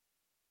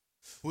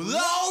Well,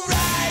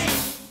 alright.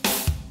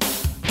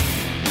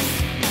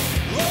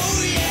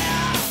 Oh,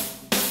 yeah.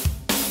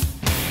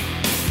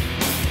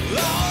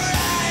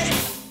 Alright.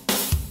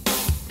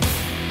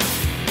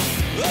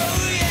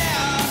 Oh,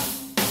 yeah.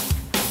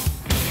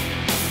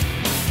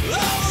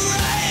 Alright.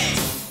 Alright.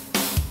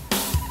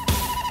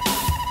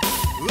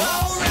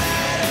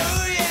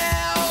 Oh,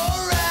 yeah.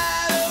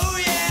 Alright. Oh,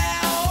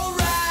 yeah.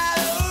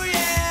 Alright. Oh,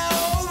 yeah.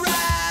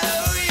 Alright.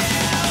 Oh,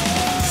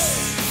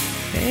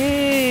 yeah.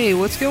 Hey,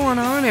 what's going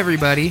on,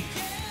 everybody?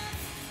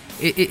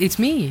 It's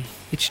me.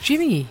 It's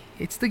Jimmy.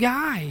 It's the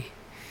guy.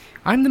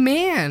 I'm the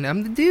man.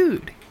 I'm the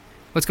dude.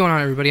 What's going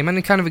on, everybody? I'm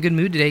in kind of a good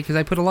mood today because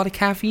I put a lot of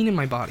caffeine in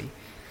my body.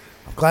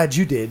 I'm glad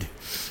you did.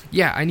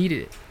 Yeah, I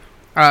needed it.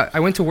 I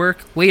went to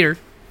work later.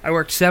 I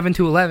worked 7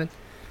 to 11.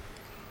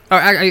 Oh,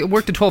 I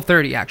worked at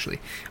 12:30, actually.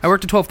 I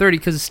worked at 12:30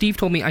 because Steve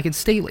told me I could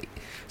stay late.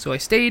 So I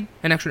stayed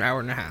an extra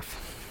hour and a half.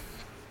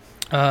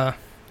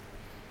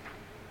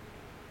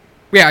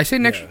 Yeah, I stayed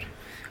an extra... Yeah.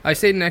 I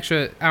stayed an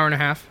extra hour and a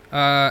half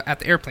at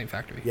the airplane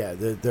factory. Yeah,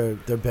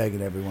 they're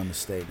begging everyone to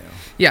stay now.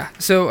 Yeah,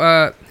 so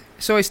I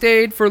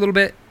stayed for a little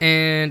bit,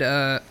 and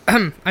I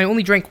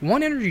only drank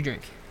one energy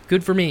drink.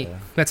 Good for me. Yeah.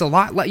 That's a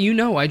lot. Let you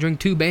know, I drink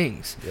 2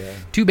 bangs. Yeah.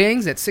 2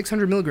 bangs at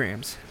 600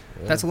 milligrams.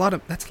 Yeah. That's a lot.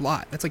 That's a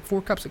lot. That's like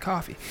 4 cups of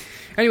coffee.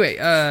 Anyway,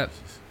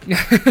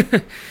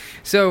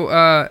 so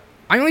I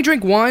only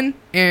drank one,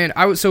 and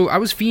I was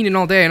fiending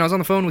all day, and I was on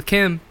the phone with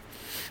Kim.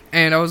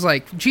 And I was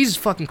like, Jesus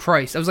fucking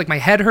Christ. I was like, my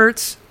head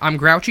hurts. I'm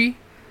grouchy.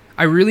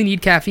 I really need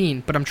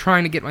caffeine, but I'm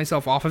trying to get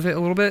myself off of it a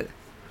little bit.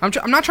 I'm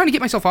not trying to get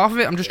myself off of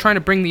it. I'm just trying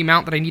to bring the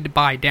amount that I need to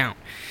buy down.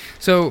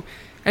 So,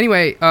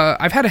 anyway,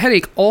 I've had a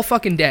headache all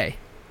fucking day.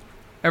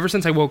 Ever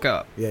since I woke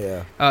up.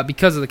 Yeah.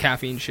 Because of the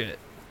caffeine shit.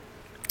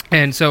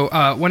 And so,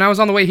 when I was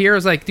on the way here, I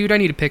was like, dude, I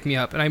need to pick me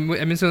up. And I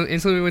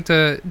instantly went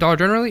to Dollar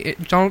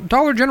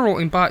General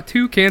and bought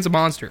 2 cans of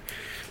Monster.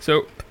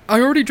 So,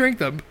 I already drank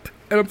them,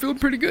 and I'm feeling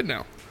pretty good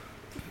now.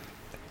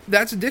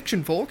 That's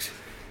addiction, folks.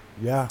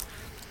 Yeah.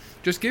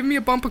 Just give me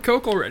a bump of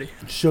Coke already.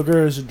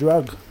 Sugar is a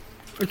drug.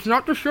 It's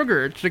not the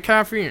sugar, it's the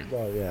caffeine.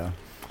 Well, yeah.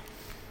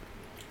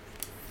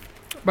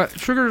 But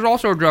sugar is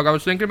also a drug. I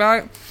was thinking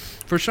about it.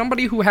 For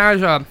somebody who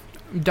has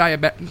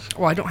diabetes...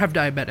 Well, I don't have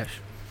diabetes.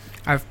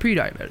 I have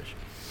pre-diabetes.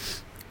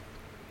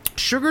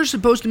 Sugar is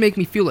supposed to make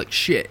me feel like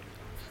shit.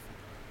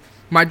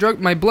 My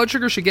blood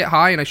sugar should get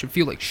high and I should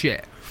feel like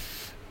shit.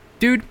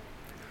 Dude...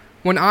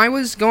 When I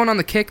was going on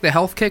the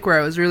health kick, where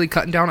I was really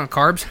cutting down on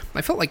carbs,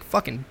 I felt like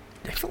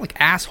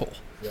asshole.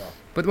 Yeah.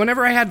 But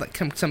whenever I had like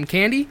some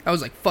candy, I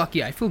was like, fuck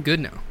yeah, I feel good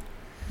now.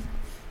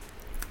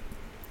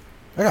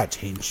 I gotta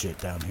change shit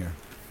down here.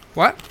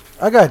 What?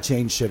 I gotta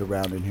change shit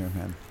around in here,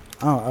 man.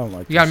 I don't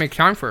like You gotta make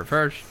time for it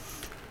first.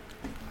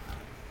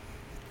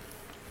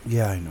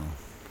 Yeah, I know.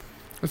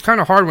 It's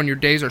kind of hard when your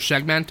days are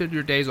segmented,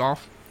 your days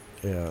off.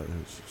 Yeah.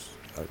 It's just,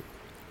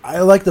 I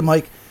like the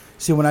mic.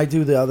 See, when I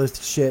do the other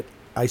shit,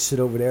 I sit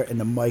over there, and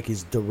the mic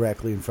is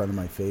directly in front of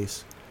my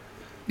face.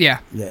 Yeah.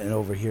 Yeah, and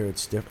over here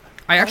it's different.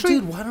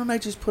 Dude, why don't I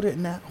just put it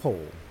in that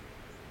hole?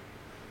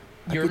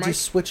 I Your could mic?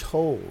 just switch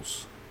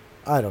holes.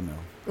 I don't know.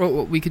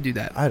 Well, we could do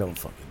that. I don't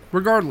fucking know.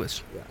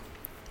 Regardless.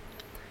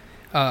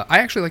 Yeah. I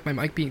actually like my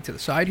mic being to the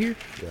side here,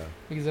 Yeah.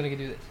 because then I can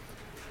do this.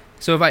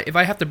 So if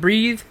I have to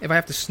breathe, if I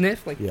have to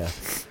sniff, like, Yeah.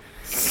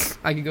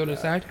 I can go to the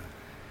side.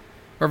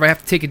 Or if I have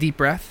to take a deep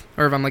breath,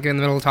 or if I'm like in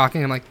the middle of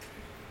talking, I'm like,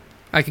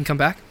 I can come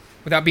back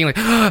without being like,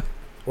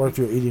 Or if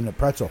you're eating a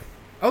pretzel.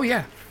 oh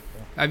yeah.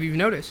 I've even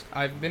noticed.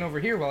 I've been over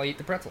here while I eat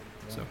the pretzel.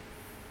 Yeah.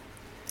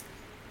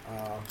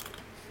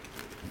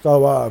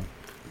 So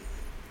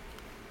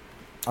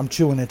I'm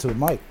chewing into the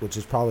mic, which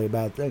is probably a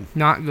bad thing.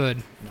 not good.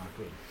 Not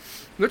good.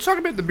 Let's talk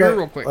about the beer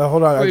real quick.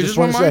 Hold on, Wait, I is just this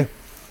want to one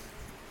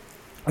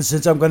say,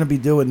 since I'm going to be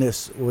doing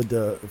this with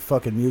the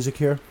fucking music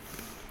here,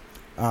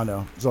 I don't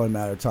know, it's only a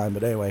matter of time,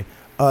 but anyway,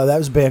 that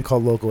was a band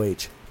called Local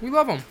H. We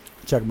love them.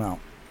 Check them out.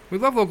 We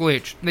love Local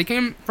H. They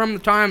came from the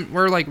time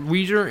where like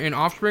Weezer and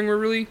Offspring were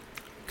really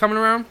coming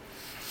around,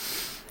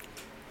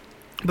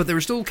 but they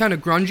were still kind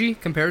of grungy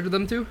compared to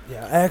them two.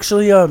 Yeah,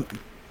 actually, well,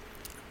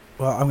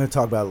 I'm going to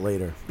talk about it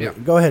later. Yeah.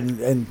 Go ahead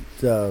and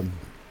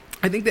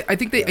I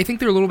think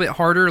they're a little bit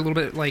harder, a little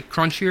bit like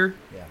crunchier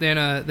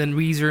Yeah. than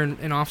Weezer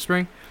and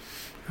Offspring.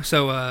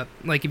 So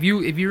like if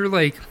you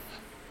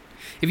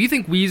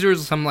think Weezer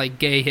is some like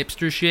gay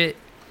hipster shit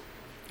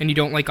and you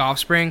don't like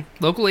Offspring,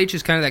 Local H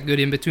is kind of that good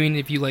in between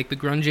if you like the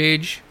grunge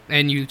age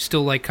and you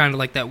still like kind of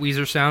like that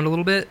Weezer sound a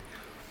little bit.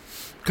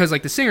 Because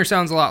like the singer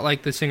sounds a lot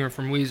like the singer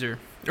from Weezer,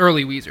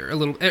 early Weezer, a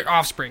little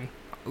Offspring,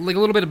 like a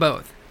little bit of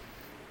both.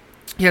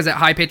 He has that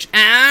high pitched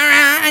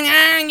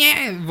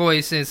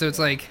voice, and so it's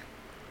like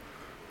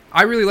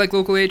I really like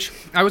Local H.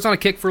 I was on a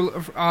kick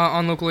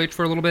on Local H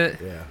for a little bit.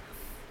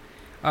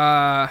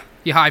 yeah.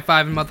 You high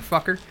fiving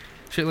motherfucker,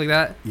 shit like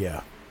that.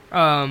 Yeah.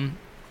 And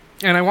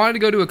I wanted to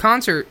go to a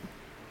concert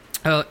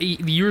 8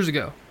 years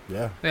ago.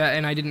 Yeah. Yeah,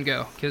 and I didn't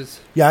go because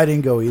Yeah, I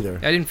didn't go either.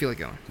 I didn't feel like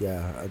going.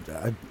 Yeah,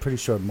 I'm pretty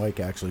sure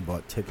Mike actually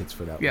bought tickets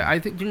for that Yeah, one. I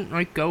think didn't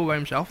Mike go by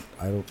himself?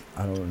 I don't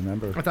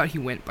remember. I thought he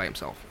went by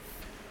himself.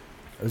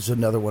 There's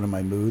another one of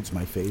my moods,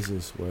 my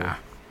phases, where Ah.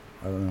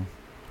 I don't know.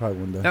 Probably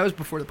one day. That was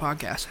before the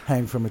podcast.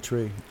 Hang from a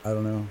tree. I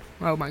don't know.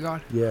 Oh my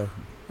god. Yeah,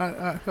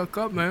 Hook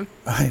up, man.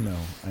 I know.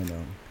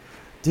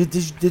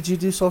 Did you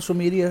do social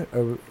media?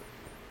 Or,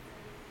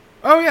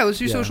 Oh yeah, let's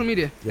do Yeah. social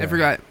media. I Yeah.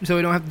 forgot, so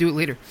we don't have to do it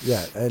later.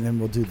 yeah, and then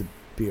we'll do the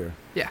beer.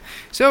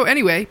 So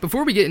anyway,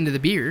 before we get into the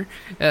beer,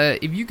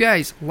 if you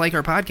guys like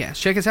our podcast,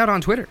 check us out on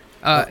Twitter.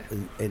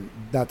 And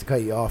not to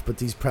cut you off, but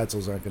these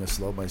pretzels aren't going to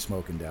slow my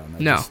smoking down.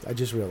 No. I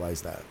just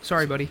realized that.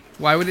 Sorry, buddy.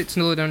 Why would it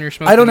slow down your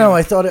smoke? I don't know.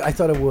 I thought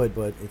it would,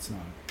 but it's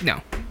not.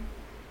 No.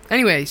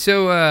 Anyway,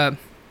 so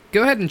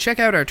go ahead and check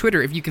out our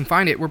Twitter if you can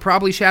find it. We're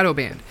probably shadow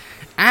banned.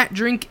 At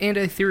Drink and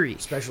a Theory.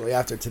 Especially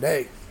after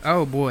today.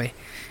 Oh boy.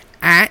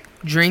 At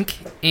Drink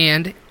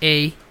and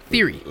a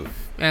Theory.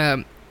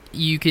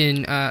 You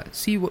can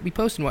see what we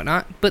post and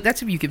whatnot, but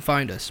that's if you can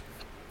find us.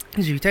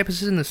 Because if you type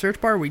us in the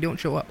search bar, we don't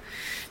show up.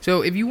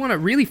 So if you want to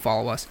really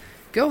follow us,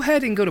 go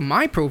ahead and go to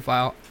my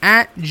profile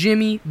at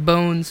Jimmy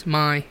Bones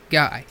My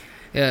Guy.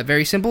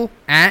 Very simple.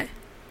 At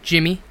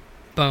Jimmy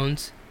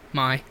Bones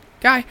My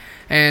Guy.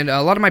 And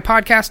a lot of my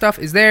podcast stuff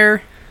is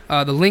there.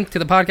 The link to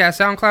the podcast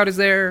SoundCloud is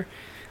there.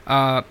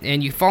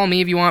 And you can follow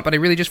me if you want, but I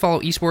really just follow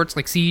esports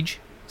like Siege,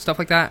 stuff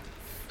like that.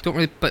 Don't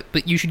really, but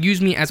you should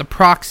use me as a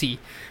proxy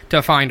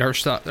to find our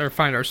stuff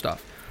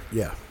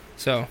Yeah.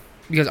 So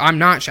because I'm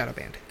not shadow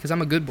banned, because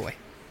I'm a good boy.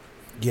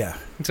 Yeah.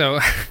 So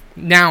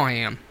now I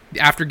am,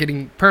 after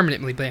getting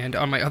permanently banned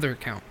on my other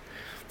account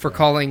for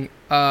calling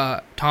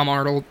Tom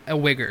Arnold a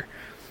wigger.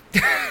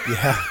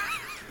 Yeah.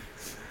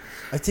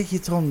 I think you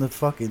told him to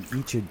fucking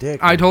eat your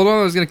dick. I told him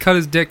I was gonna cut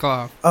his dick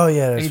off, Oh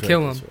yeah, that's and right,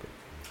 kill that's him.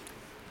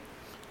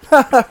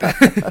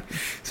 right.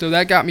 so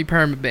that got me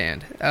perma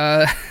banned.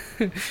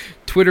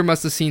 Twitter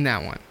must have seen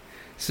that one.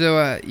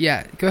 So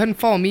yeah, go ahead and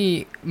follow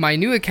me, my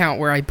new account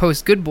where I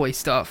post good boy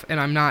stuff, and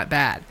I'm not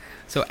bad.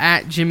 So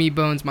at Jimmy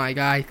Bones My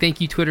Guy.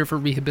 Thank you, Twitter, for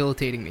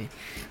rehabilitating me.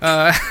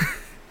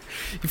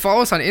 You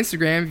follow us on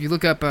Instagram. If you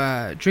look up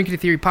Drinking a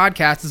Theory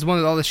Podcast, it's one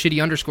with all the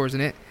shitty underscores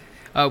in it.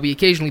 We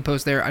occasionally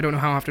post there. I don't know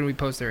how often we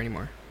post there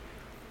anymore.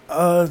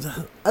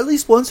 At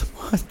least once a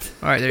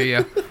month. All right, there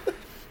you go.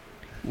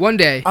 One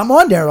day. I'm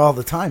on there all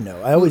the time,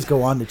 though. I always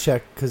go on to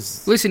check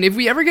because Listen, if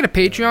we ever get a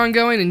Patreon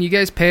going and you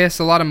guys pay us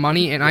a lot of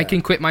money and I Yeah.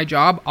 can quit my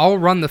job, I'll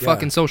run the Yeah.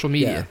 fucking social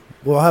media.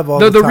 we'll have all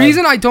The the time.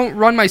 reason I don't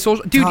run my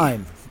social... Dude,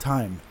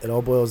 Time. It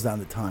all boils down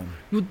to time.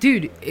 well,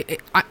 dude,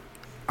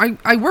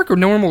 I work a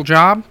normal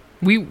job.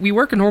 We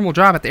work a normal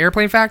job at the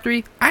airplane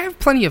factory. I have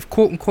plenty of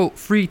quote-unquote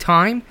free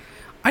time.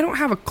 I don't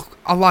have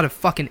a lot of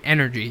fucking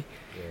energy.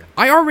 Yeah.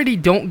 I already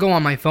don't go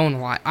on my phone a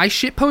lot. I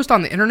shitpost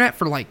on the internet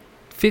for like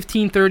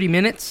 15, 30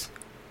 minutes.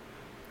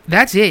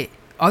 That's it.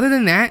 Other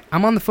than that,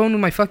 I'm on the phone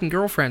with my fucking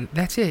girlfriend.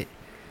 That's it.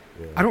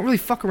 Yeah. I don't really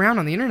fuck around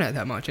on the internet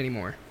that much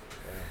anymore.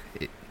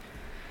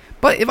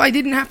 But if I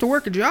didn't have to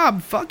work a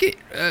job, fuck it.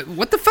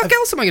 What the fuck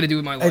else am I going to do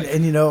with my life?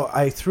 And you know,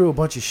 I threw a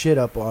bunch of shit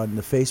up on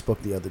the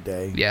Facebook the other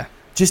day. Yeah.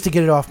 Just to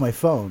get it off my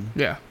phone.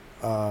 Yeah.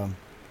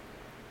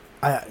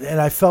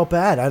 I felt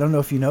bad. I don't know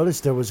if you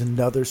noticed, there was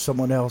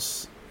someone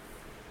else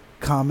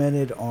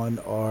commented on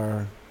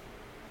our...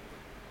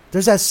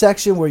 There's that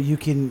section where you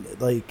can,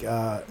 like,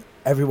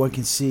 everyone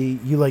can see,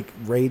 you, like,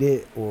 rate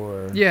it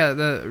or... Yeah,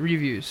 the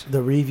reviews.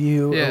 The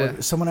review. Yeah.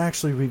 Someone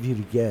actually reviewed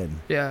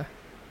again. Yeah.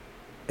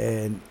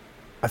 And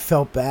I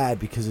felt bad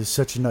because it's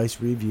such a nice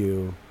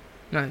review.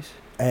 Nice.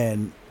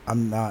 And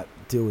I'm not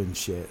doing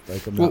shit.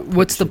 Like, I'm Well, not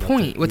what's the putting shit up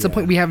point? there. What's the Yeah.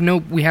 point?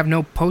 We have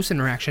no post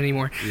interaction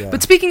anymore. Yeah.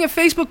 But speaking of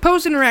Facebook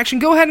post interaction,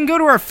 go ahead and go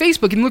to our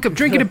Facebook and look up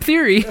Drinking a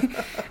Theory,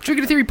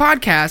 Drinking a Theory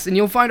podcast, and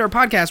you'll find our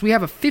podcast. We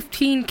have a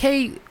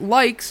 15K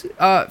likes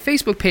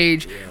Facebook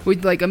page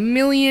with like 1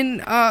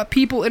 million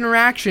people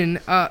interaction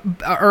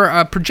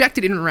or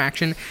projected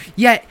interaction.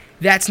 Yet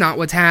that's not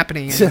what's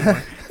happening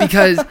anymore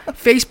because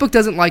Facebook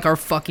doesn't like our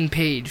fucking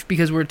page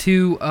because we're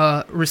too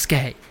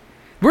risque.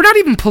 We're not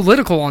even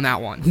political on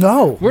that one.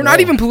 No. We're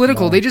not even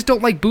political. no. They just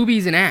don't like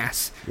boobies and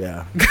ass.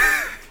 Yeah.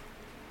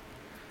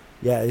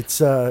 Yeah, it's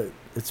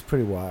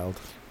pretty wild.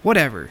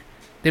 Whatever.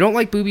 They don't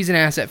like boobies and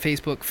ass at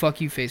Facebook.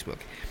 Fuck you, Facebook.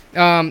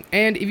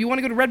 And if you want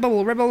to go to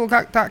Redbubble,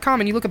 redbubble.com,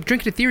 and you look up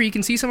Drinking a Theory, you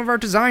can see some of our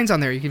designs on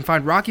there. You can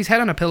find Rocky's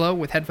head on a pillow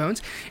with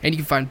headphones, and you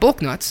can find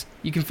Bulk Nuts.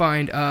 You can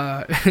find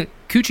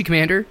Coochie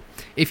Commander,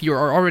 if you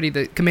are already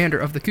the commander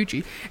of the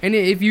Coochie. And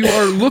if you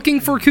are looking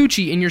for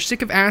Coochie and you're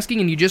sick of asking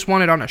and you just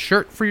want it on a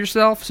shirt for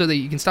yourself so that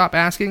you can stop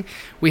asking,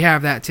 we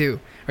have that too.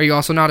 Are you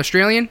also not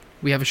Australian?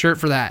 We have a shirt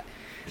for that.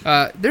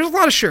 There's a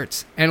lot of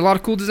shirts and a lot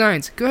of cool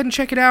designs. Go ahead and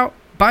check it out.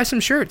 Buy some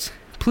shirts.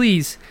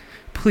 Please.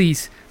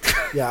 Please.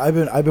 Yeah,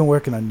 I've been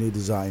working on new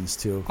designs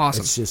too.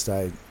 Awesome. It's just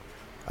I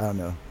don't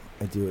know.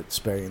 I do it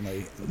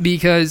sparingly.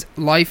 Because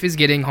life is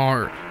getting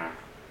hard.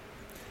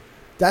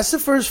 That's the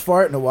first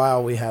fart in a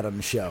while we had on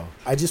the show.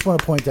 I just want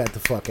to point that the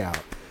fuck out.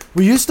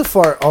 We used to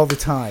fart all the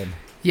time.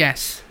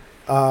 Yes.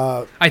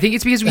 Uh, I think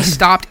it's because we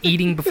stopped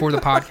eating before the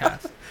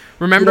podcast. you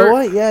Remember? know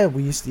what? Yeah,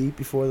 we used to eat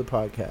before the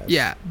podcast.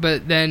 Yeah,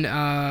 but then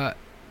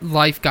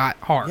life got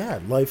hard. Yeah,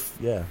 life.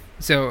 Yeah.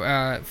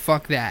 So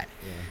fuck that.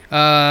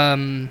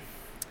 Yeah.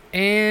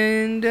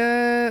 And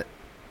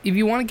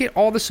to get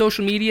all the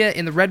social media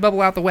and the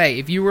Redbubble out the way,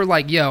 if you were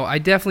like, yo, I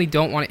definitely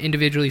don't want to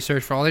individually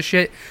search for all this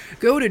shit,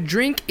 go to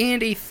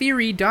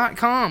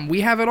drinkandatheory.com.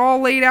 We have it all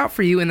laid out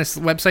for you, and this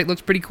website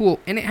looks pretty cool.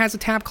 And it has a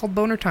tab called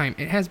Boner Time.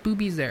 It has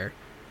boobies there.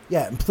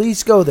 Yeah, and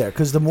please go there,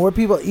 because the more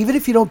people, even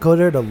if you don't go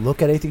there to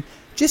look at anything,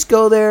 just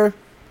go there,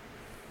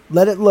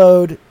 let it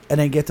load, and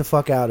then get the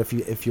fuck out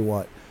if you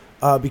want.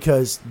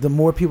 Because the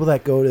more people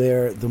that go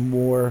there, the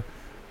more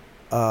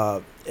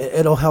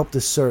it'll help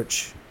the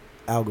search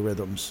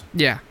algorithms.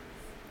 Yeah.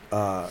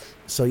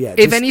 So yeah, If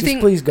just anything,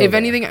 please go if there.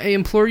 anything, I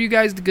implore you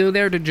guys to go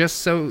there to just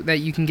so that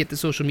you can get the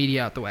social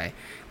media out the way.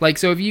 Like,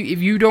 so if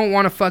you don't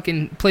want to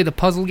fucking play the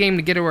puzzle game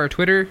to get to our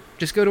Twitter,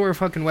 just go to our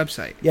fucking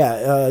website.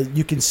 Yeah,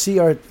 you can see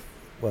our,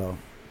 well,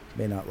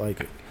 may not like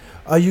it.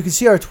 You can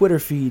see our Twitter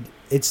feed.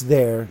 It's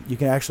there. You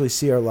can actually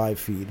see our live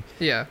feed.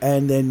 Yeah.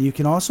 And then you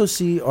can also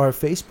see our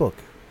Facebook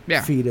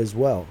Yeah. feed as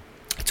well.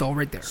 It's all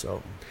right there.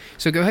 So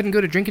go ahead and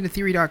go to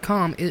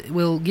drinkindatheory.com. It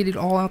will get it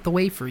all out the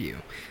way for you.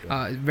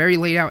 Very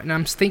laid out. And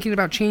I'm thinking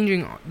about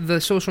changing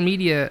the social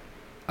media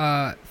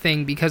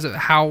thing because of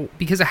how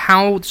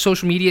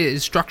social media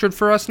is structured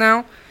for us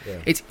now. Yeah.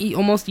 It's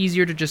almost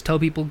easier to just tell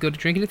people, go to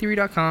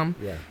drinkindatheory.com,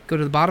 Yeah. go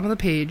to the bottom of the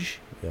page,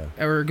 Yeah.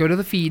 or go to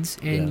the feeds,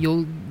 and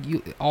Yeah.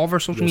 you all of our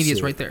social You'll media is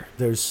see right it. there.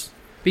 There's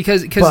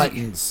Because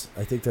buttons.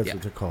 I think that's Yeah.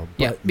 what they're called.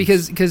 yeah,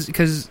 Buttons.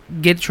 because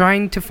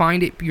trying to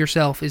find it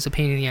yourself is a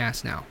pain in the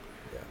ass now.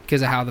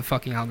 Because of how the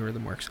fucking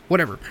algorithm works.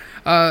 Whatever.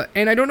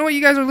 And I don't know what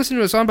you guys are listening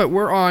to us on, but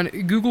we're on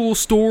Google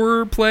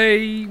Store,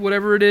 Play,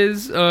 whatever it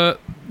is.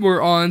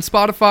 We're on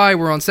Spotify,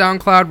 we're on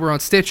SoundCloud, we're on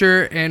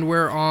Stitcher, and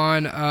we're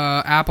on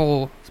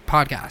Apple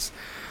Podcasts.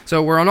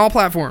 So we're on all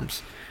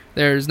platforms.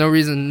 There's no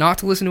reason not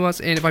to listen to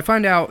us. And if I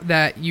find out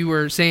that you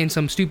were saying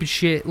some stupid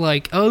shit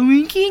like, oh,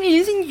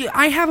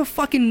 I have a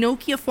fucking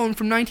Nokia phone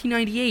from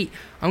 1998,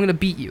 I'm going to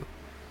beat you.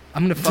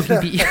 I'm going to fucking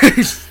beat you.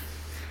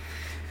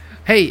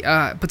 Hey,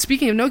 but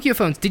speaking of Nokia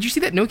phones, did you see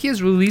that Nokia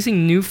is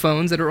releasing new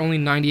phones that are only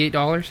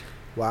 $98?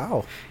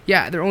 Wow.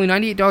 Yeah, they're only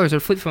 $98. They're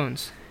flip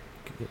phones.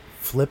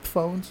 Flip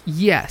phones?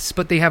 Yes,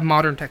 but they have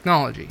modern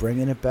technology.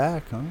 Bringing it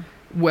back, huh?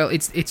 Well,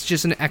 it's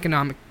just an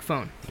economic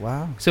phone.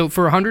 Wow. So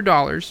for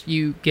 $100,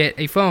 you get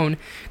a phone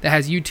that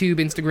has YouTube,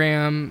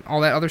 Instagram,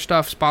 all that other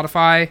stuff,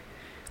 Spotify.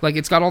 Like,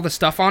 it's got all the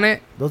stuff on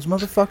it. Those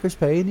motherfuckers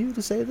paying you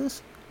to say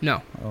this?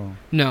 No. Oh.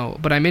 No,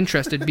 but I'm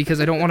interested because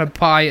I don't want to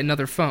buy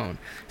another phone.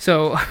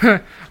 So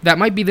that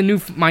might be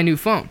my new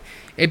phone.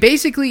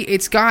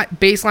 It's got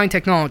baseline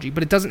technology,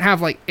 but it doesn't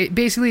have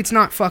it's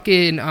not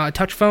fucking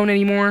touch phone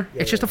anymore.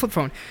 Yeah, it's just yeah. a flip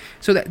phone.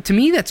 So that to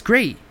me that's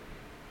great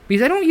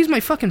because I don't use my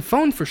fucking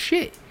phone for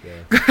shit.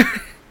 Yeah.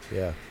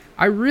 Yeah.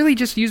 I really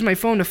just use my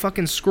phone to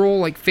fucking scroll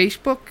like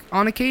Facebook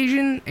on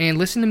occasion and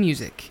listen to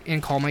music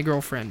and call my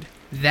girlfriend.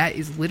 That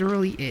is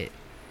literally it.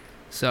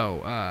 So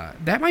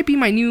that might be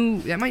my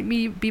new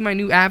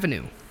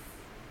avenue.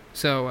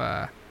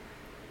 So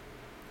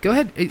go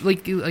ahead,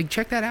 like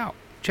check that out.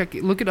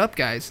 Look it up,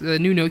 guys. The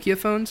new Nokia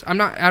phones. I'm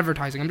not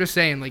advertising. I'm just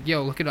saying, like,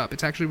 yo, look it up.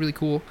 It's actually really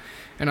cool,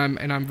 and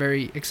I'm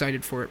very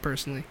excited for it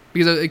personally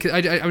because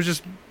I was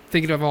just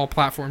thinking of all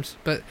platforms.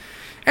 But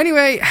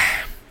anyway,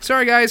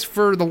 sorry guys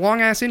for the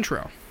long ass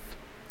intro.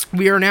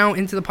 We are now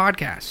into the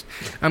podcast.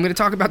 I'm gonna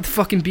talk about the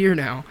fucking beer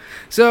now.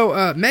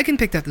 So Megan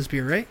picked out this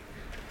beer, right?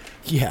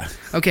 Yeah.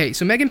 Okay,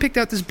 so Megan picked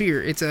out this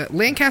beer. It's a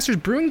Lancaster's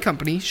Brewing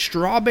Company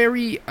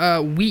strawberry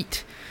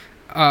wheat.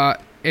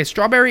 It's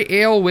strawberry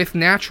ale with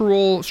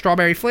natural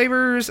strawberry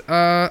flavors.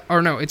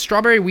 It's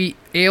strawberry wheat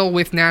ale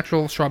with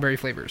natural strawberry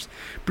flavors.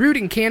 Brewed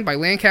and canned by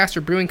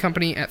Lancaster Brewing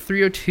Company at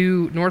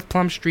 302 North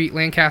Plum Street,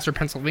 Lancaster,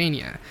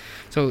 Pennsylvania.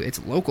 So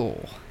it's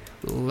local.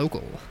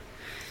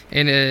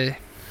 And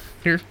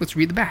here, let's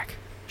read the back.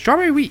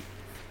 Strawberry wheat.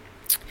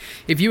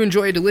 If you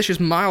enjoy a delicious,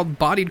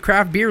 mild-bodied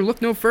craft beer,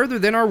 look no further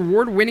than our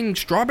award-winning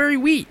Strawberry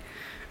Wheat.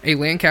 A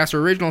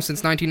Lancaster original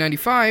since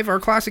 1995,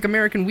 our classic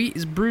American wheat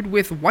is brewed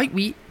with white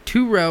wheat,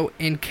 two-row,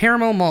 and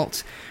caramel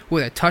malts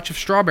with a touch of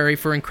strawberry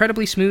for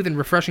incredibly smooth and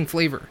refreshing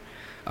flavor.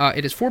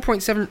 It is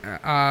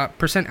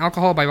 4.7%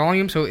 alcohol by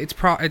volume, so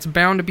it's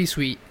bound to be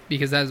sweet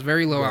because that is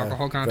very low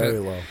alcohol content.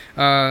 Very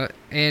low.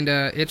 And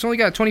it's only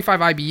got 25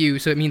 IBU,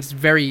 so it means it's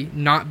very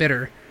not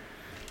bitter.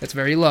 That's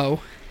very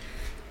low.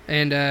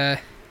 And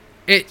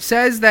it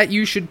says that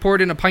you should pour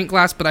it in a pint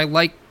glass, but I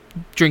like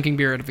drinking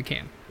beer out of a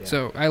can. Yeah.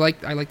 So I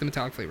like the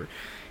metallic flavor.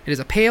 It is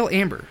a pale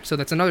amber, so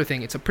that's another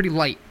thing. It's a pretty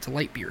light. It's a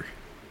light beer.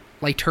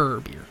 Lighter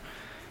beer.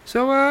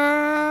 So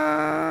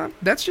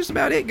that's just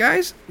about it,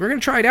 guys. We're going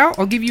to try it out.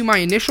 I'll give you my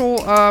initial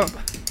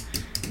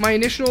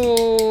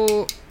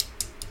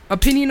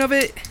opinion of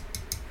it.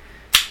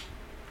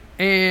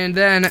 And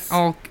then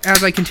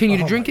as I continue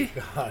to drink it.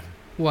 God.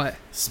 What?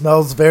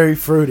 Smells very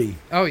fruity.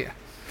 Oh yeah.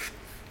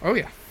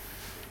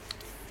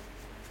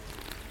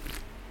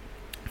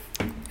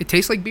 It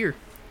tastes like beer.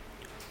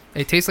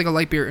 It tastes like a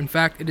light beer. In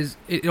fact,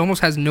 it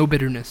almost has no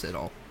bitterness at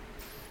all.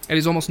 It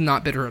is almost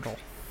not bitter at all.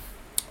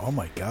 Oh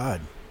my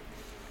God.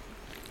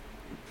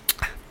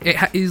 It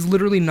is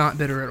literally not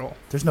bitter at all.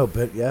 There's no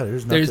bit. Yeah,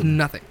 there's nothing. There's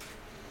nothing.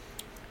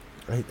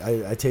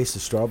 I taste the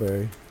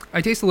strawberry.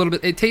 I taste a little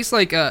bit. It tastes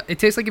like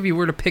if you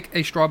were to pick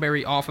a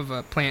strawberry off of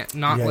a plant,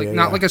 not Yeah, like yeah,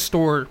 not yeah. like a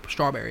store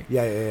strawberry.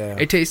 Yeah.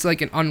 It tastes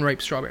like an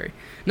unripe strawberry.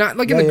 Not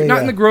like Yeah, in the yeah, not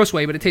yeah. in the gross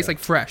way, but it tastes Yeah. like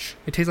fresh.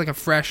 It tastes like a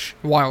fresh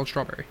wild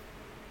strawberry.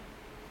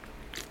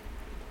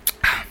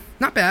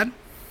 Not bad.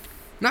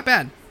 Not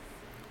bad.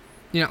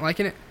 You not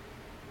liking it?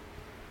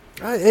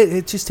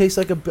 It just tastes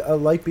like a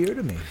light beer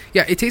to me.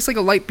 Yeah, it tastes like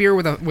a light beer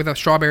with a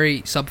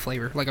strawberry sub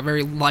flavor, like a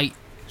very light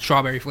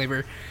strawberry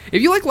flavor.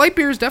 If you like light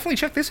beers, definitely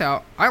check this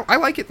out. I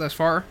like it thus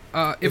far.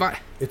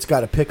 It's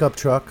got a pickup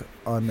truck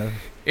on the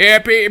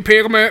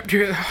pick 'em up.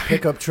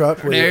 pickup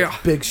truck with Yeah.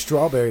 a big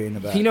strawberry in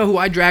the back. You know who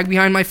I drag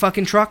behind my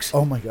fucking trucks?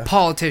 Oh my god.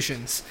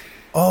 Politicians.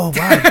 Oh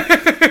wow.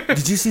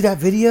 Did you see that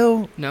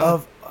video?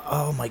 No.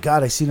 Oh my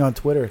god, I seen it on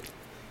Twitter.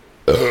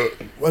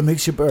 What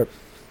makes you burp?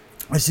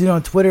 I seen it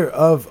on Twitter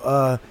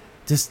of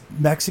this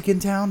Mexican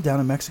town down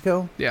in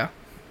Mexico Yeah.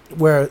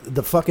 where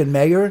the fucking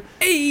mayor,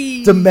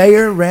 Hey. the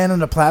mayor ran on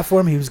the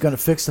platform. He was going to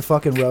fix the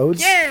fucking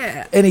roads.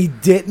 Yeah. And he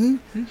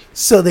didn't.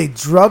 So they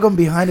drug him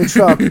behind a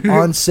truck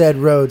on said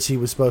roads he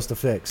was supposed to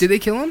fix. Did they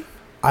kill him?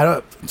 I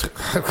don't.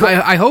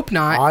 I hope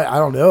not. I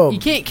don't know. You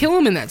can't kill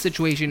him in that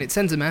situation. It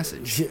sends a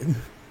message.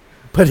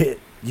 But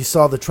you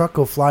saw the truck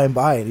go flying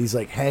by, and he's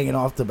like hanging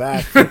off the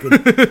back,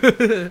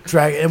 fucking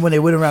drag. And when they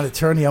went around the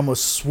turn, he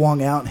almost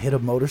swung out and hit a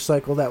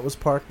motorcycle that was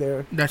parked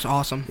there. That's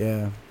awesome.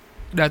 Yeah.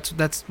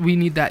 That's we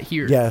need that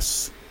here.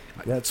 Yes.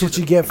 That's what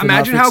you get for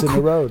Imagine not how fixing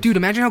the cool, road. dude.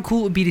 Imagine how cool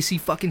it would be to see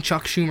fucking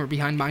Chuck Schumer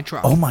behind my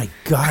truck Oh my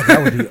god,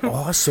 that would be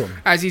awesome.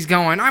 as he's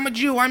going. I'm a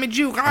Jew. I'm a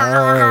Jew.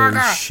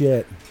 Oh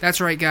shit.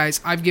 That's right, guys.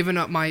 I've given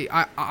up my.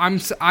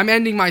 I'm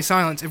ending my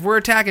silence. If we're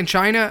attacking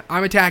China,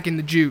 I'm attacking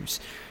the Jews.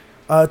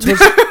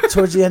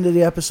 Towards the end of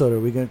the episode, are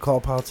we going to call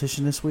a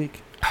politician this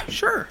week?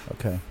 Sure,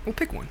 Okay. we'll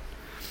pick one.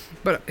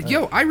 But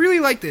yo, I really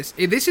like this.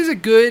 This is a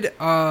good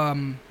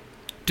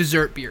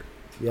dessert beer.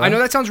 Yeah. I know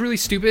that sounds really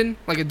stupid,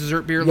 like a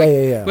dessert beer. Yeah, Like,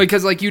 yeah. Like,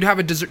 because like you'd have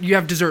a dessert. You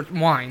have dessert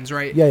wines,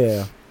 right?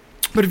 Yeah.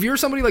 But if you're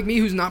somebody like me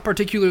who's not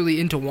particularly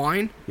into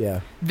wine,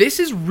 Yeah. this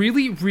is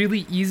really,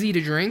 really easy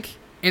to drink,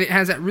 and it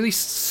has that really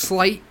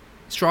slight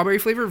strawberry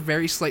flavor,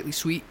 very slightly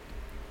sweet.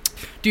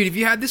 Dude, if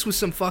you had this with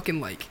some fucking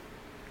like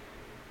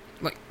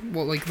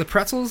the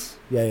pretzels,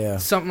 Yeah.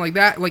 something like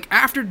that, like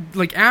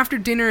after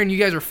dinner and you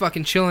guys are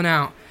fucking chilling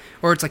out,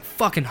 or it's like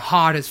fucking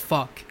hot as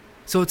fuck.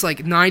 So it's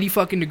like 90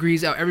 fucking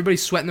degrees out.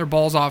 Everybody's sweating their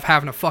balls off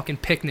having a fucking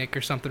picnic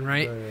or something,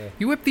 right? Yeah.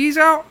 You whip these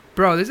out,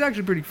 bro. This is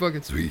actually pretty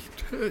fucking sweet.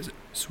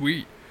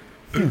 Sweet.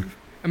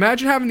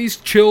 Imagine having these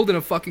chilled in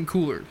a fucking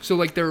cooler. So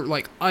like they're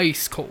like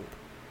ice cold.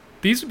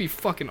 These would be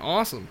fucking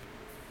awesome.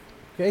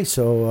 Okay,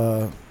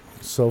 so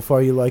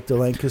far you like the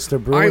Lancaster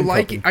Brewing I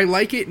like Company. it. I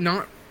like it.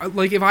 Not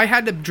like if I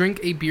had to drink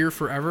a beer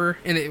forever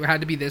and it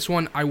had to be this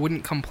one, I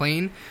wouldn't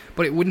complain.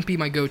 But it wouldn't be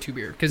my go-to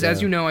beer because, as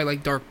Yeah. you know, I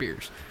like dark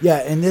beers. Yeah,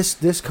 and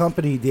this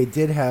company, they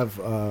did have.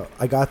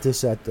 I got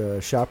this at the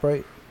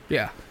ShopRite.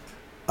 Yeah.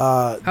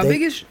 How How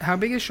big is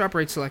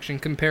ShopRite selection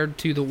compared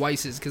to the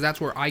Weiss's? Because that's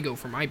where I go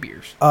for my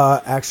beers.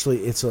 Actually,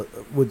 it's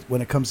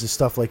when it comes to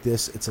stuff like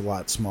this, it's a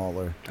lot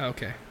smaller.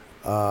 Okay.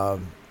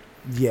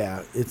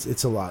 Yeah,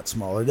 it's a lot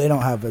smaller. They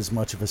don't have as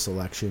much of a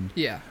selection.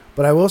 Yeah.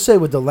 But I will say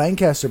with the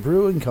Lancaster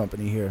Brewing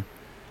Company here,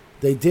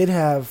 they did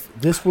have.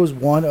 This was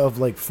one of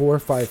like 4 or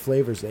 5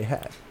 flavors they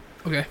had.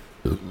 Okay.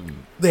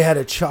 They had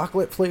a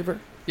chocolate flavor.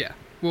 Yeah.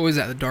 What was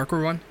that? The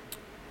darker one?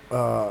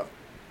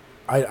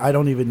 I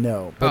don't even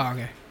know. But Oh,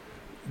 okay.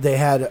 they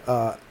had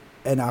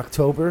an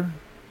October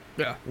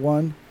Yeah.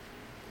 one,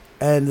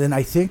 and then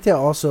I think they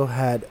also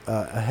had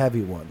a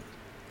heavy one,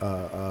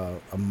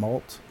 a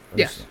malt. Or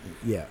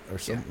Yeah. or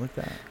something like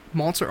that.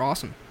 Malts are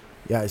awesome.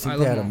 Yeah, I think I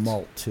they love had a malts.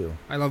 malt too.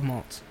 I love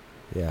malts.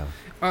 Yeah.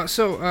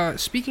 So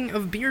speaking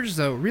of beers,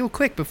 though, real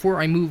quick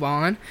before I move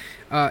on,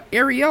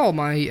 Ariel,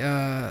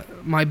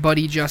 my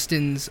buddy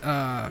Justin's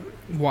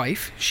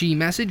wife, she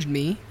messaged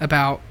me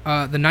about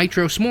the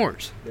Nitro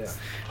S'mores. Yeah.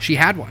 She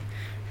had one.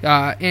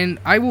 And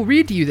I will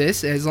read to you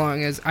this as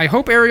long as... I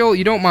hope, Ariel,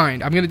 you don't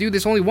mind. I'm going to do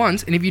this only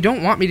once, and if you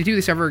don't want me to do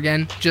this ever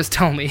again, just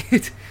tell me.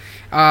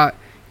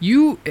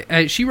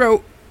 She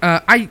wrote,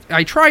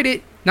 I tried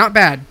it. Not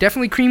bad.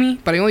 Definitely creamy,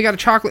 but I only got a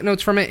chocolate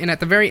notes from it, and at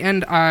the very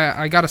end,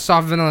 I got a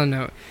soft vanilla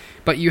note.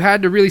 But you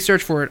had to really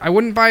search for it. I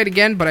wouldn't buy it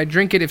again, but I'd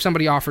drink it if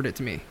somebody offered it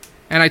to me.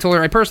 And I told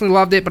her I personally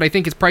loved it, but I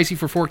think it's pricey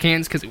for 4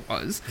 cans, because it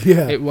was.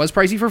 Yeah. It was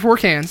pricey for 4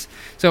 cans.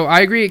 So I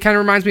agree, it kind of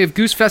reminds me of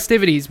Goose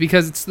Festivities,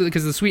 because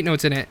of the sweet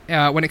notes in it.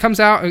 When it comes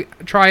out,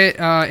 try it.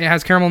 It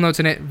has caramel notes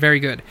in it. Very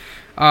good.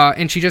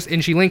 And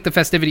she linked the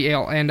Festivity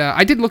Ale, and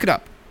I did look it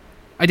up.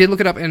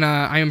 And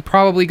I am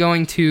probably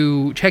going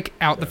to check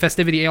out the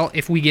Festivity Ale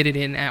if we get it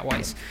in at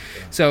Weiss.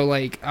 So,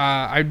 like,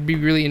 I'd be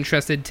really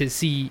interested to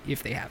see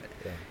if they have it.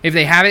 Yeah. If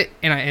they have it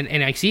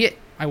and I see it,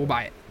 I will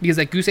buy it. Because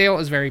that Goose Ale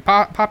is very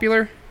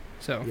popular.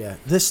 So, Yeah.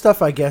 This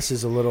stuff, I guess,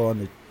 is a little on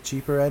the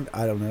cheaper end.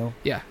 I don't know.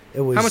 yeah.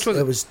 It was. How much was it?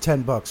 It was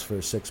 $10 for a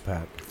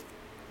 6-pack.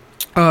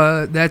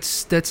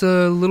 That's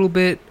a little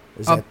bit...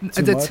 Is that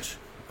too that's- much?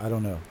 I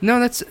don't know. No,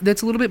 that's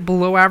a little bit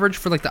below average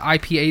for, like, the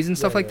IPAs and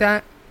stuff Yeah, like yeah.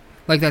 that.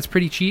 Like, that's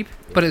pretty cheap.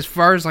 But as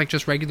far as, like,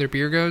 just regular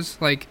beer goes,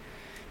 like...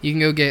 You can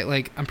go get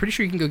like, I'm pretty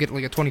sure you can go get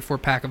like a 24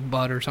 pack of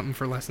Bud or something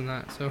for less than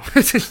that. So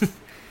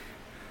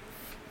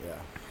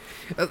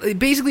Yeah.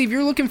 basically, if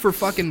you're looking for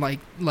fucking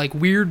like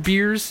weird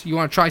beers, you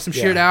want to try some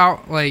shit Yeah.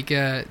 out. Like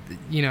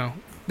you know,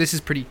 this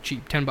is pretty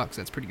cheap. $10.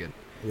 That's pretty good.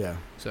 Yeah.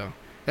 So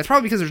that's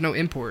probably because there's no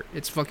import.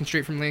 It's fucking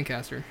straight from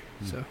Lancaster.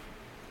 So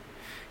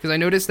because I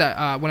noticed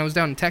that when I was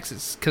down in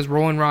Texas, because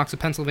Rolling Rock's a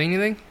Pennsylvania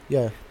thing.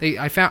 Yeah.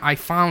 I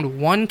found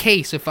one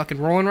case of fucking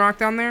Rolling Rock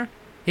down there.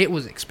 It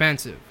was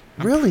expensive.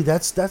 Really?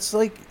 That's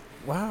like,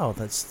 wow.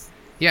 That's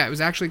Yeah, it was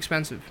actually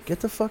expensive. get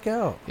the fuck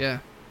out. Yeah.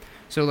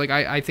 So like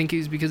I think it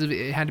was because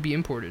it had to be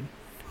imported.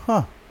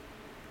 Huh.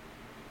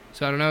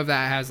 So I don't know if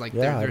that has like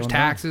Yeah, I there's don't know.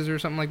 taxes or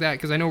something like that.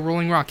 Because I know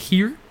Rolling Rock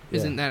here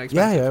isn't that Yeah,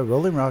 expensive. yeah.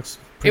 Rolling Rock's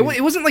It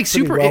wasn't like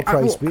super. well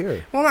priced well,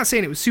 beer. I'm not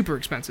saying it was super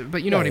expensive,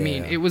 but you know Yeah, what I yeah,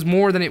 mean. yeah. It was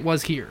more than it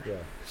was here. Yeah.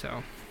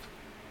 So.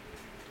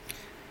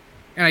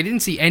 And I didn't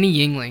see any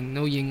Yingling.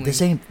 No Yingling.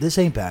 This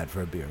ain't bad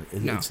for a beer.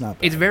 No, It's not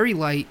bad. it's very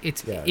light.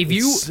 It's Yeah, if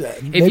you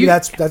maybe you-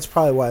 that's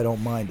probably why I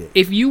don't mind it.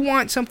 if you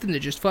want something to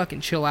just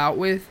fucking chill out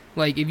with,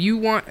 like if you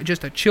want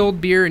just a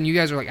chilled beer and you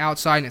guys are like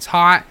outside and it's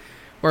hot,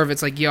 or if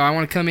it's like, yo, I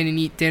want to come in and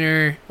eat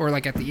dinner, or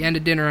like at the end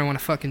of dinner I want a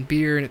fucking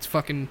beer and it's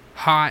fucking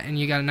hot and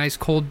you got a nice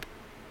cold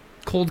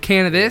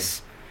can of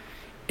this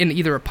in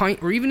either a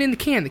pint or even in the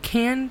can. The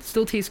can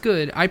still tastes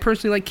good. I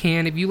personally like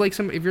can. If you're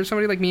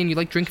somebody like me and you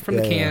like drinking from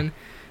the Yeah, can,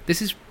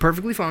 this is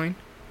perfectly fine.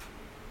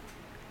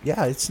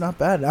 Yeah, it's not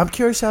bad. I'm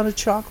curious how the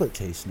chocolate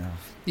tastes now.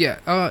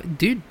 Yeah,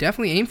 dude,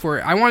 definitely aim for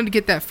it. I wanted to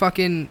get that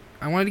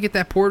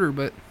porter,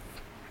 but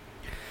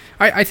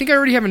I think I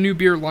already have a new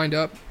beer lined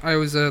up. I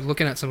was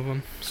looking at some of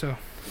them, so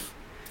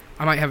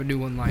I might have a new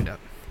one lined up.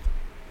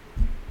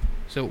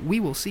 So we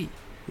will see.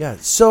 Yeah.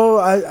 So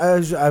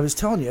I was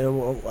telling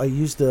you, I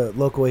used the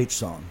Local H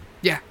song.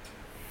 Yeah.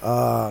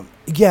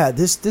 Yeah.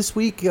 This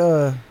week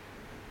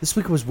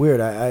was weird.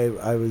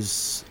 I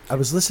was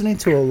listening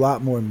to a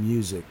lot more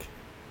music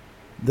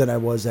than I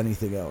was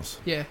anything else.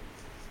 Yeah.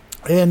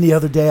 And the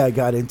other day I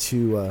got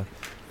into,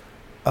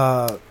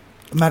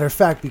 matter of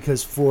fact,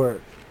 because for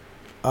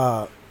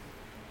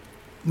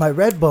my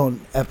Redbone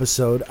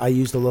episode, I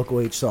used a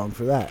Local H song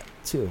for that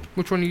too.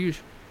 Which one do you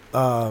use?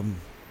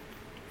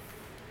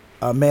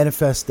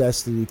 Manifest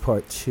Destiny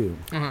Part 2,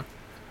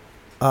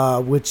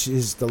 which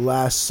is the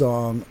last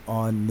song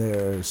on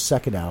their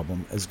second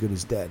album, As Good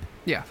as Dead.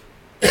 Yeah.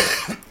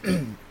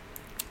 And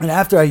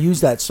after I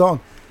used that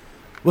song,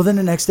 well, then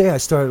the next day I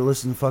started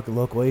listening to fucking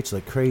Local H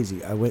like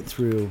crazy. I went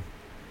through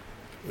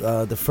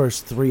the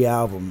first 3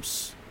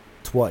 albums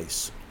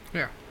twice.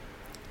 Yeah.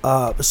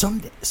 But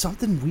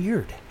something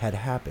weird had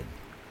happened.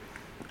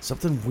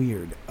 Something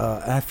weird.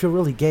 And I feel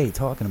really gay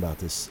talking about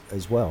this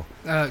as well.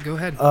 Go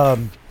ahead.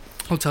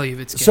 I'll tell you if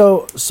it's gay.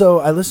 So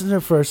I listened to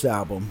their first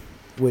album,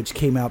 which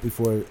came out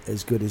before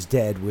As Good as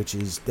Dead, which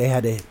is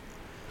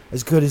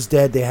As Good as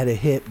Dead, they had a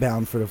hit,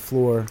 Bound for the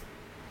Floor.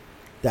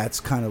 That's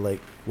kind of like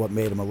what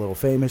made them a little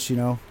famous, you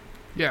know?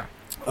 Yeah.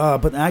 But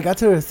then I got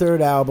to their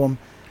third album,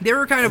 They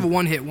were kind of a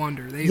one-hit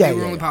wonder. They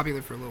were only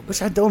popular for a little bit.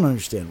 which I don't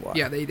understand why.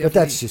 Yeah, they definitely. But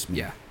that's just me.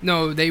 Yeah.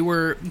 No, they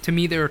were, to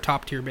me, they were a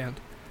top-tier band.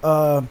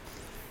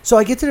 So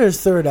I get to their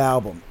third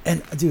album,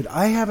 and dude,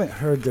 I haven't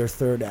heard their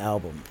third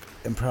album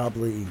in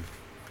probably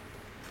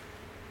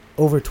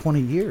over 20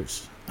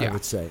 years, I Yeah.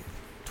 would say.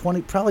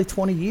 Probably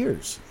 20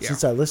 years Yeah.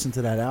 since I listened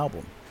to that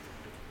album.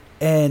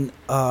 And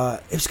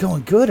it's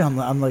going good.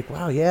 I'm like,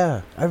 wow,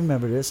 yeah, I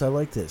remember this. I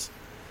like this.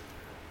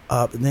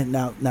 And then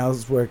now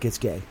is where it gets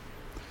gay.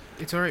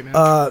 It's all right,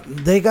 man.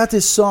 They got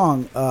this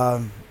song.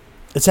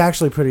 It's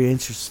actually pretty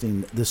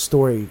interesting, the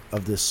story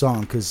of this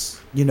song, because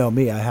you know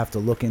me, I have to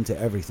look into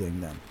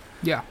everything then.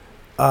 Yeah.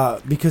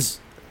 Because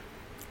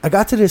I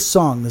got to this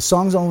song. The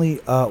song's only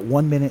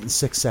 1 minute and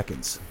 6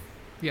 seconds.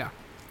 Yeah.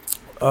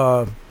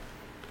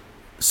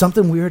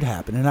 Something weird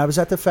happened, and I was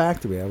at the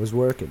factory. I was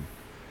working.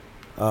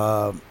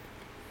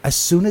 As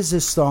soon as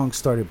this song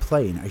started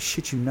playing, I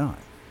shit you not,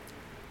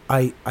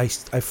 I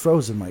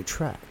froze in my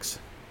tracks.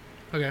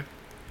 Okay.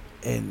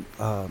 And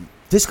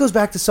this goes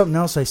back to something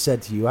else I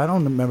said to you. I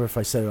don't remember if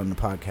I said it on the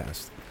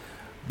podcast.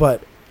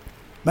 But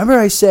remember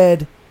I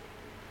said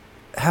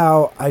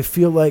how I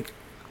feel like,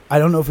 I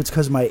don't know if it's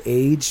because of my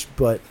age,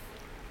 but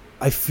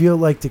I feel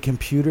like the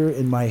computer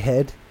in my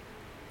head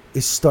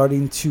is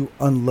starting to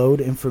unload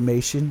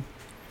information.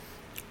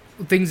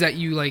 Things that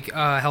you, like,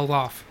 held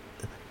off.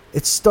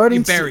 It's starting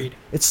You buried.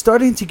 It's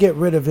starting to get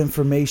rid of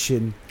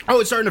information. Oh,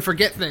 it's starting to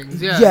forget things.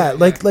 Yeah. Yeah,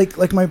 like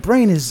my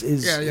brain is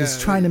Yeah,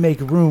 trying to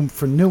make room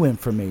for new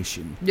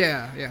information.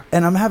 Yeah, yeah.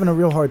 And I'm having a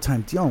real hard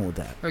time dealing with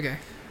that. Okay.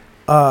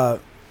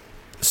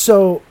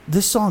 So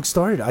this song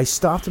started. I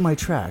stopped in my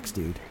tracks,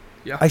 dude.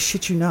 Yeah. I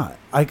shit you not.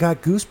 I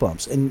got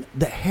goosebumps, and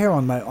the hair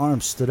on my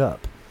arm stood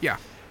up. Yeah.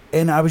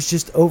 And I was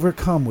just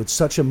overcome with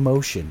such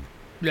emotion.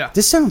 Yeah.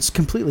 This sounds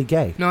completely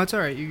gay. No, it's all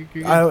right. You're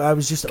good. I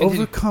was just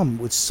Continue. overcome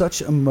with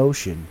such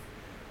emotion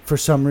for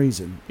some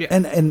reason. Yeah.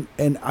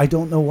 And I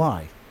don't know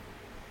why.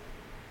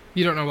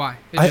 You don't know why.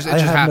 It I just have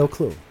no happened.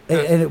 clue. Yeah.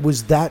 And it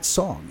was that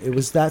song.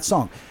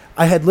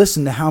 I had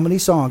listened to how many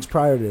songs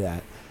prior to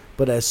that,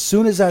 But as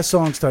soon as that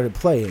song started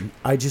playing,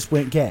 I just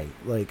went gay.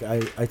 Like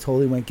I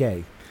totally went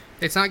gay.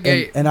 It's not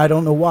gay. And I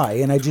don't know why.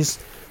 And I just,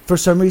 for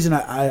some reason,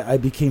 I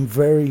became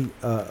very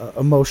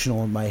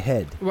emotional in my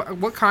head.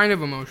 What kind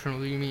of emotional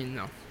do you mean,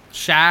 though?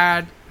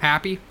 Sad?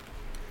 Happy?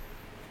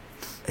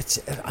 It's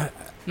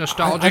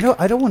Nostalgic?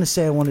 I don't want to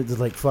say I wanted to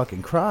like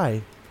fucking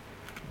cry,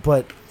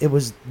 but it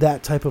was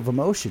that type of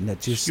emotion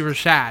that just You were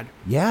sad.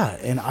 yeah,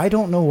 and I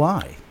don't know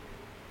why.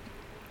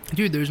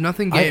 Dude, there's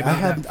nothing gay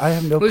about that. I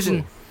have no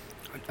Listen,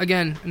 clue.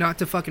 again, not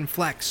to fucking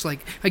flex, like,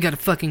 I got a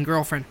fucking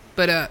girlfriend.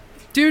 But,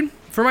 dude,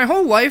 for my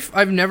whole life,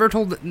 I've never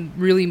told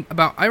really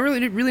about, I really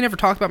never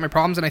talked about my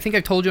problems, and I think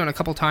I've told you on a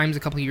couple times a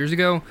couple years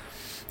ago,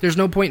 there's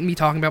no point in me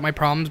talking about my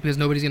problems because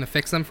nobody's going to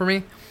fix them for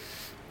me.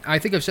 I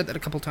think I've said that a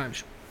couple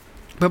times.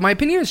 But my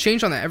opinion has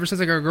changed on that ever since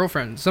I got a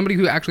girlfriend. Somebody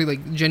who actually,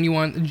 like,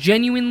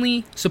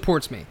 genuinely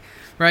supports me,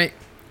 right?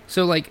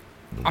 So, like,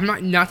 I'm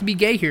not to be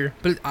gay here,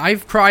 but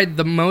I've cried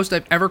the most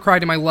I've ever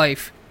cried in my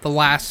life the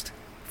last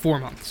 4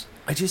 months.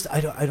 I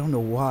don't know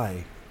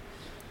why.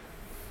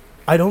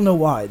 I don't know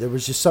why. There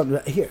was just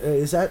something. Here,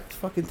 is that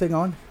fucking thing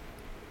on?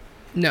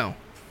 No.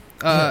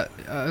 Let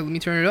me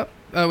turn it up.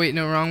 Oh, wait,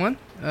 no, wrong one.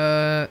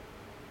 Go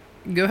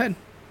ahead.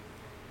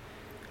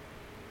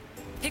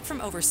 Pick from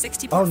over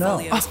 60 Oh, no.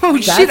 portfolios. Oh,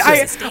 That's shit, a- I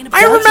that's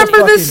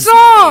remember this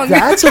fucking- song!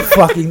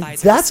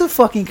 That's a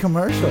fucking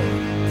commercial.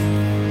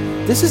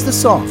 This is the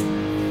song.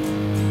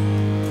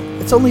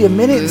 It's only a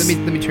minute.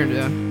 Let me turn it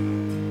down.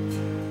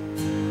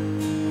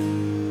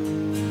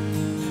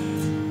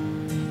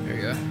 There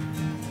you go.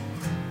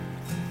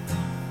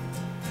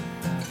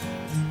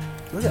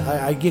 Look,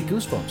 I get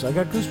goosebumps. I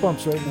got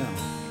goosebumps right now.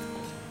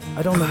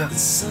 I don't know what.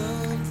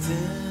 Something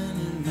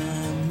in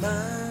my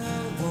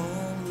mind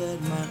won't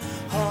let my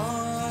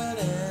heart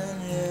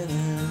and head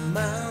and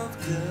mouth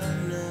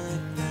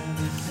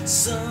connect.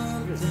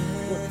 Something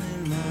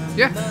in my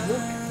Yeah.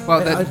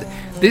 Well, I-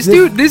 this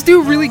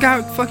dude really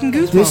got fucking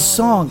goosebumps. This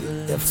song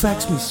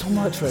affects me so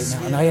much right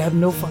now, and I have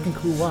no fucking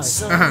clue why.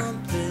 Uh-huh.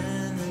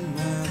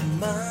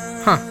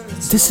 Huh.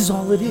 This is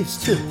all it is,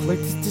 too. Like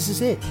this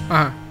is it.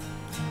 Uh-huh.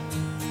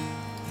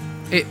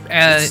 It,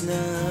 It's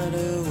not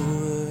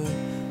over.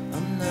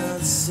 I'm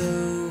not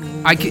so.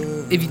 I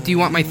could, do you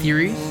want my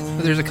theories?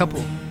 There's a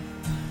couple.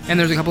 And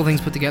there's a couple things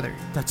put together.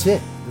 That's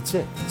it. That's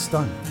it. It's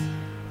done.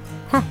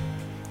 Huh.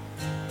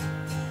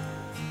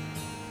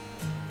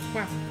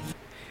 Wow.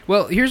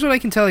 Well, here's what I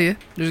can tell you.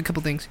 There's a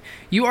couple things.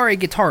 You are a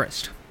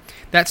guitarist.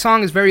 That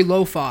song is very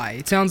lo-fi.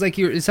 It sounds like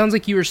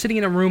you were sitting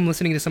in a room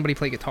listening to somebody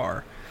play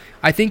guitar.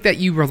 I think that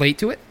you relate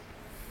to it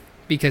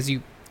because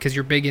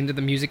you're big into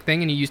the music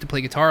thing and you used to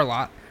play guitar a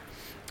lot.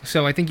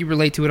 So I think you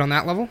relate to it on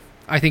that level.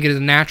 I think it is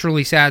a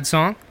naturally sad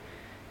song,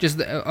 just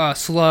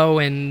slow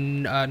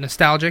and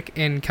nostalgic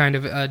and kind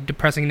of a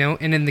depressing note,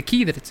 and in the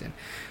key that it's in.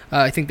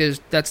 I think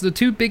that's the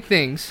two big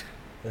things.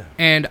 Yeah.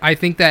 And I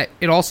think that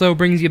it also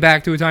brings you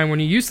back to a time when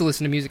you used to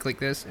listen to music like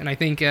this. And I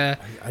think I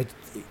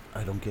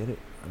don't get it.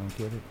 I don't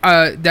get it.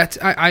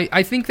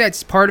 I think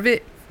that's part of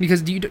it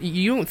because you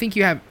don't think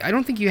you have. I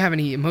don't think you have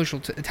any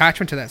emotional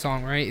attachment to that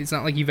song, right? It's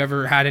not like you've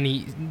ever had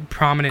any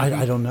prominent.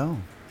 I don't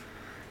know.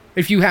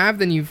 If you have,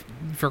 then you've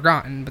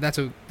forgotten. But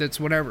that's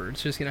whatever.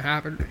 It's just gonna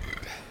happen.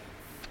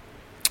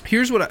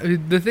 Here's what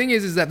the thing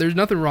is that there's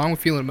nothing wrong with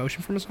feeling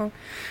emotion from a song.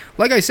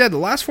 Like I said, the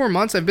last 4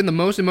 months I've been the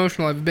most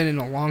emotional I've been in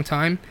a long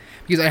time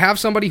because I have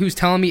somebody who's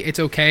telling me it's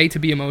okay to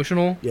be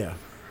emotional. Yeah.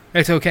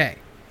 It's okay.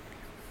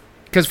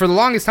 Because for the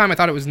longest time I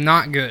thought it was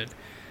not good,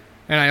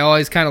 and I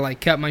always kind of like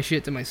kept my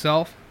shit to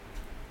myself.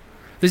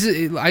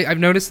 I've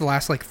noticed the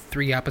last like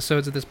 3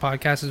 episodes of this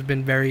podcast has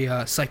been very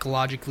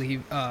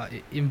psychologically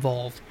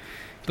involved,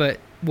 but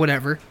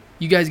whatever.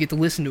 You guys get to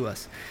listen to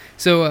us,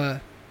 so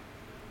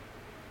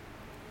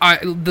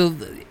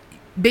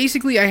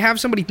basically I have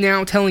somebody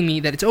now telling me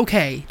that it's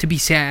okay to be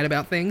sad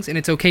about things, and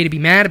it's okay to be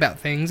mad about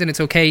things, and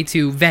it's okay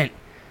to vent.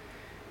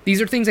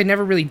 These are things I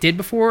never really did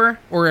before,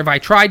 or if I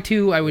tried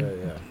to, I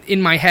would, in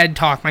my head,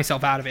 talk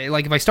myself out of it.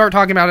 Like, if I start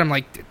talking about it, I'm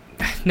like,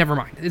 never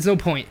mind. There's no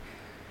point.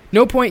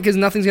 No point, because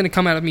nothing's going to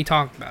come out of me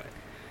talking about it.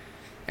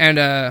 And,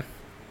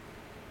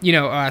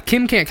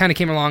 Kim kind of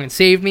came along and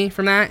saved me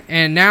from that,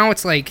 and now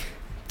it's like,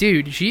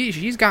 dude,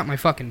 she's got my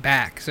fucking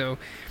back, so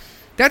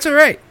that's all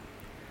right.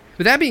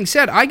 With that being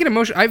said, I get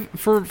emotional.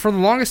 For the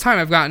longest time,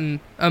 I've gotten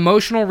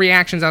emotional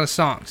reactions out of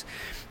songs.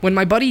 When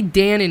my buddy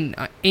Dan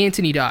and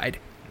Anthony died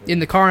in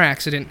the car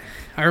accident,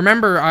 I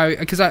remember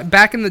because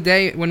back in the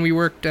day when we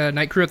worked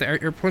night crew at the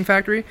airplane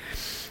factory,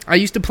 I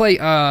used to play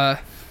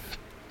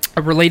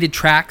related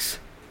tracks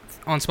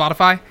on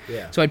Spotify.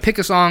 Yeah. So I'd pick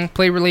a song,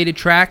 play related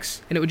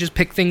tracks, and it would just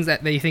pick things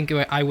that they think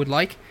I would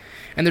like.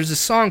 And there's a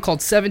song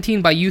called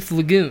 17 by Youth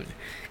Lagoon,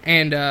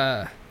 and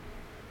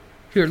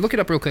here, look it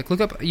up real quick. Look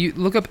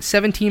up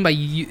 17 by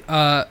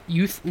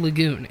Youth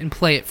Lagoon and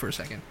play it for a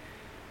second.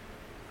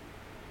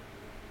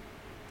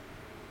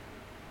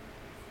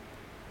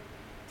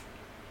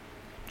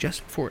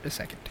 Just for a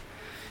second.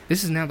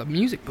 This is now the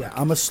music book. Yeah,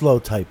 I'm a slow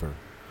typer.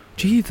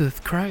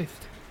 Jesus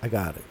Christ. I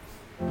got it.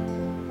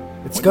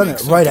 It's What gonna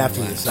makes right something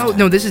after last? this. Oh,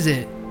 no, this is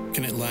it.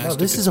 Can it last No, if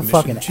this its is a mission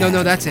fucking changes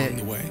No, that's along it.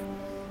 the way?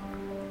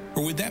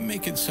 Or would that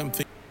make it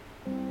something?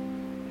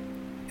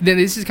 Then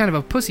this is kind of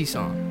a pussy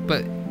song,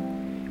 but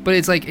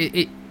it's like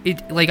it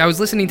like I was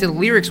listening to the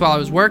lyrics while I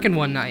was working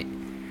one night,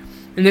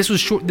 and this was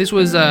short. This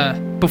was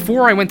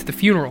before I went to the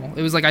funeral.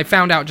 It was like I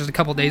found out just a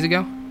couple days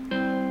ago.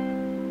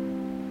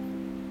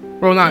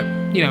 Well, not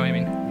you know what I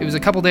mean. It was a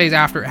couple days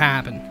after it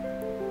happened.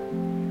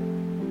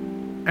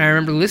 And I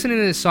remember listening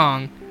to this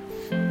song,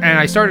 and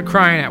I started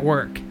crying at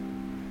work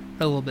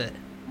a little bit.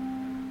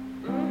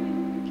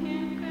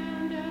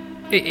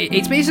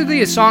 It's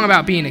basically a song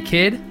about being a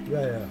kid.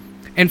 Yeah.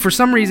 And for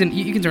some reason,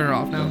 you can turn it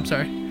off now. I'm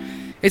sorry.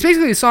 It's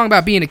basically a song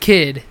about being a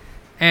kid,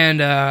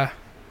 and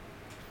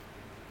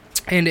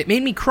it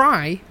made me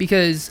cry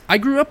because I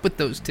grew up with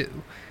those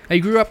two. I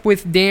grew up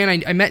with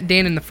Dan. I met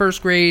Dan in the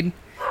first grade,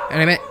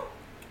 and I met.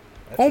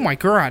 Oh my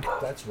god!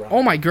 That's right.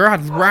 Oh my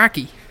god,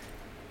 Rocky.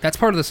 That's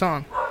part of the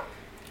song.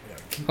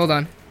 Hold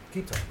on.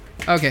 Keep talking.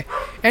 Okay.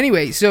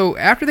 Anyway, so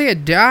after they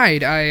had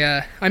died,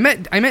 I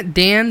met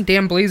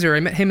Dan Blazer. I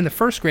met him in the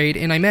first grade,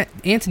 and I met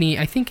Anthony.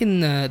 I think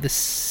in the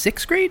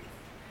sixth grade.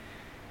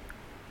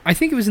 I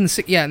think it was in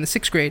the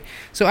sixth grade.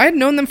 So I had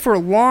known them for a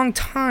long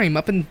time,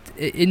 up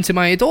into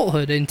my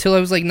adulthood, until I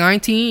was like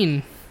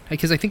 19,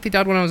 because I think they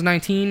died when I was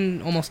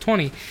 19, almost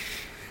 20.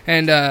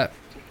 And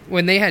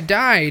when they had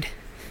died,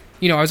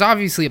 you know, I was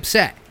obviously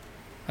upset.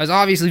 I was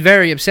obviously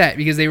very upset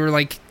because they were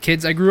like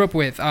kids I grew up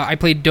with. I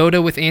played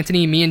Dota with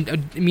Anthony. Me and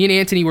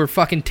Anthony were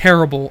fucking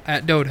terrible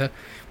at Dota.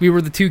 We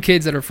were the two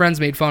kids that our friends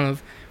made fun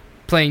of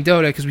playing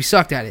Dota because we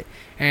sucked at it.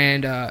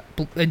 And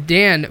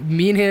Dan,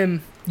 me and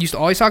him used to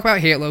always talk about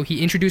Halo.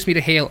 He introduced me to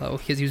Halo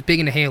because he was big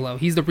into Halo.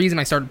 He's the reason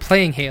I started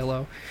playing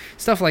Halo.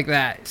 Stuff like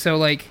that. So,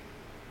 like,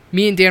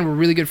 me and Dan were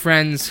really good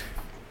friends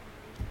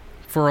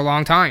for a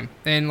long time.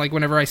 And, like,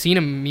 whenever I seen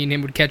him, me and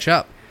him would catch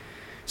up.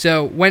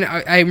 So, when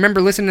I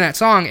remember listening to that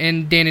song,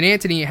 and Dan and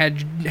Anthony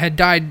had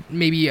died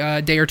maybe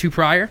a day or two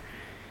prior.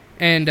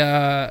 And,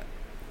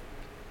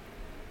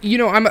 you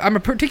know, I'm a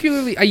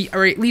particularly,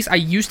 or at least I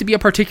used to be a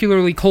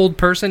particularly cold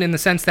person in the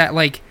sense that,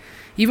 like,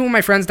 even when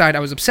my friends died,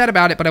 I was upset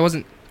about it, but I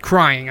wasn't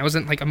crying. I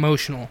wasn't, like,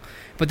 emotional.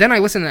 But then I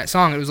listened to that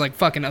song, and it was, like,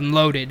 fucking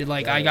unloaded.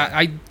 Like, I got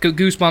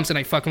goosebumps, and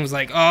I fucking was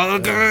like,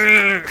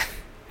 oh,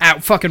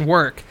 at fucking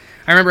work.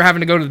 I remember having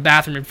to go to the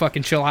bathroom and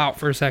fucking chill out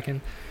for a second.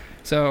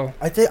 So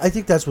I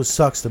think that's what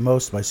sucks the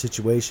most. My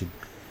situation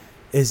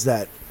is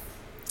that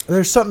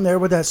there's something there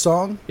with that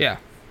song. Yeah.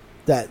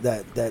 That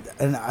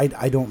and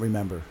I don't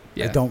remember.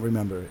 Yeah. I don't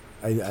remember it.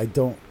 I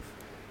don't.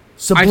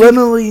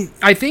 Subliminally,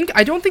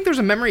 I don't think there's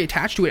a memory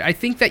attached to it. I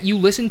think that you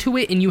listen to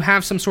it and you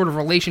have some sort of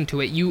relation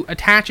to it. You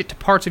attach it to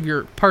parts of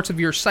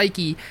your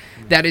psyche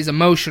that is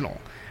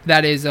emotional,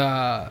 that is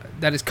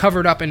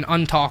covered up and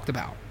untalked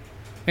about.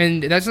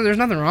 And there's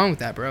nothing wrong with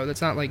that, bro.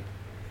 That's not like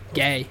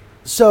gay.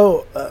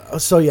 So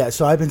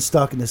I've been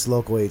stuck in this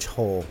local age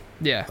hole.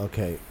 Yeah.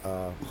 Okay.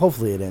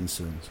 Hopefully it ends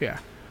soon. Yeah.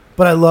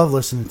 But I love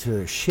listening to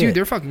their shit. Dude,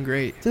 they're fucking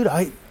great. Dude,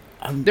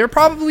 they're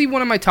probably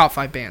one of my top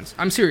 5 bands.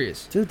 I'm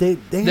serious. Dude,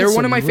 they're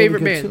one of my really favorite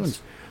good bands.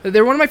 tunes.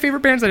 They're one of my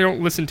favorite bands that I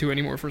don't listen to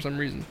anymore for some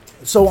reason.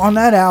 So on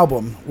that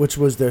album, which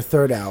was their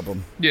third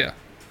album, Yeah.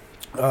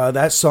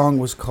 that song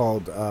was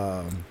called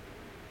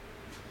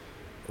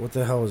what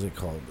the hell was it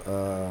called?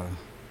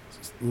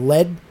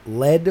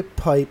 Lead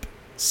Pipe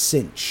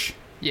Cinch.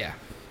 Yeah.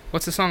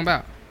 What's the song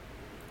about?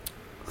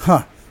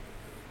 Huh.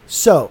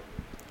 So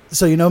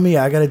you know me,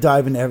 I got to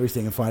dive into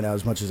everything and find out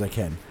as much as I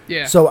can.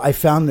 Yeah. So I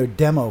found their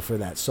demo for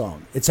that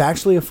song. It's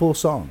actually a full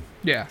song.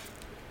 Yeah.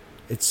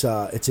 It's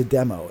a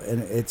demo,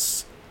 and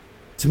it's,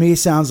 to me, it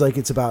sounds like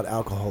it's about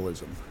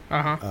alcoholism.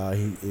 Uh-huh.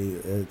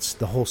 It's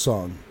the whole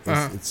song.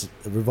 It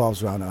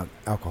revolves around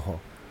alcohol.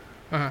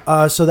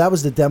 Uh-huh. So that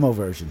was the demo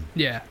version.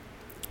 Yeah.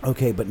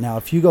 Okay, but now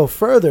if you go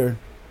further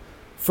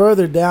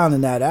down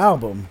in that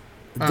album,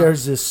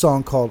 there's this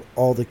song called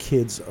 "All the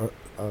Kids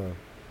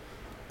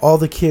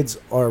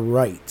Are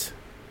Right."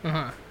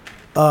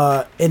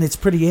 Uh-huh. And it's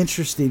pretty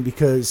interesting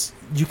because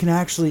you can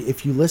actually,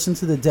 if you listen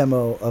to the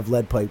demo of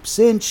Lead Pipe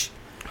Cinch,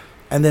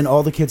 and then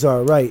 "All the Kids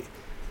Are Right,"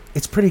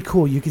 it's pretty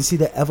cool. You can see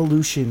the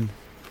evolution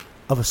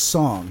of a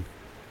song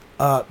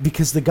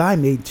because the guy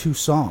made 2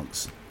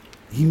 songs.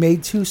 He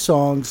made 2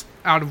 songs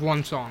Out of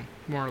one song,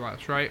 more or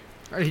less, right?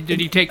 Did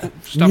he take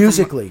stuff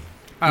musically?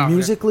 Okay.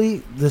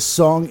 Musically, the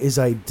song is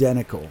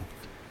identical.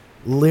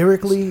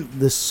 Lyrically,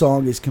 the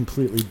song is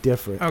completely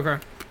different. Okay.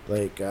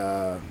 Like,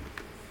 Oh,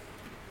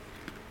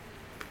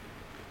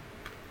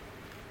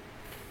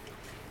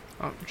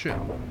 shit.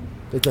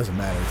 it doesn't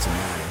matter. It's a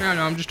matter. Yeah,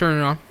 no, I'm just turning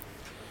it on.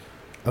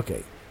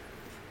 Okay.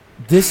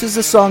 This is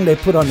the song they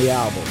put on the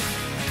album.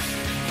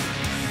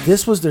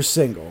 This was their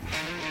single.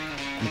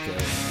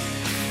 Okay.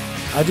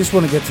 I just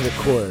want to get to the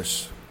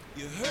chorus.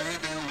 You heard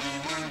that we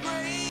were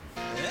great,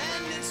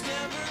 and it's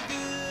never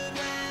good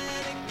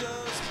when it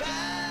goes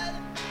bad.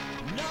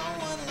 No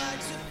one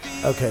likes to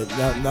feel Okay,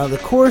 now the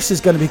chorus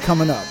is going to be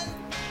coming up.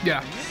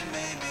 Yeah.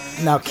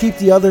 Now keep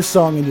the other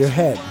song in your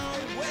head.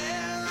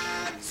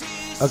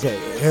 Okay,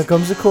 here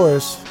comes the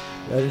chorus.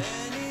 Ready?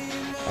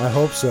 I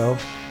hope so.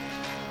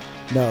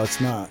 No, it's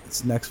not.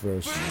 It's the next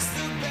verse.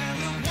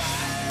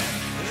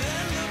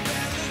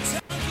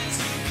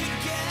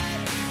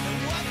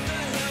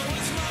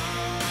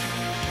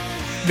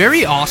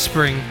 Very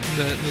Offspring,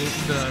 the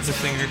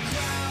singer.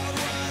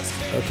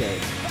 Okay.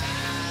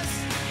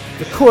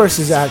 The chorus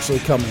is actually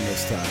coming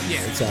this time. Yeah.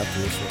 It's after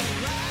this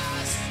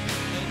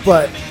one.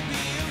 But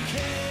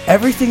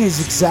everything is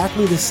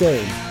exactly the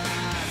same.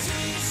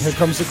 Here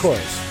comes the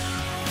chorus.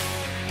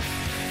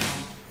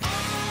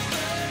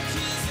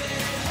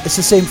 It's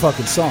the same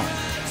fucking song.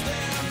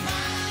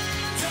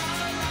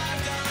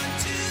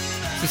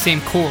 It's the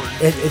same chord.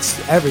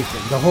 It's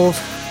everything.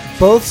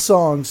 Both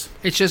songs.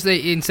 It's just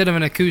that instead of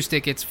an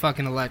acoustic, it's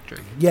fucking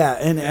electric. Yeah,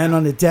 and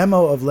on the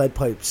demo of Lead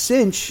Pipe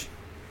Cinch,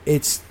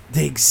 it's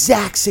the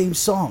exact same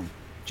song.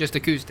 Just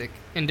acoustic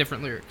and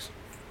different lyrics.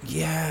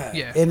 Yeah.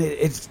 Yeah. And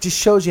it just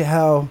shows you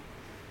how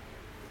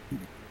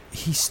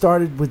he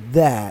started with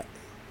that,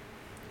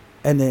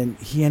 and then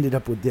he ended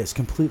up with this.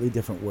 Completely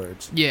different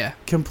words. Yeah.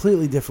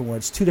 Completely different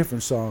words. Two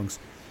different songs.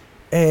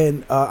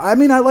 And, I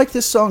mean, I like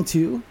this song,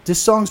 too.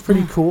 This song's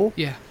pretty cool.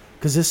 Yeah.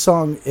 Because this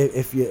song,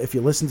 if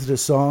you listen to the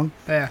song,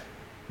 Yeah.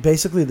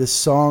 basically this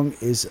song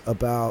is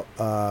about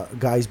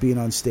guys being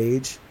on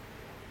stage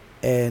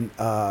and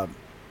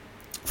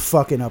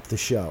fucking up the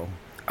show.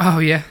 Oh,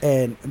 yeah.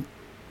 And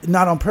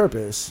not on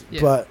purpose,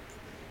 Yeah. but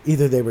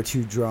either they were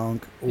too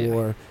drunk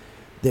or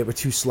they were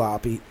too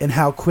sloppy, and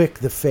how quick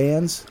the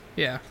fans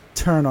Yeah.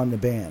 turn on the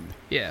band.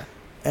 Yeah.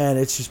 And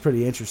it's just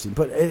pretty interesting.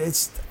 But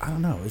it's, I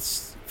don't know,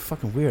 it's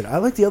fucking weird. I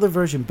like the other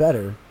version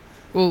better.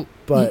 Well,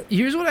 But-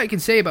 here's what I can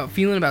say about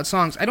feeling about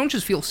songs. I don't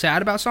just feel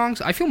sad about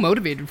songs. I feel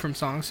motivated from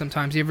songs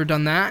sometimes. You ever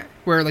done that?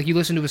 Where, like, you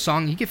listen to a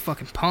song and you get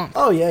fucking pumped.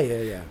 Oh,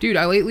 yeah. Dude,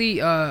 I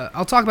lately,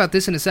 I'll talk about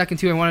this in a second,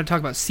 too. I want to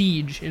talk about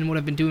Siege and what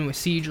I've been doing with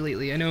Siege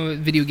lately. I know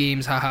video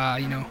games, haha,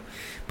 you know.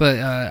 But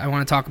I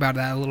want to talk about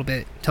that a little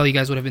bit, tell you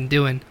guys what I've been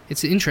doing.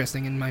 It's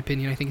interesting, in my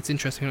opinion. I think it's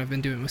interesting what I've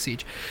been doing with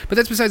Siege. But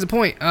that's besides the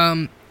point.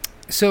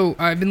 So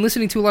I've been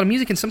listening to a lot of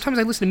music, and sometimes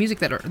I listen to music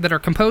that are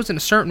composed in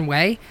a certain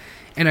way,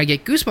 and I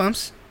get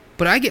goosebumps,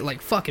 but I get,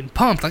 like, fucking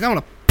pumped. Like, I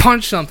want to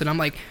punch something. I'm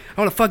like,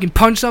 I want to fucking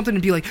punch something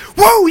and be like,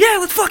 whoa, yeah,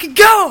 let's fucking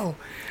go!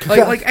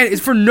 Like, and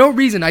it's for no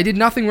reason. I did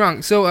nothing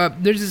wrong. So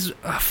there's this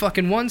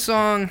fucking one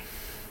song.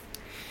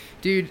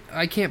 Dude,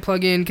 I can't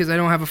plug in because I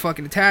don't have a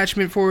fucking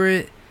attachment for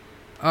it.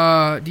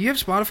 Do you have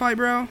Spotify,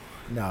 bro?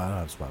 No, I don't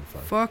have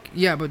Spotify. Fuck.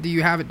 Yeah, but do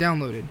you have it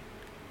downloaded?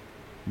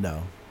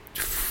 No.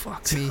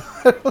 Fuck me.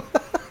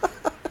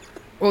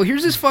 Well,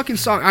 here's this fucking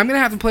song. I'm gonna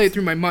have to play it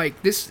through my mic.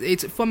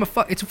 It's a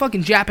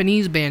fucking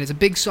Japanese band. It's a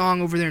big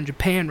song over there in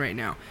Japan right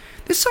now.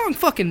 This song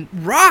fucking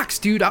rocks,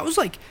 dude. I was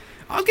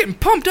getting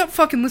pumped up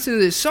fucking listening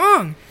to this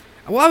song.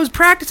 While I was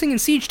practicing in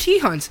Siege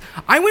T-Hunts,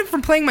 I went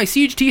from playing my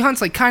Siege T-Hunts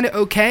like kind of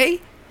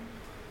okay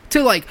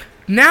to like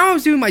now I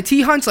was doing my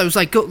T-Hunts. I was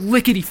like go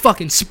lickety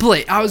fucking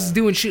split. I was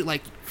doing shit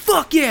like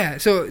fuck yeah.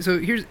 So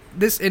here's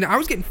this, and I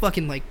was getting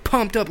fucking like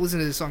pumped up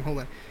listening to this song. Hold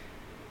on.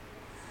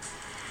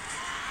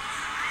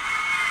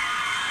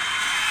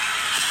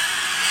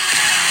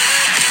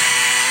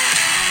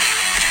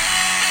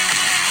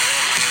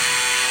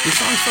 This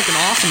song's fucking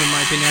awesome in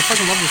my opinion. I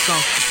fucking love this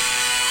song.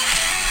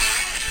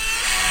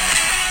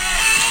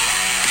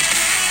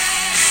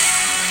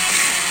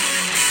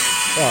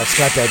 Oh, it's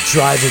got that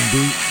driving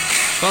beat.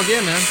 Fuck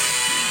yeah, man.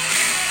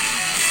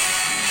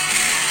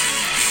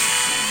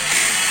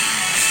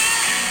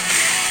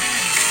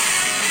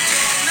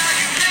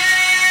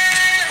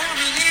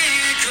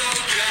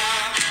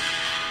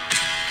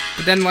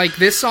 But then, like,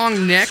 this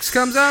song next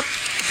comes up,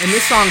 and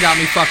this song got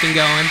me fucking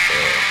going.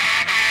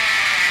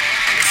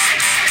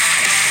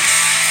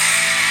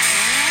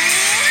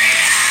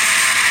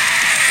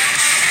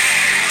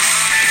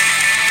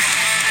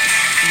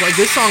 Like,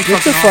 this song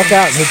Get the fucking fuck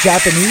out. The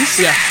Japanese?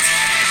 Yeah.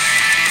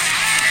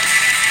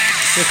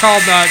 They're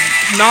called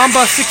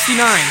Namba 69.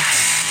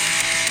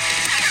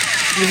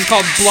 This is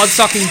called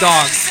Blood-Sucking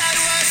Dog.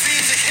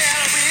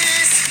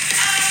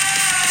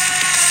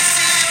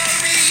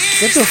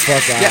 Get the fuck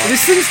out. Yeah,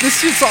 this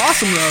shit's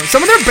awesome, though. Some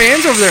of their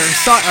bands over there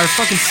are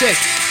fucking sick.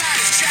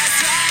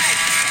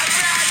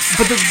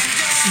 But the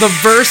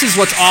verse is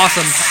what's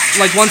awesome.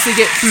 Like, once they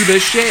get through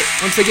this shit,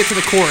 once they get to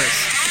the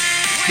chorus,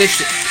 this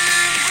shit.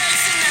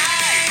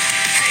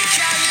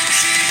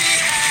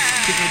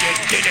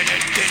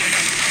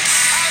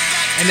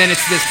 And then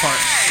it's this part.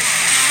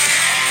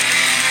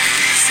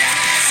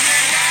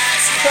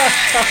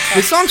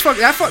 This song's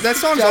fucking. That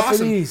song's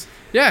Japanese. awesome.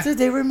 Yeah. Dude,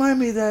 they remind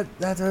me that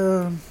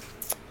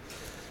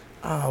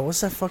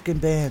what's that fucking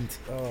band?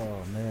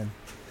 Oh man,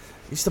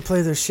 used to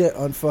play their shit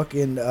on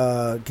fucking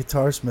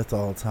Guitarsmith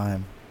all the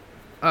time.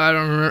 I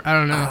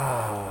don't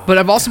know. But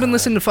I've also been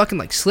listening to fucking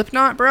like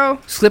Slipknot, bro.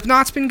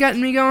 Slipknot's been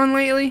getting me going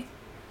lately.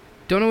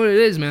 Don't know what it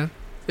is, man.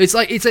 It's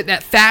like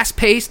that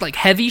fast-paced, like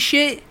heavy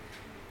shit.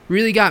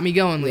 Really got me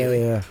going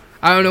lately. Yeah.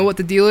 I don't know what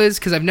the deal is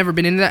because I've never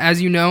been into that.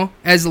 As you know,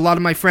 as a lot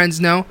of my friends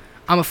know,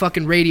 I'm a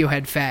fucking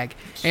Radiohead fag,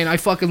 and I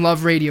fucking love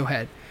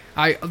Radiohead.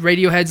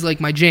 Radiohead's like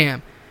my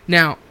jam.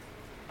 Now,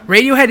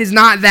 Radiohead is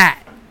not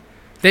that.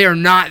 They are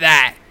not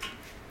that.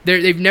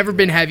 They've never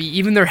been heavy.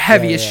 Even their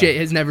heaviest shit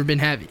has never been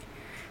heavy.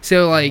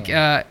 So like,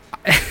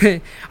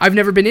 I've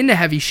never been into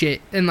heavy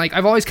shit, and like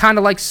I've always kind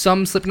of liked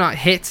some Slipknot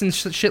hits and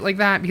shit like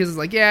that because it's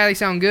like, yeah, they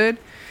sound good.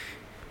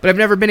 but I've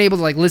never been able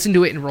to like listen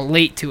to it and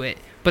relate to it.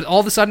 But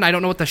all of a sudden, I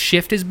don't know what the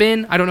shift has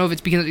been. I don't know if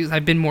it's because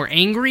I've been more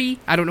angry.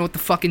 I don't know what the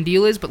fucking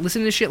deal is. But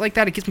listening to shit like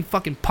that, it gets me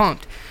fucking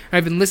pumped. And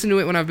I've been listening to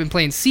it when I've been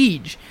playing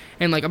Siege.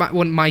 And like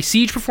when my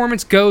Siege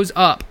performance goes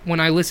up when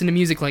I listen to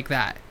music like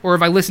that. Or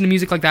if I listen to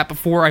music like that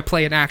before I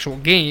play an actual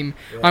game,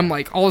 I'm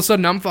like, all of a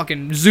sudden, I'm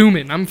fucking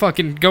zooming. I'm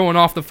fucking going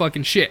off the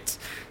fucking shits.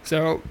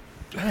 So...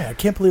 Man, I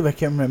can't believe I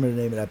can't remember the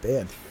name of that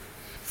band.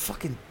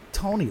 Fucking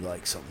Tony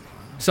likes them.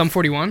 Sum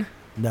 41?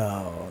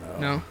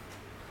 No.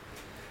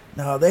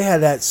 No, they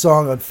had that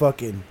song on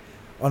Rocksmith.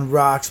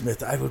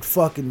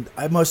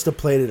 I must have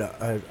played it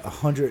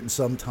 100 and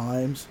some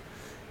times,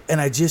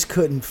 and I just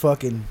couldn't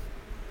get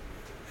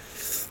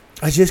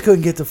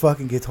the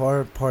fucking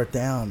guitar part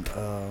down.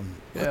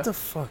 What the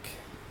fuck?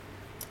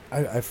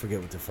 I forget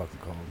what they're fucking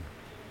called.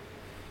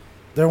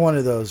 They're one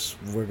of those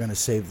 "we're gonna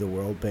save the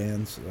world"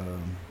 bands.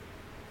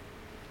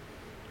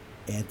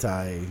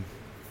 Anti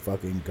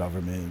fucking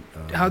government.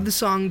 How'd the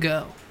song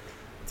go?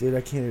 Dude,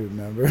 I can't even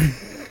remember. I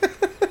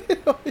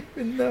don't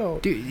even know.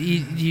 Dude,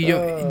 do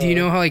you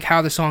know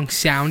how the song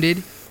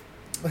sounded?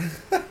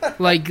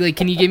 like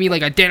can you give me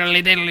like a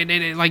diddly diddly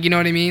diddly, like, you know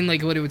what I mean?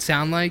 Like what it would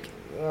sound like?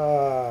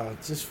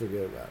 Just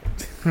forget about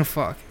it. Oh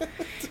fuck.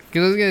 Because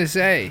I was gonna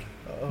say,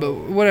 but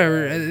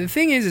whatever. The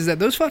thing is that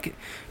those fucking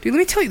dude. Let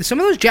me tell you, some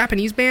of those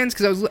Japanese bands.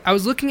 Because I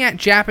was looking at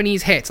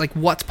Japanese hits, like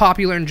what's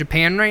popular in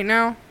Japan right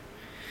now,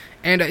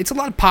 and it's a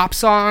lot of pop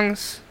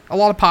songs. A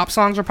lot of pop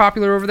songs are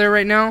popular over there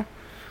right now.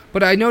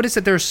 But I noticed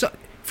that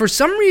for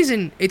some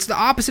reason, it's the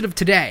opposite of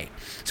today.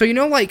 So you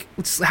know, like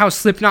how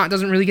Slipknot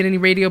doesn't really get any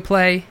radio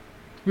play,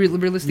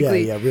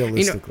 realistically. Yeah,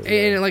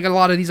 realistically. And like a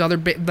lot of these other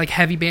like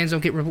heavy bands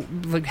don't get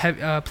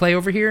play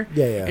over here.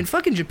 Yeah. In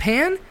fucking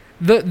Japan,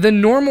 the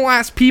normal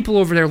ass people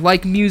over there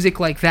like music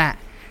like that.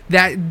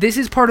 That this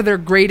is part of their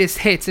greatest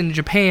hits in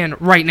Japan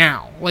right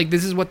now. Like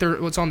this is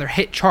what's on their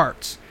hit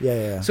charts.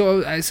 Yeah.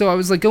 So I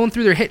was like going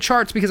through their hit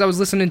charts because I was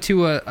listening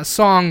to a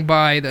song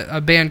by a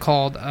band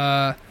called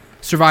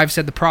Survive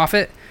Said the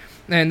Prophet,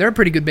 and they're a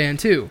pretty good band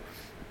too.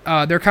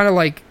 They're kind of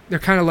like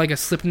a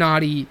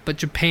Slipknot-y but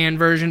Japan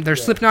version. They're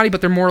Slipknot-y,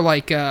 but they're more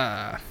like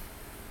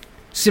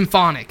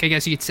symphonic, I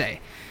guess you could say,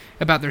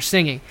 about their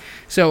singing.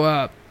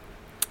 So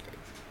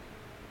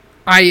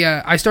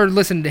I started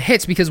listening to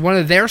hits because one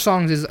of their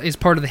songs is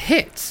part of the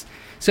hits.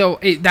 So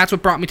that's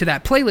what brought me to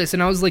that playlist,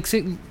 and I was like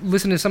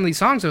listening to some of these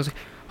songs. And I was like,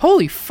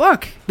 holy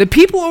fuck! The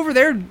people over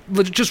there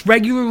just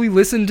regularly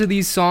listen to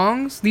these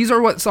songs. These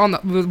are what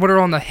are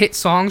on the hit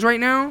songs right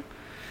now.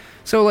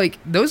 So like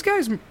those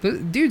guys,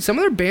 dude, some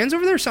of their bands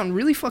over there sound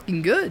really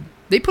fucking good.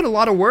 They put a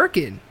lot of work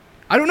in.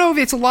 I don't know if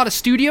it's a lot of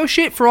studio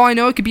shit. For all I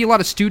know, it could be a lot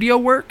of studio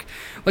work,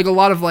 like a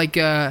lot of like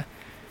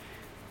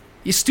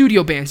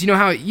studio bands. You know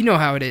how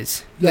it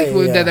is.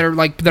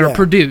 That are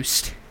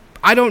produced.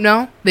 I don't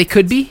know. They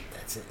could be.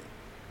 That's it.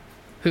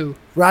 Who?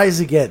 Rise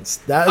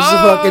Against. That was the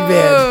fucking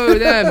band. Oh,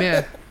 damn,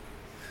 yeah.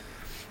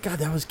 God,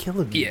 that was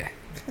killing me. Yeah.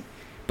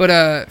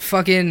 But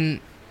fucking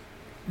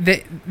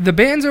the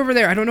bands over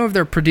there, I don't know if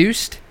they're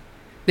produced.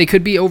 They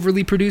could be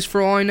overly produced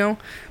for all I know.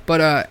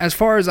 But as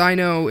far as I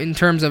know, in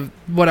terms of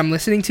what I'm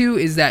listening to,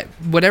 is that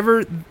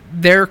whatever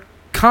their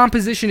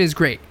composition is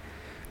great.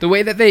 The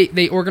way that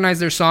they organize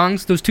their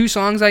songs, those two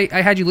songs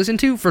I had you listen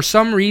to, for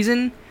some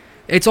reason,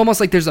 it's almost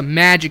like there's a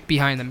magic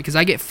behind them because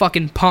I get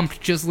fucking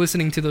pumped just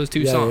listening to those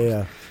two songs.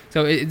 Yeah.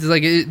 So it's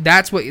like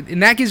that's what,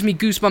 and that gives me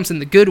goosebumps in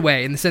the good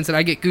way, in the sense that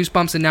I get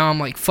goosebumps and now I'm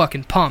like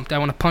fucking pumped. I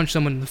want to punch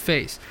someone in the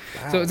face.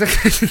 Wow. So it's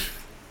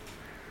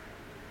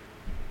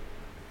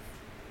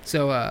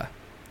like,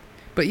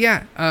 but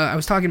yeah, I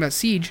was talking about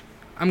Siege.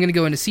 I'm gonna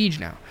go into Siege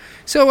now.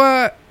 So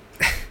as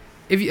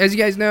you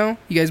guys know,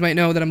 you guys might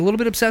know that I'm a little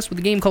bit obsessed with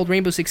a game called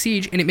Rainbow Six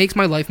Siege, and it makes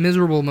my life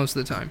miserable most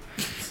of the time.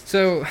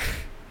 So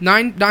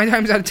nine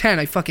times out of 10,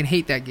 I fucking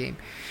hate that game.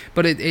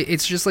 But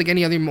it's just like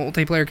any other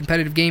multiplayer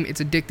competitive game. It's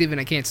addictive,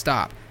 and I can't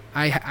stop.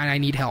 I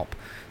need help.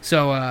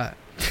 So,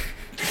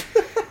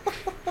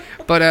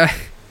 but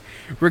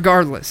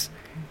regardless.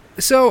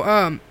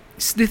 So,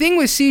 the thing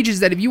with Siege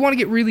is that if you want to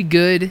get really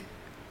good,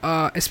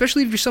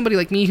 especially if you're somebody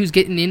like me who's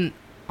getting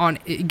a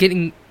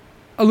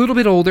little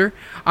bit older.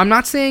 I'm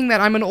not saying that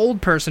I'm an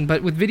old person,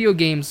 but with video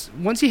games,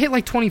 once you hit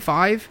like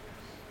 25,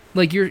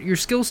 like your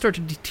skills start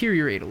to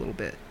deteriorate a little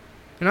bit.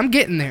 And I'm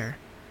getting there.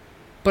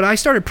 But I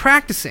started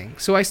practicing.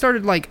 So I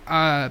started like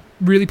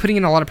really putting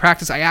in a lot of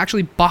practice. I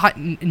actually bought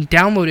and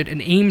downloaded an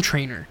aim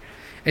trainer.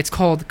 It's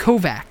called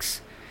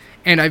Kovacs.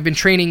 And I've been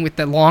training with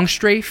the long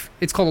strafe.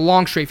 It's called a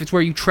long strafe. It's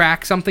where you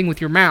track something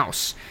with your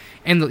mouse.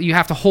 And you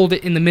have to hold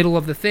it in the middle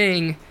of the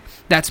thing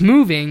that's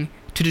moving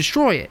to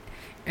destroy it.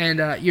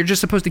 And you're just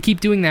supposed to keep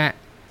doing that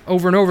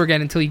over and over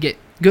again until you get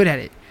good at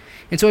it.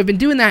 And so I've been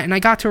doing that, and I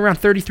got to around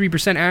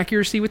 33%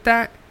 accuracy with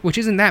that, which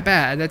isn't that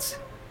bad.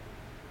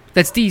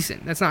 That's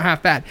decent. That's not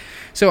half bad.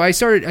 So I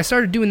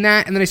started doing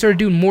that, and then I started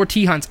doing more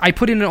T-hunts. I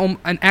put in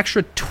an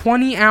extra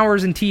 20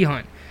 hours in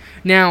T-hunt.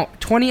 Now,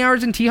 20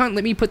 hours in T-hunt,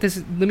 let me put this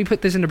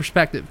into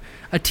perspective.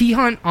 A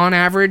T-hunt, on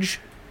average,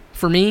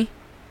 for me,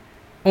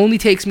 only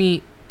takes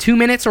me 2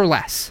 minutes or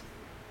less.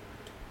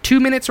 2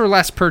 minutes or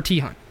less per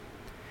T-hunt.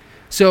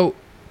 So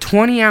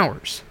 20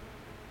 hours,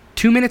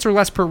 2 minutes or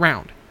less per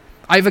round.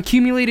 I've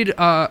accumulated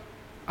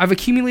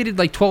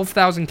like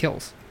 12,000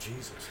 kills.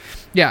 Jesus.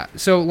 Yeah,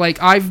 so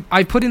like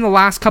I've put in the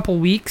last couple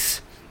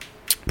weeks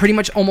pretty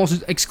much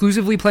almost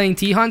exclusively playing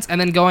T-Hunts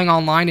and then going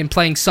online and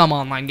playing some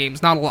online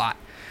games, not a lot.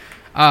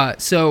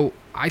 So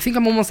I think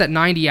I'm almost at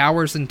 90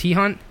 hours in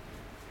T-Hunt.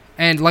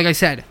 And like I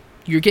said,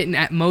 you're getting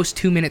at most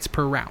 2 minutes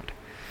per round.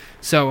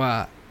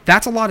 So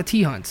that's a lot of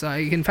T-Hunts.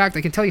 In fact,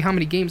 I can tell you how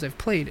many games I've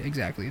played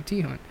exactly of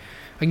T-Hunt.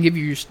 I can give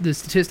you the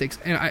statistics.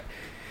 And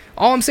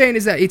all I'm saying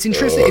is that it's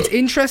interesting. It's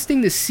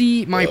interesting to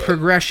see my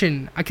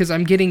progression because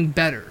I'm getting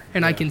better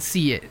and I can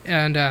see it.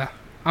 And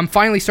I'm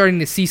finally starting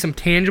to see some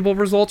tangible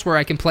results where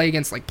I can play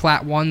against like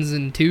plat 1s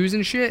and 2s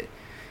and shit.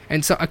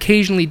 And so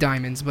occasionally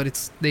diamonds,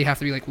 but they have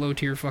to be like low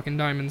tier fucking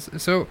diamonds.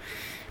 So,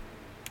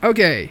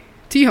 okay,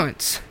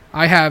 T-Hunts.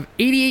 I have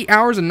 88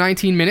 hours and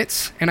 19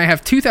 minutes, and I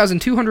have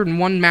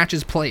 2,201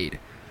 matches played.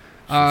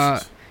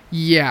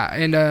 Yeah,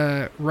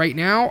 and right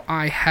now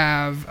I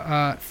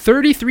have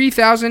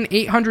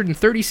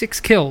 33,836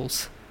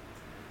 kills.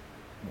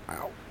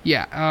 Wow.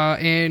 Yeah,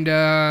 and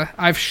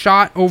I've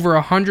shot over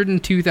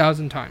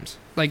 102,000 times.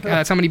 Like,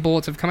 that's how many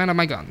bullets have come out of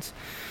my guns.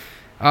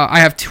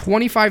 I have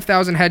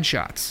 25,000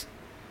 headshots.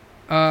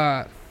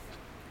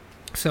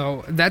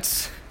 So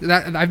that's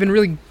that. I've been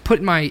really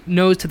putting my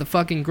nose to the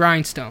fucking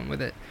grindstone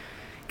with it.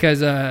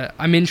 Because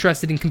I'm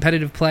interested in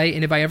competitive play,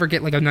 and if I ever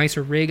get like a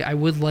nicer rig, I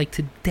would like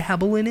to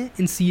dabble in it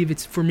and see if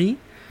it's for me.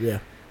 Yeah.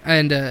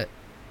 And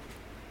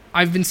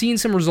I've been seeing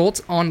some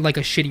results on like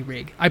a shitty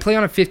rig. I play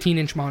on a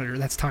 15-inch monitor.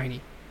 That's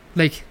tiny.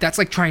 Like that's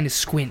like trying to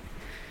squint.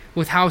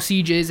 With how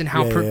Siege is and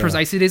how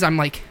precise it is, I'm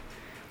like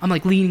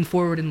leaning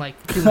forward and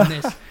like doing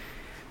this.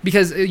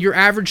 Because your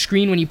average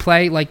screen when you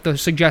play, like the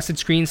suggested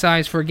screen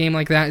size for a game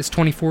like that is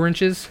 24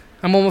 inches.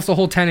 I'm almost a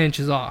whole 10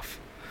 inches off.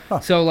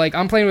 So, like,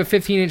 I'm playing with a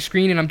 15-inch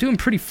screen, and I'm doing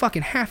pretty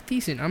fucking half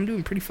decent. I'm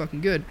doing pretty fucking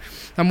good.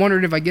 I'm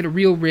wondering if I get a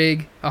real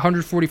rig,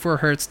 144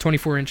 hertz,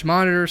 24-inch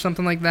monitor or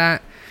something like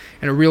that,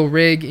 and a real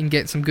rig and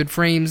get some good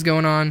frames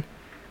going on.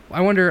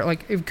 I wonder,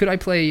 like, could I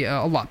play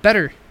a lot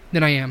better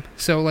than I am?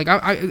 So, like,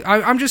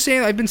 I'm just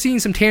saying I've been seeing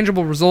some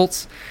tangible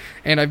results,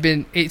 and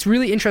it's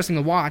really interesting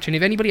to watch. And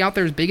if anybody out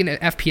there is big into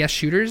FPS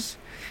shooters,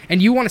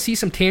 and you want to see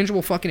some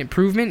tangible fucking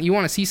improvement, you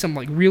want to see some,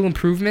 like, real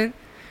improvement,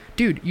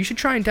 dude, you should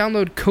try and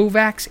download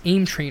Kovacs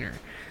Aim Trainer.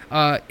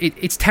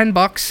 It's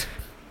 $10.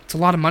 It's a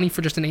lot of money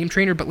for just an aim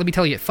trainer, but let me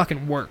tell you, it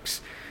fucking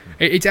works.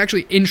 It's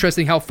actually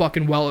interesting how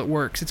fucking well it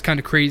works. It's kind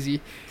of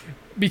crazy.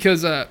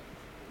 Because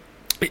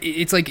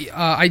it's like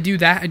I do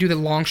that. I do the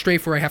long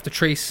strafe where I have to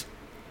trace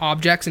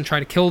objects and try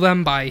to kill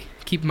them by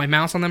keeping my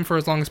mouse on them for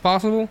as long as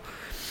possible.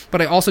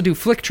 But I also do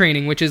flick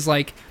training, which is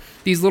like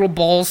these little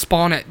balls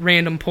spawn at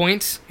random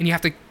points, and you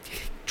have to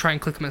try and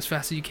click them as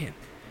fast as you can.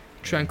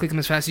 Try and click them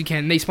as fast as you can.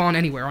 And they spawn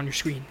anywhere on your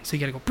screen. So you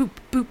gotta go boop,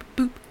 boop,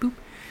 boop, boop.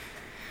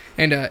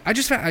 And I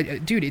just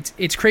found, dude,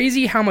 it's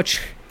crazy how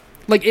much,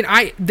 like,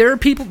 there are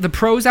people, the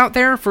pros out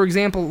there, for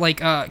example,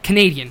 like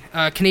Canadian.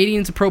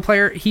 Canadian's a pro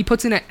player. He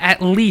puts in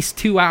at least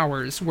 2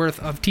 hours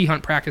worth of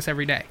T-Hunt practice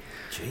every day.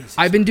 Jesus.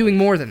 I've been doing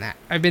more than that.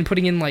 I've been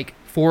putting in like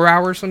 4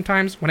 hours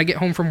sometimes. When I get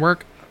home from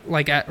work,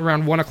 like at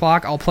around 1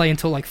 o'clock, I'll play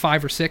until like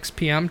 5 or 6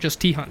 p.m. just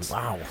T-Hunts.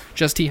 Wow.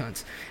 Just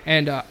T-Hunts.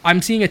 And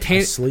I'm seeing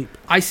Sleep.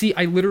 I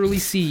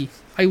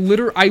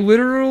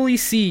literally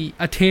see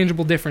a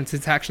tangible difference.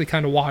 It's actually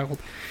kind of wild.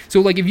 So,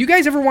 like, if you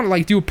guys ever want to,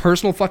 like, do a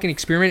personal fucking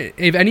experiment,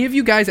 if any of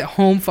you guys at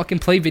home fucking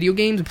play video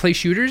games and play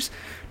shooters,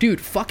 dude,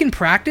 fucking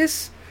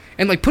practice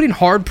and, like, put in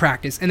hard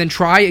practice and then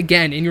try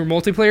again in your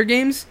multiplayer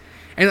games.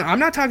 And I'm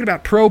not talking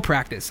about pro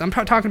practice. I'm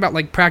talking about,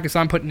 like, practice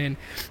I'm putting in.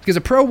 Because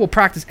a pro will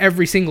practice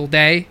every single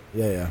day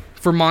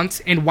for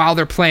months and while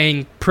they're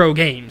playing pro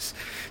games.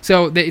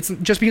 So it's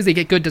just because they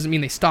get good doesn't mean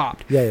they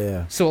stopped.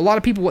 Yeah. So a lot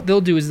of people, what they'll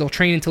do is they'll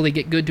train until they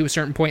get good to a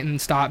certain point and then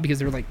stop because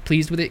they're like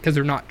pleased with it because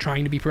they're not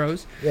trying to be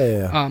pros.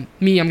 Yeah.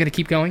 Me, I'm gonna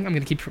keep going. I'm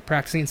gonna keep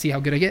practicing and see how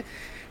good I get.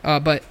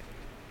 But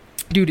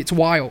dude, it's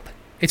wild.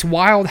 It's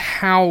wild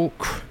how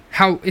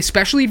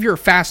especially if you're a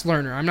fast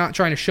learner. I'm not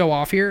trying to show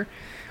off here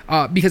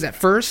because at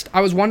first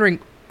I was wondering.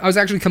 I was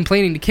actually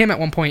complaining to Kim at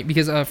one point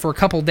because for a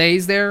couple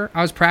days there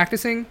I was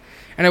practicing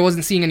and I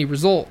wasn't seeing any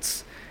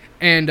results.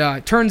 And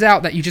it turns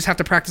out that you just have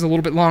to practice a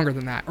little bit longer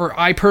than that. Or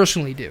I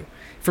personally do.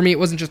 For me, it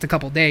wasn't just a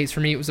couple days.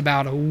 For me, it was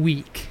about a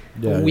week.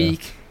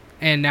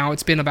 And now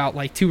it's been about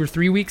like 2 or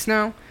 3 weeks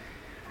now.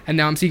 And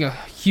now I'm seeing a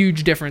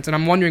huge difference. And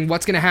I'm wondering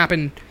what's going to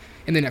happen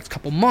in the next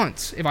couple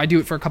months. If I do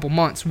it for a couple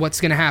months, what's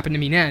going to happen to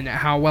me then?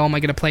 How well am I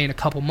going to play in a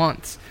couple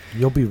months?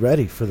 You'll be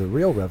ready for the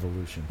real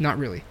revolution. Not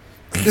really.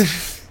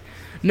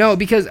 No,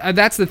 because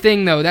that's the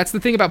thing, though. That's the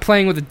thing about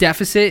playing with a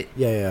deficit.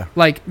 Yeah.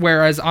 Like,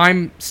 whereas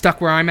I'm stuck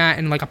where I'm at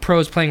and, like, a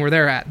pro's playing where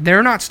they're at.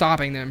 They're not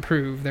stopping to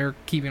improve. They're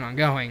keeping on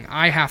going.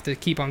 I have to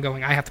keep on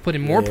going. I have to put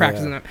in more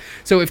practice than that.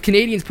 So if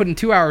Canadians put in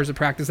 2 hours of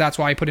practice, that's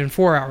why I put in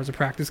 4 hours of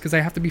practice, because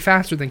I have to be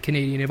faster than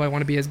Canadian if I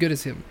want to be as good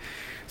as him.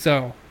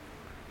 So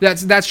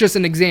that's just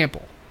an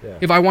example. Yeah.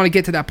 If I want to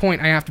get to that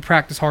point, I have to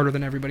practice harder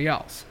than everybody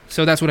else.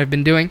 So that's what I've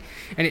been doing.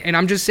 And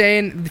I'm just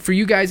saying, for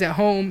you guys at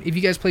home, if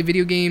you guys play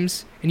video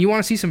games and you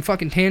want to see some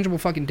fucking tangible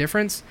fucking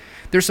difference,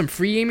 there's some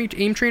free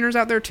aim trainers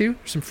out there too.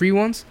 Some free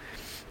ones.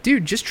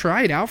 Dude, just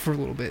try it out for a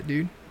little bit,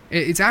 dude.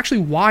 It's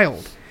actually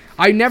wild.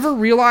 I never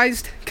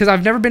realized, because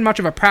I've never been much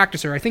of a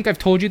practicer. I think I've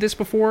told you this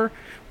before,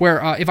 where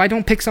if I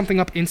don't pick something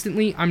up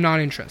instantly, I'm not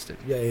interested.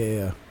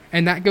 Yeah.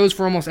 And that goes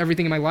for almost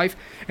everything in my life.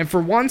 And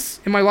for once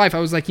in my life, I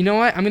was like, you know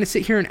what? I'm going to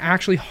sit here and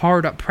actually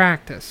hard up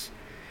practice.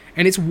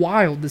 And it's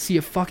wild to see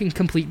a fucking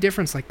complete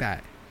difference like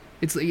that.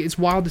 It's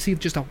wild to see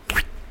just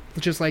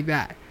like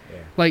that.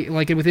 Yeah.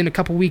 Like within a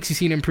couple weeks, you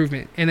see an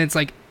improvement. And it's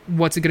like,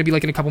 what's it going to be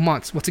like in a couple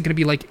months? What's it going to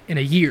be like in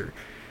a year?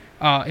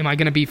 Am I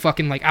going to be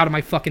fucking like out of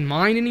my fucking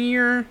mind in a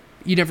year?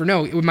 You never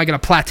know. Am I going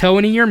to plateau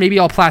in a year? Maybe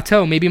I'll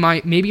plateau. Maybe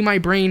my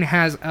brain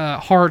has a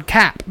hard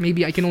cap.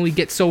 Maybe I can only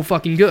get so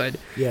fucking good.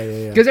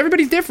 Yeah. Because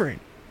everybody's different.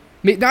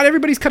 Not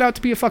everybody's cut out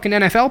to be a fucking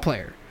NFL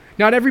player.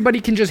 Not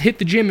everybody can just hit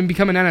the gym and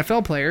become an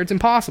NFL player. It's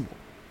impossible.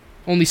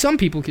 Only some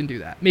people can do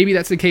that. Maybe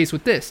that's the case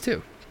with this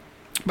too.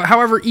 But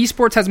however,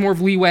 esports has more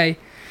of leeway.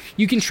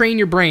 You can train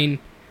your brain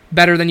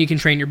better than you can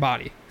train your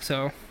body.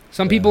 So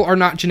some people are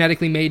not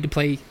genetically made to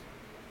play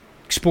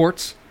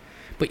sports.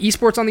 But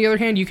esports, on the other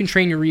hand, you can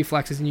train your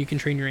reflexes and you can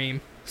train your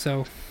aim.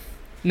 So,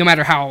 no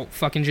matter how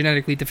fucking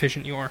genetically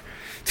deficient you are.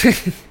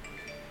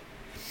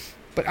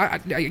 But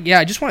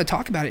I just want to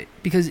talk about it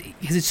because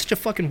it's such a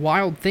fucking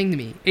wild thing to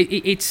me.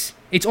 It's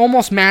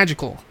almost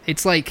magical.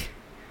 It's like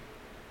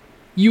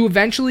you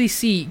eventually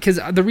see, because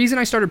the reason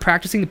I started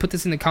practicing, to put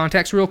this into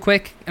context real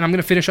quick, and I'm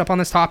going to finish up on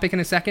this topic in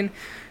a second.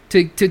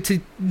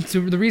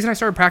 The reason I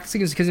started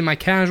practicing is because in my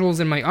casuals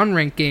and my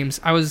unranked games,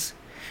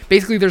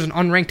 basically, there's an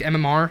unranked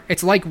MMR.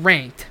 It's like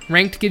ranked.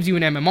 Ranked gives you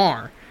an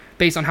MMR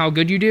based on how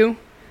good you do,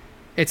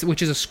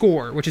 which is a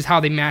score, which is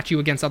how they match you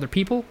against other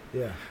people.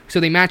 Yeah.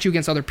 So they match you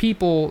against other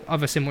people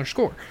of a similar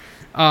score.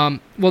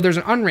 Well, there's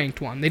an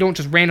unranked one. They don't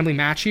just randomly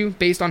match you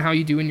based on how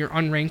you do in your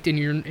unranked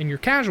and in your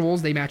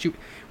casuals. They match you.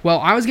 Well,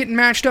 I was getting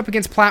matched up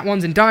against plat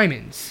ones and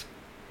diamonds,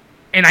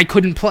 and I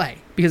couldn't play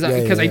because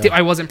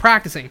I wasn't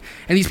practicing.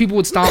 And these people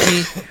would stop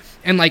me.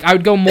 And like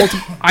I'd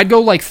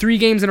go like 3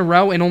 games in a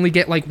row and only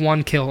get like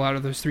 1 kill out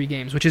of those 3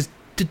 games, which is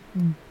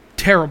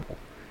terrible.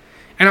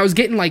 And I was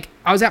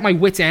at my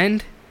wit's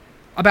end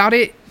about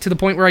it, to the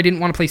point where I didn't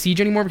want to play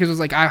Siege anymore, because it was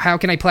like, how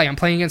can I play? I'm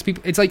playing against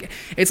people. It's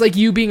like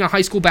you being a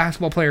high school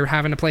basketball player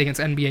having to play against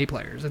NBA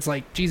players. It's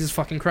like, Jesus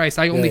fucking Christ.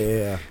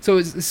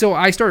 So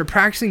I started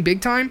practicing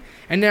big time,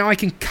 and now I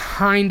can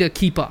kind of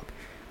keep up.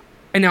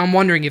 And now I'm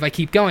wondering, if I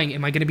keep going,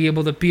 am I going to be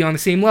able to be on the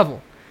same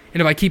level? And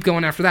if I keep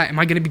going after that, am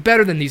I going to be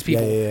better than these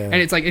people? And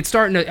it's like,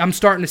 I'm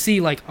starting to see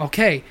like,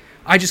 okay,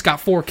 I just got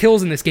 4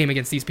 kills in this game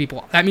against these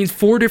people. That means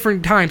 4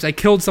 different times I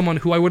killed someone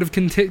who I would have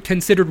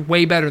considered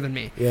way better than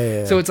me.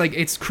 So it's like,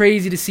 it's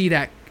crazy to see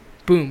that,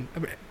 boom,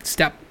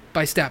 step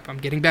by step, I'm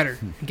getting better.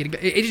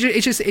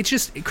 It's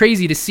just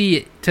crazy to see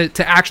it,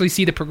 to actually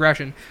see the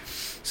progression.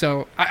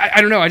 So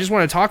I don't know. I just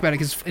want to talk about it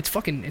because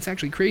it's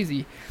actually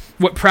crazy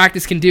what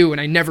practice can do,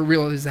 and I never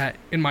realized that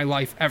in my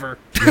life ever.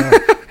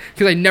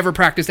 Because I never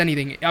practiced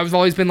anything. I've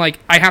always been like,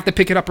 I have to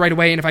pick it up right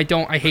away, and if I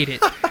don't, I hate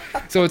it.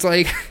 So it's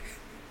like,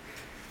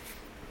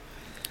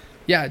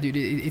 yeah, dude,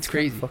 it's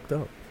crazy. Fucked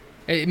up.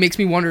 It makes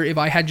me wonder if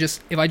I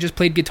just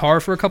played guitar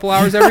for a couple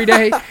hours every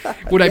day,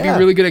 would I be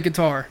really good at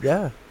guitar?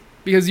 Yeah.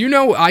 Because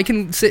I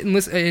can sit and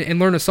listen and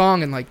learn a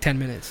song in like 10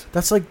 minutes.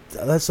 That's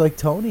like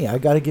Tony. I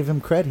got to give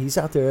him credit. He's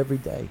out there every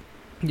day.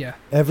 Yeah.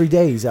 Every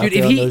day he's out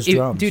there on those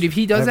drums. Dude, if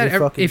he does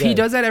he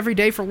does that every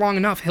day for long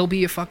enough, he'll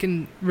be a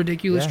fucking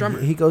ridiculous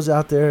drummer. He goes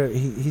out there.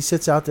 He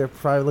sits out there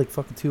probably like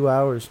fucking 2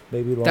 hours,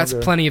 maybe longer. That's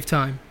plenty of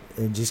time.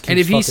 And just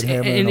keeps fucking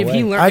hammering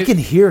away. I can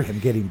hear him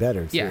getting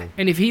better too. Yeah,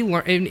 and if he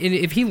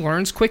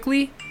learns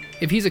quickly,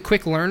 if he's a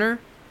quick learner,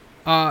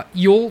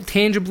 you'll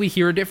tangibly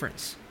hear a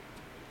difference.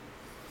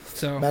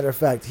 So, matter of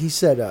fact, he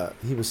said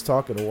he was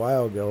talking a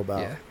while ago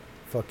about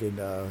fucking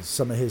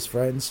some of his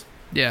friends.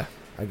 Yeah.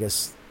 I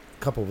guess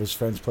a couple of his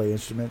friends play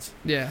instruments.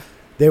 Yeah.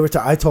 They were.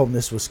 I told him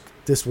this was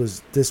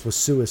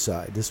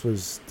suicide. This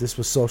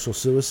was social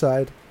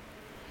suicide.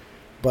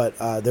 But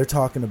they're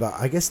talking about.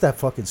 I guess that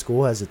fucking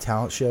school has a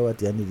talent show at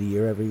the end of the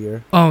year every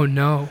year. Oh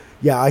no.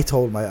 Yeah, I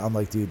told him. I'm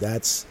like, dude,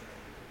 that's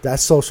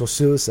social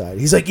suicide.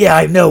 He's like, yeah,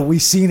 I know. We've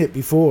seen it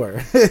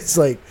before. It's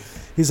like,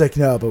 he's like,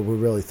 no, but we're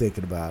really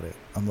thinking about it.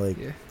 I'm like,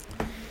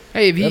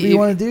 hey, whatever you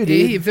want to do,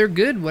 dude. Hey, if they're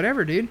good,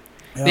 whatever, dude.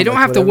 Yeah, they don't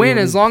have to win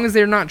as long as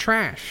they're not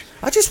trash.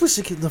 I just wish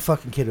the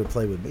fucking kid would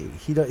play with me.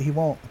 He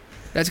won't.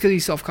 That's because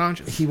he's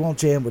self-conscious. He won't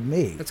jam with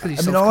me. That's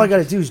because he's all I got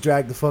to do is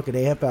drag the fucking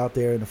amp out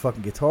there and the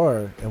fucking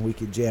guitar, and we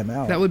can jam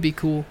out. That would be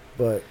cool.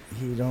 But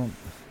he don't.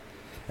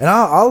 And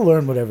I'll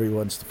learn whatever he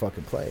wants to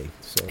fucking play.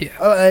 So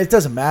it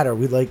doesn't matter.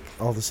 We like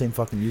all the same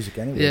fucking music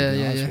anyway.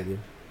 Yeah.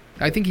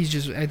 I think he's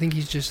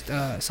just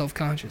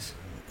self-conscious.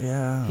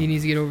 Yeah. He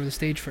needs to get over the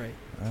stage fright.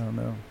 I don't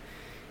know.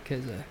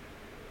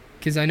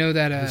 Because I know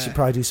that... you should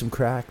probably do some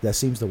crack. That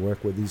seems to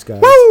work with these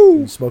guys.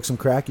 Woo! You smoke some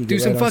crack, you do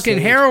get some right on fucking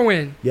stage.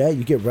 heroin. Yeah,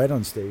 you get right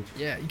on stage.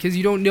 Yeah, because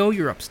you don't know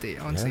you're on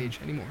stage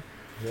anymore.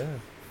 Yeah.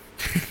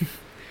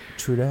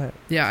 True that.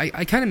 Yeah,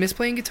 I kind of miss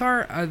playing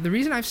guitar. The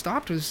reason I've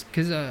stopped was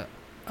because a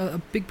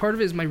big part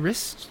of it is my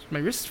wrists. My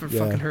wrists were Yeah.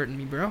 fucking hurting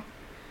me, bro.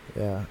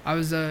 Yeah. I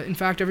was, in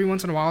fact, every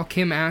once in a while,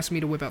 Kim asked me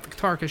to whip out the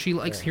guitar because she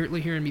likes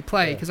hearing me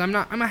play. Yeah. Because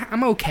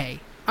I'm okay.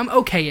 I'm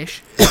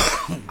okay-ish.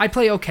 I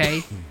play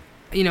okay.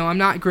 You know, I'm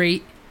not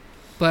great,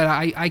 but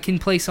I can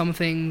play some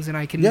things and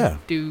I can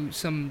do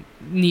some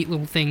neat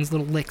little things,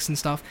 little licks and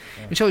stuff.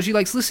 Yeah. And she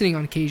likes listening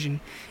on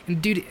occasion.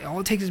 And dude, all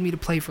it takes is me to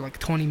play for like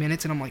 20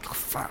 minutes, and I'm like, oh,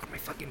 fuck, my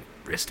fucking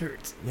wrist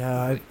hurts.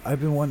 Yeah,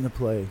 I've been wanting to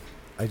play.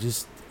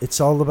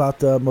 It's all about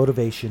the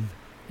motivation.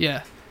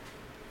 Yeah.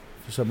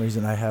 For some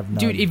reason, I have none.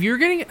 Dude, if you're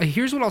getting,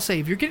 here's what I'll say: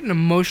 if you're getting an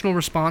emotional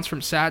response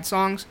from sad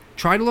songs,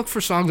 try to look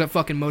for songs that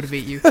fucking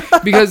motivate you.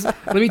 Because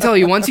let me tell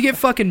you, once you get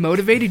fucking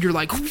motivated, you're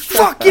like,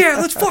 fuck yeah,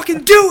 let's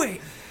fucking do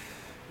it.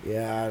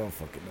 Yeah, I don't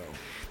fucking know.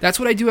 That's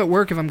what I do at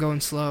work if I'm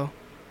going slow.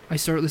 I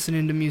start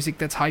listening to music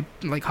that's high,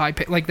 like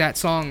that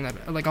song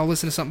that, like, I'll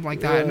listen to something like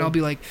that, and I'll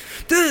be like,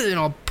 duh, and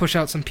I'll push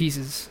out some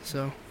pieces.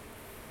 So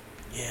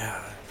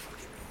Yeah.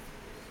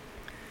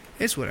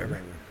 it's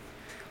whatever.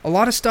 A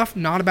lot of stuff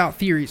not about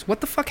theories. What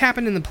the fuck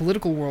happened in the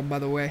political world, by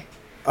the way?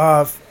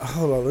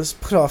 Hold on. Let's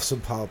put off some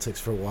politics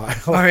for a while.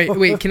 All right,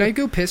 wait. Can I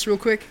go piss real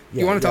quick?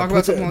 You want to talk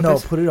about something like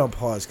this? No, put it on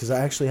pause because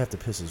I actually have to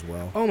piss as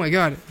well. Oh my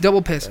god,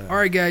 double piss. All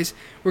right, guys,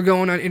 we're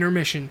going on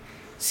intermission.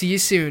 See you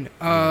soon.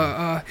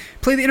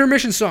 Play the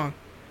intermission song.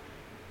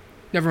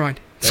 Never mind.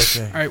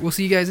 Okay. All right, we'll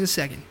see you guys in a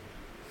second.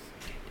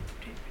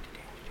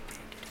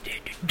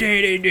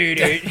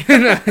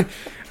 All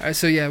right,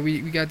 so yeah, we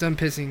got done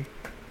pissing.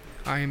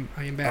 I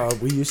am back.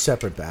 We use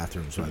separate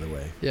bathrooms, by the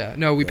way. Yeah,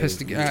 no, we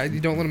pissed. Don't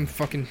let them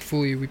fucking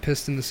fool you. We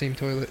pissed in the same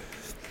toilet.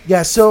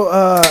 Yeah. So,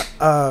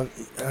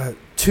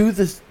 To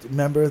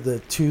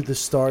the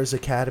Stars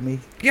Academy.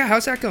 Yeah,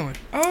 how's that going?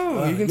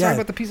 Oh, you can yeah. talk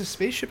about the piece of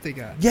spaceship they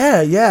got.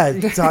 Yeah.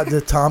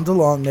 The Tom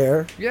DeLonge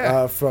there.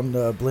 Yeah. From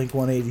the Blink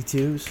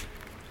 182s.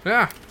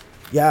 Yeah.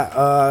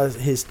 Yeah.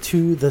 His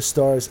To the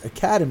Stars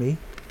Academy.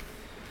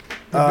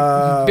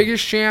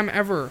 Biggest sham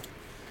ever.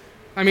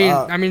 I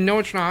mean, no,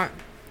 it's not.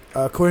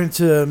 According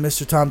to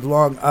Mr. Tom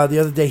DeLonge, the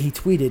other day he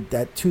tweeted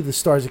that To the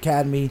Stars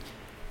Academy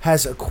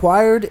has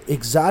acquired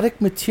exotic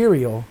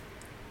material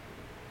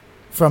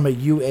from a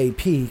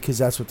UAP, because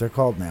that's what they're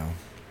called now.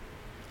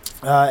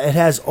 It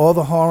has all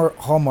the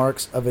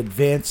hallmarks of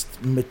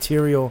advanced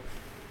material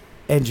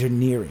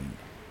engineering.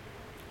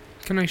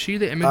 Can I see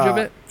the image of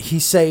it?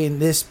 He's saying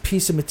this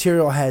piece of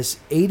material has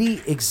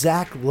 80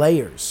 exact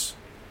layers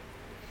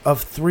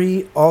of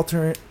 3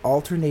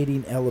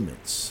 alternating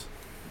elements.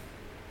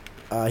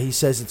 He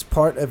says it's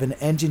part of an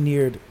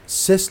engineered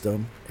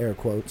system, air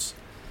quotes.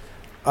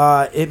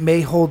 It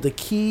may hold the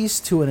keys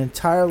to an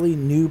entirely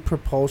new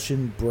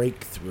propulsion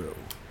breakthrough.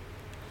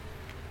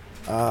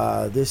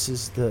 This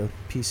is the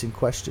piece in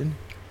question.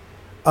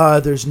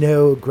 There's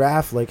no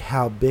graph like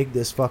how big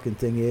this fucking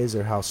thing is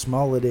or how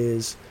small it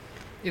is.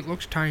 It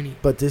looks tiny.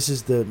 But this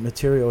is the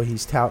material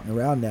he's touting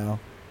around now,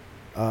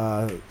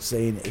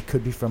 saying it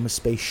could be from a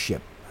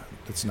spaceship.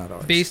 It's not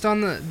ours. Based on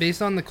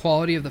the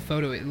quality of the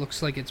photo, it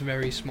looks like it's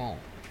very small.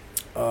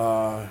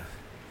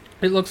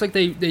 It looks like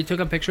they took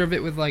a picture of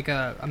it with like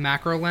a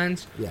macro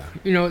lens. Yeah.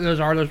 You know what those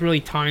are? Those really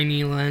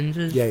tiny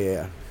lenses.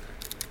 Yeah.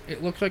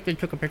 It looks like they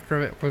took a picture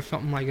of it with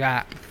something like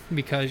that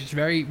because it's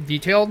very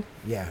detailed.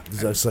 Yeah,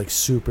 it's like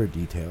super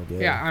detailed.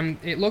 Yeah.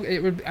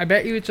 I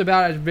bet you it's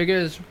about as big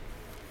as.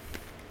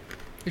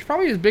 It's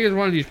probably as big as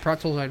one of these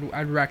pretzels.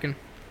 I'd reckon.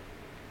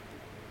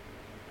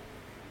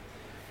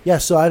 Yeah,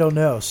 so I don't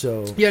know.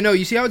 So yeah, no,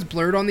 you see how it's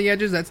blurred on the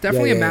edges? That's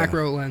definitely a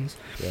macro lens.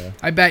 Yeah.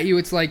 I bet you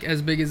it's like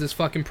as big as this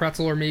fucking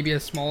pretzel or maybe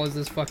as small as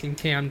this fucking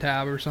cam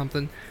tab or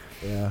something.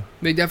 Yeah.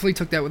 They definitely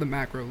took that with a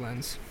macro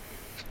lens.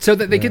 So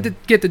that they get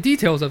the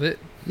details of it.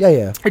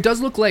 Yeah. It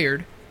does look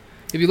layered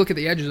if you look at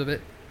the edges of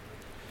it.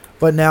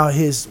 But now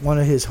one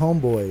of his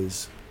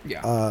homeboys,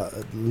 Yeah.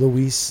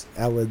 Luis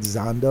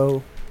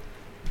Elizondo.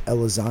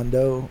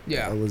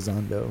 Yeah.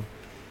 Elizondo.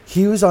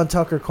 He was on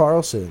Tucker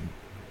Carlson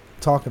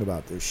talking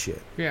about this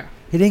shit. Yeah.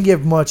 He didn't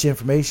give much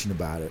information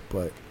about it,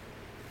 but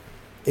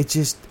it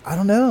just, I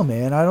don't know,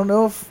 man. I don't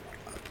know if...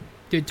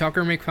 Did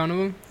Tucker make fun of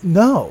him?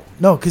 No,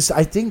 because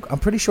I'm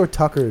pretty sure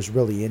Tucker is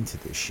really into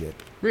this shit.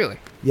 Really?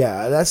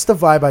 Yeah, that's the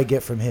vibe I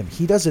get from him.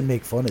 He doesn't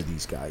make fun of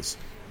these guys.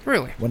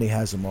 Really? When he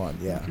has them on,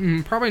 yeah.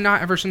 Probably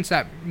not ever since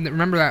that.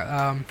 Remember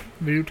that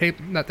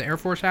videotape that the Air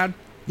Force had?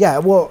 Yeah,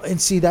 well,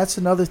 and see, that's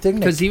another thing.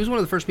 Because he was one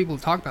of the first people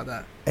to talk about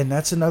that. And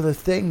that's another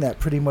thing that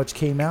pretty much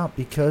came out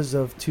because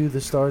of To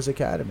the Stars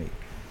Academy.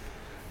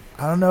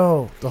 I don't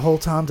know. The whole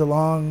Tom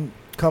DeLonge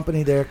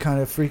company there kind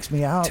of freaks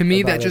me out. To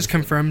me, that just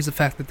confirms the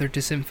fact that they're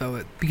disinfo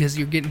it because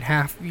you're getting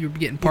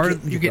part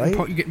of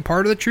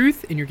the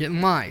truth and you're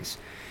getting lies,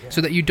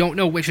 so that you don't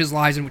know which is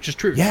lies and which is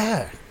truth.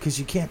 Yeah, because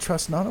you can't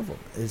trust none of them.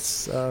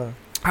 It's now?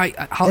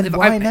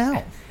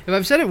 If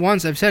I've said it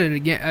once, I've said it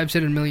again. I've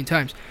said it a million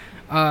times.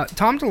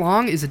 Tom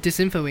DeLonge is a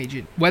disinfo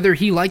agent, whether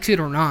he likes it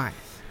or not.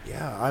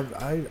 Yeah,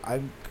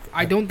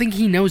 I don't think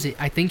he knows it.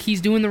 I think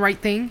he's doing the right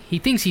thing. He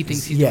thinks he's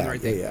doing the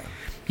right thing. Yeah.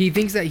 He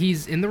thinks that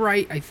he's in the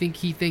right. I think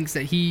he thinks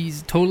that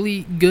he's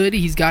totally good.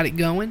 He's got it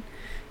going,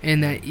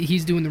 and that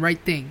he's doing the right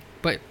thing.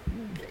 But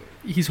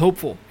he's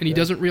hopeful, and he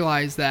doesn't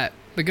realize that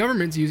the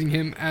government's using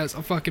him as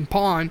a fucking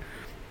pawn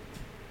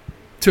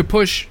to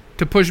push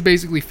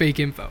basically fake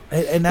info.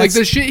 And like that's,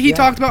 the shit he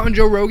talked about on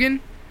Joe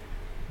Rogan,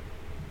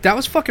 that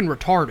was fucking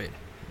retarded.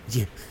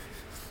 Yeah.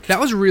 That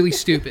was really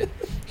stupid.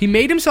 He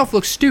made himself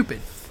look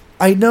stupid.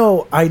 I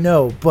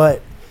know,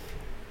 but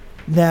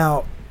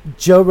now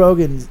Joe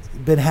Rogan's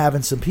been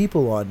having some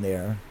people on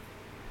there,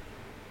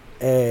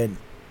 and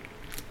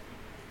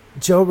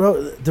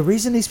the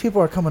reason these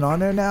people are coming on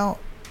there now,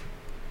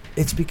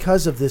 it's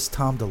because of this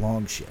Tom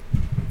DeLonge shit.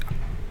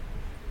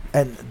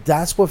 And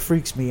that's what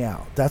freaks me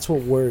out. That's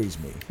what worries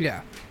me.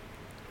 Yeah.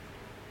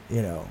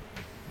 You know,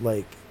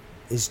 like,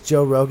 is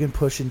Joe Rogan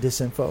pushing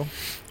disinfo?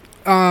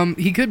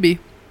 He could be.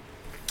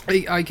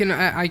 I can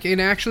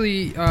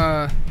actually.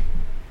 Oh,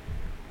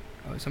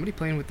 is somebody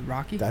playing with the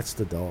Rocky? That's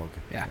the dog.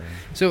 Yeah.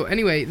 So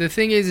anyway, the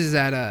thing is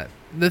that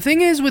the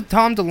thing is with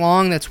Tom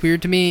DeLonge that's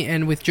weird to me,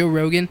 and with Joe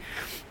Rogan.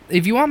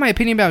 If you want my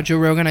opinion about Joe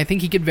Rogan, I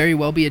think he could very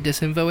well be a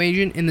disinfo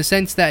agent in the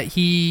sense that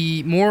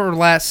he, more or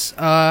less,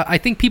 I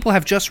think people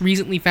have just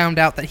recently found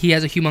out that he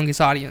has a humongous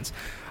audience.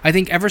 I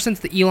think ever since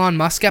the Elon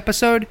Musk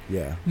episode,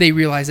 they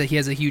realized that he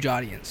has a huge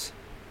audience.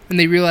 And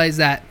they realize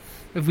that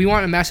if we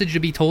want a message to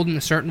be told in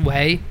a certain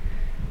way,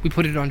 we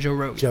put it on Joe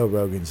Rogan. Joe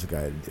Rogan's the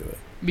guy to do it.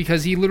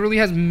 Because he literally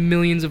has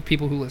millions of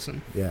people who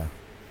listen. Yeah.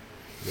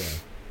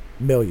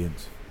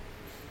 Millions.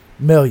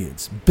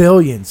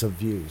 Billions of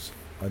views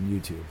on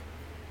YouTube.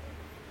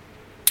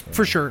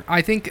 For sure.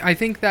 I think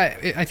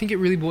it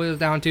really boils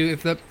down to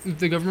if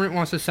the government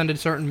wants to send a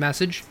certain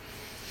message,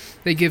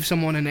 they give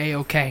someone an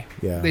A-OK.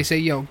 Yeah. They say,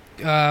 yo,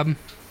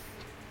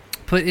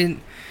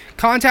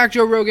 contact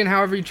Joe Rogan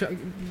however you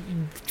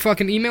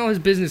fucking email his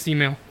business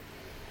email.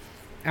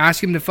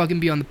 Ask him to fucking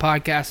be on the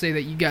podcast. Say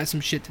that you got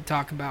some shit to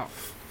talk about.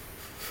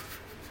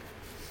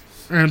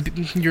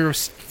 You're a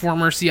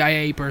former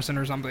CIA person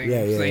or something.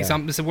 Say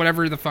something, so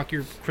whatever the fuck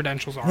your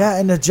credentials are. Yeah,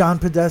 and the John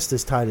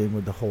Podesta's tied in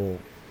with the whole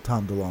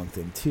Tom DeLonge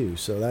thing too,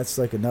 so that's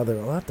like another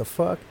what the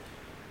fuck,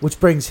 which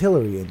brings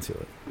Hillary into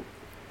it.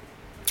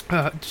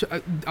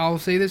 I'll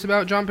say this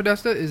about John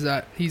Podesta is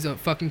that he's a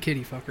fucking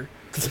kitty fucker.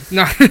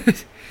 No,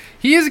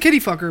 he is a kitty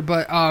fucker,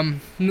 but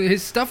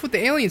his stuff with the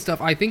alien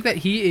stuff, I think that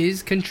he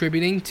is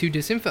contributing to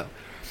disinfo.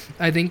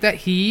 I think that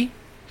he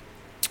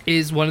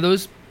is one of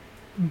those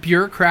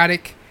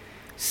bureaucratic,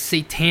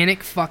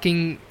 satanic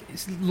fucking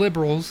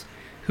liberals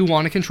who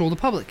want to control the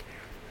public.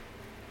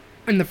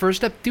 And the first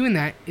step doing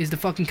that is to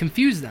fucking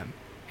confuse them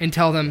and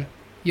tell them,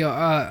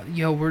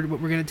 what we're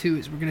gonna do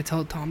is we're gonna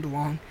tell Tom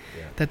DeLonge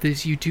that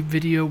this YouTube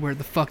video where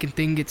the fucking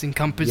thing gets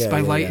encompassed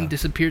by light and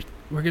disappears,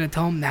 we're gonna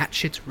tell him that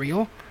shit's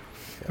real.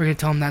 We're gonna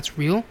tell him that's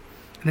real,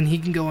 and then he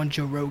can go on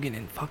Joe Rogan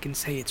and fucking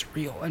say it's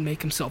real and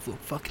make himself look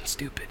fucking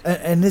stupid.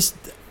 And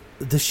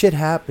the shit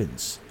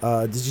happens.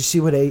 Did you see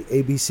what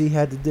ABC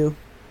had to do?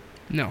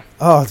 No.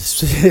 Oh,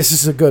 this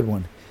is a good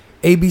one.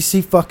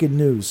 ABC fucking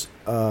News.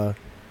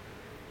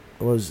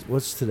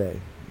 What's today?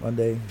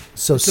 Monday.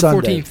 So it's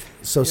Sunday. The 14th.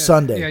 So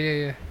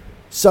Sunday. Yeah.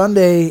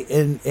 Sunday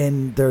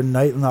in their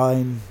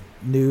Nightline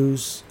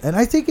news, and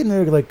I think in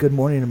their like Good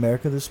Morning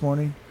America this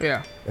morning.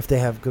 Yeah. If they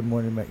have Good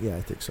Morning America, yeah,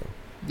 I think so.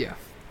 Yeah.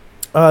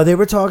 They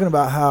were talking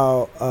about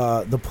how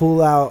the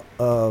pullout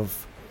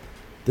of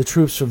the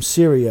troops from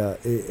Syria,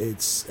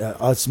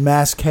 it's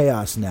mass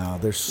chaos now.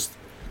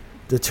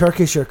 The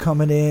Turkish are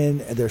coming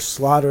in and they're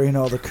slaughtering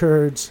all the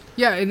Kurds.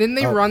 Yeah, and then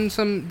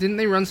didn't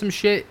they run some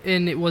shit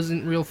and it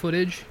wasn't real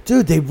footage?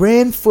 Dude, they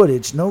ran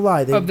footage, no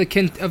lie. Of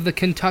the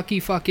Kentucky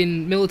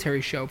fucking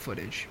military show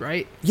footage,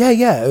 right?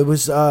 Yeah, it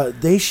was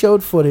they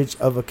showed footage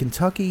of a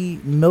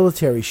Kentucky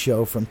military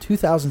show from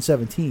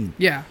 2017.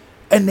 Yeah.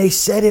 And they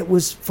said it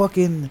was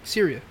fucking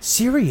Syria,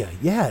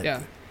 yeah.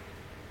 Yeah.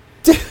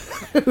 Dude.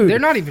 They're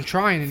not even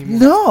trying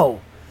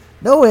anymore.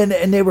 No,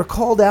 and they were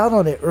called out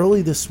on it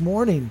early this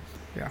morning.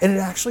 Yeah. And it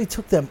actually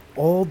took them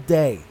all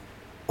day.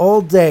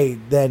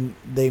 Then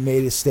they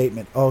made a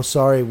statement. Oh,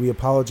 sorry, we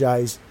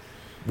apologize.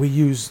 We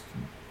used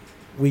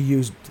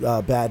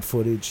bad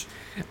footage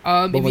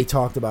when we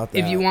talked about that.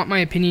 If you want my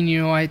opinion,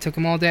 you know why it took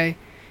them all day?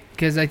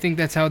 Because I think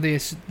that's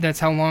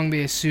how long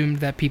they assumed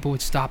that people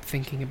would stop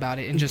thinking about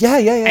it and just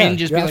and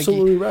just You're be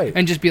absolutely like, right.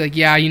 And just be like,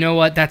 yeah, you know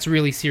what? That's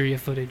really Syria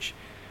footage.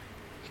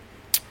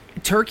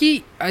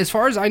 Turkey, as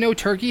far as I know,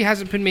 Turkey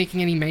hasn't been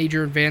making any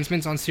major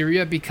advancements on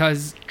Syria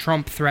because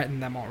Trump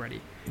threatened them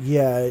already.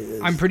 Yeah.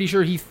 I'm pretty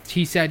sure he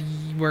said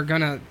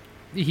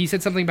he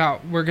said something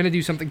about we're gonna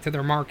do something to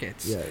their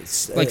markets. Yeah.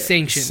 Like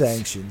sanctions.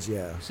 Sanctions,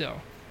 yeah. So.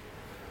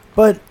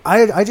 But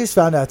I just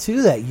found out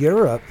too that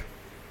Europe,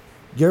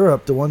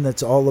 the one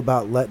that's all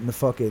about letting the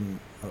fucking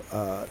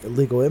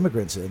illegal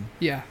immigrants in.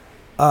 Yeah.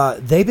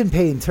 They've been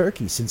paying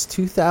Turkey since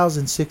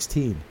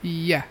 2016.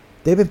 Yeah.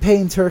 They've been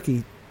paying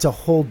Turkey to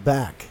hold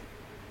back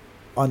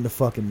on the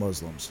fucking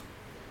Muslims.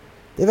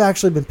 They've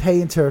actually been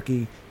paying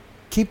Turkey,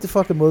 keep the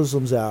fucking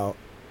Muslims out,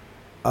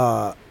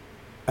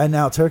 and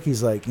now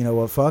Turkey's like, you know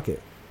what, fuck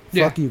it.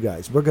 Yeah. Fuck you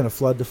guys. We're gonna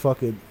flood the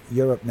fucking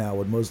Europe now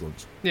with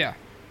Muslims. Yeah.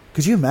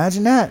 Could you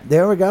imagine that? They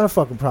already got a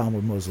fucking problem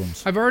with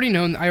Muslims. I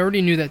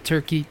already knew that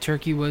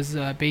Turkey was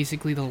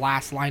basically the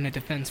last line of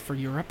defense for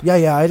Europe.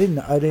 Yeah, I didn't.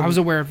 I was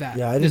aware of that.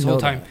 Yeah, I didn't this whole know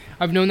time. that.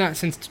 I've known that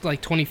since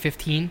like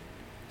 2015,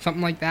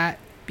 something like that.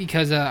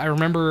 Because I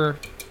remember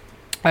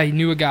I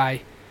knew a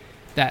guy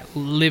that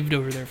lived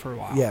over there for a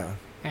while. Yeah.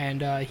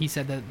 And he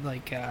said that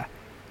like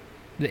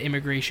the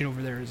immigration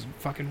over there is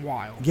fucking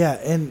wild. Yeah,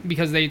 and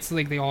Because it's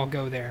like they all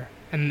go there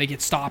and they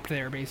get stopped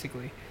there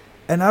basically.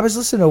 I was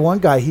listening to one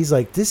guy. He's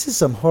like, "This is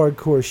some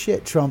hardcore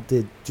shit Trump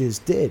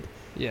just did."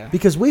 Yeah.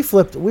 Because we've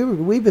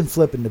been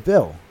flipping the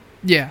bill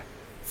Yeah.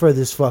 for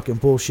this fucking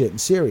bullshit in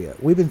Syria.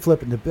 We've been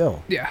flipping the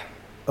bill. Yeah.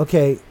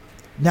 Okay,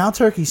 now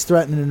Turkey's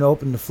threatening to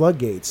open the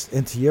floodgates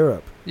into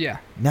Europe. Yeah.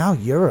 Now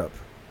Europe,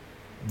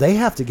 they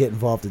have to get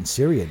involved in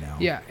Syria now.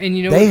 Yeah. And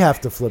you know They what?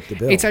 have to flip the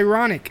bill. It's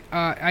ironic.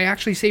 I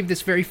actually saved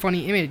this very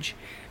funny image.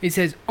 It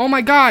says, "Oh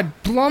my God,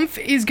 Blumph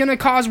is gonna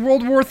cause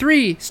World War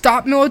III.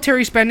 Stop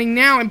military spending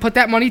now and put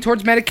that money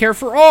towards Medicare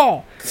for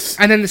all."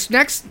 And then this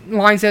next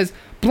line says,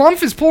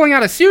 "Blumph is pulling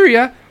out of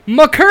Syria.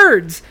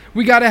 Kurds.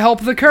 We gotta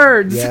help the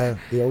Kurds. Yeah,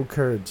 the old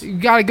Kurds. You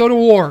gotta go to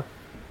war."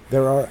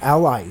 They're our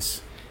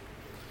allies.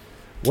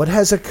 What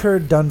has a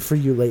Kurd done for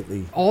you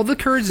lately? All the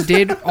Kurds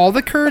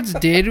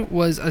did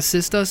was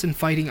assist us in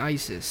fighting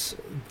ISIS.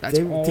 That's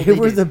all They they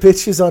were did. the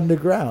bitches on the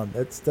ground.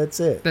 That's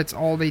it. That's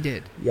all they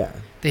did. Yeah.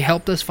 They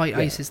helped us fight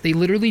Yeah. ISIS. They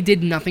literally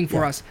did nothing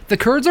for Yeah. us. The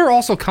Kurds are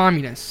also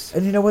communists.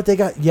 And you know what they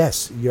got?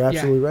 Yes, you're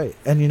absolutely right.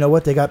 And you know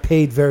what? They got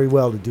paid very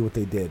well to do what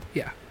they did.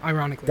 Yeah,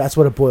 ironically. That's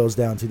what it boils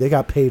down to. They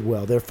got paid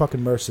well. They're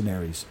fucking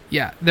mercenaries.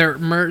 Yeah,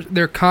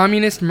 they're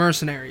communist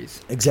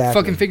mercenaries.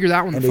 Exactly. Fucking figure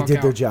that one And the they fuck did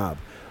out. their job.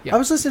 Yeah. I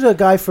was listening to a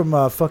guy from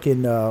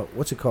fucking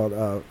what's it called?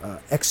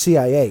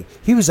 Ex-CIA.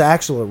 He was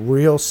actually a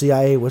real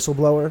CIA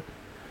whistleblower.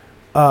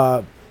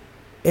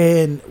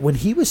 And when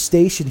he was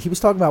stationed, he was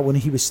talking about when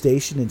he was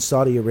stationed in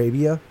Saudi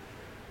Arabia.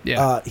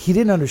 Yeah. He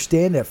didn't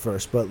understand at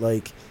first, but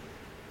like,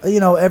 you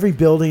know, every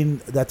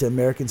building that the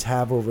Americans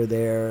have over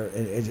there,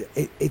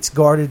 it's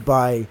guarded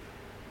by,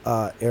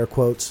 air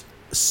quotes,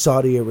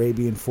 Saudi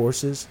Arabian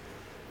forces.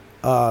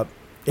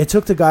 It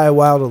took the guy a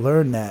while to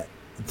learn that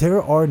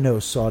there are no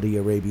Saudi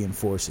Arabian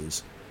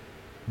forces.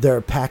 There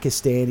are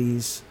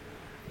Pakistanis.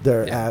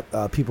 There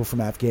are people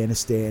from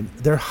Afghanistan.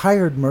 They're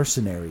hired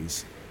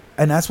mercenaries,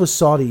 and that's what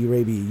Saudi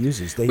Arabia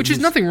uses. Which is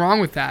nothing wrong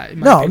with that. in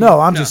my No, opinion. no.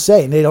 I'm just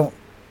saying they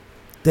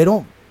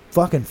don't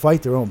fucking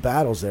fight their own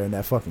battles there in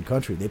that fucking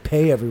country. They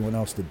pay everyone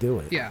else to do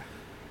it. Yeah.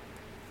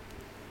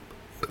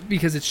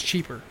 Because it's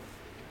cheaper.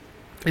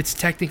 It's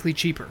technically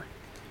cheaper.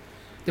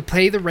 To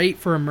pay the rate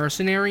for a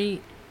mercenary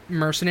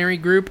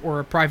group or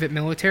a private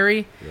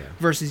military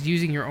versus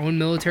using your own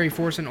military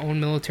force and own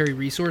military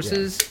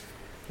resources,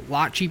 a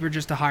lot cheaper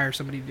just to hire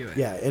somebody to do it.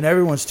 Yeah, and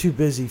everyone's too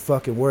busy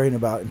fucking worrying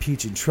about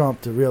impeaching Trump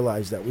to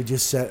realize that we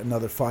just sent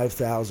another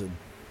 5,000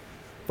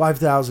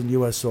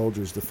 U.S.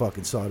 soldiers to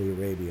fucking Saudi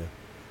Arabia.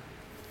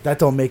 That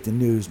don't make the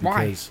news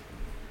Why? because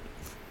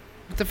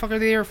What the fuck are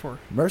they there for?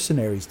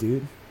 mercenaries,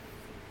 dude.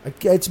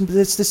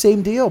 It's the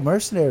same deal.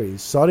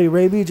 Mercenaries. Saudi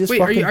Arabia just Wait,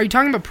 fucking. are you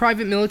talking about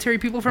private military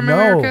people from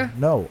America?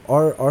 No,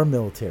 our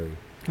military.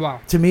 Wow.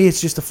 To me, it's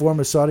just a form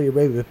of Saudi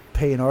Arabia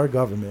paying our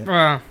government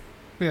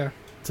Yeah.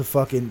 to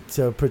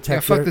protect Yeah,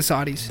 fuck the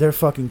Saudis. their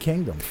fucking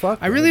kingdom. Fuck.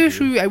 I really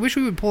them, wish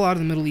we would pull out of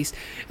the Middle East.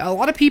 A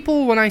lot of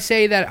people, when I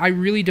say that I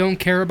really don't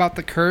care about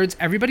the Kurds,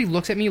 everybody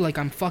looks at me like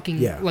I'm fucking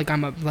like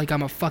I'm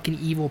a fucking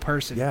evil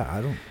person. Yeah,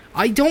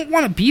 I don't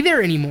want to be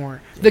there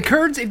anymore. The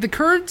Kurds, if the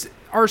Kurds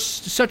are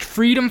such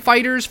freedom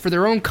fighters for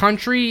their own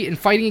country and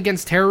fighting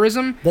against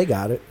terrorism, they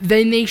got it.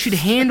 then they should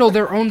handle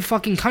their own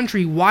fucking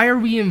country. Why are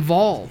we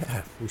involved?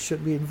 Yeah, we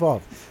shouldn't be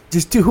involved.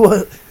 Just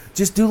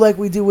do like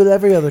we do with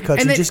every other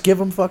country. And then- just give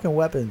them fucking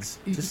weapons.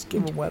 Just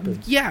give them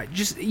weapons. Yeah,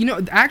 just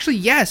actually,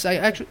 yes, I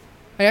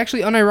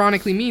actually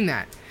unironically mean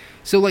that.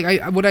 So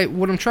like, what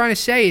I'm trying to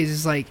say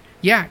is like,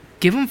 yeah,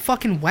 give them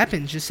fucking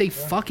weapons. Just say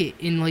fuck it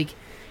and like,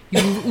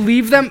 you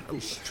leave them. You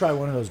should try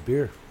one of those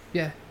beer.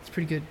 Yeah, it's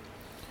pretty good.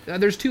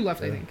 There's 2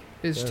 left, I think.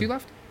 There's 2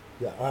 left,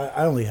 Yeah,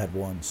 I only had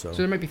one, so so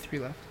there might be 3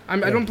 left. I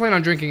don't plan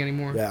on drinking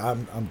anymore. yeah,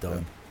 I'm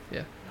done.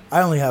 Yeah.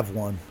 I only have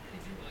one.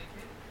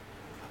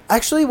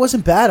 Actually, it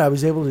wasn't bad. I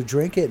was able to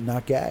drink it and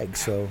not gag.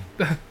 So,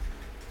 to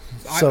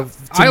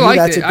I me, liked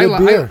that's it. a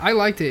good beer. I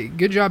liked it.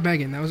 Good job,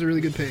 Megan. That was a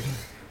really good pick.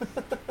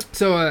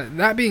 So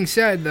that being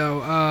said,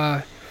 though,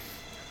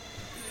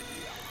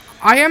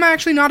 I am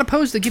actually not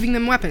opposed to giving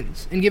them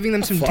weapons and giving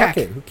them some Fuck tech.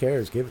 it. Who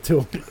cares? Give it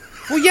to them.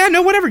 Well, yeah,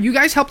 no, whatever. You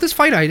guys helped us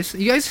fight ISIS.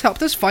 You guys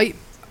helped us fight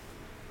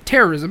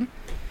terrorism.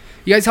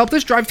 You guys helped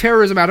us drive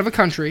terrorism out of a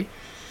country.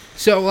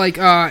 So, like,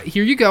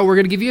 here you go. We're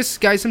going to give you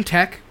guys some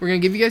tech. We're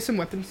going to give you guys some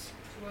weapons.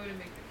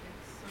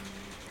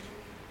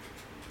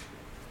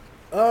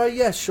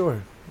 Yeah,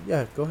 sure.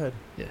 Yeah, go ahead.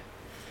 Yeah.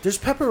 There's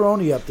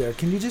pepperoni up there.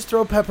 Can you just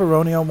throw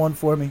pepperoni on one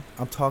for me?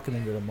 I'm talking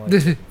into the mic.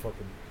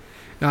 Fucking-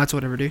 No, it's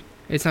whatever, dude.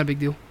 It's not a big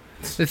deal.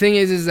 The thing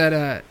is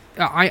that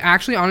I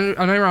actually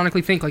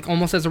unironically think, like,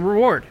 almost as a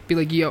reward, be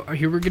like, yo,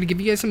 here, we're going to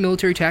give you guys some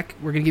military tech.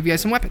 We're going to give you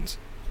guys some weapons.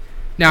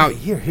 Now,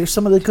 Here's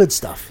some of the good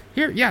stuff.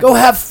 yeah. Go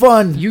have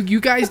fun. You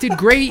guys did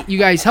great. You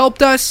guys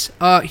helped us.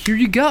 Here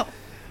you go.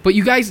 But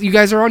you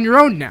guys are on your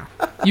own now.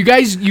 You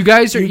guys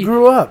are. You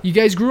grew up. You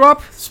guys grew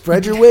up.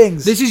 Spread your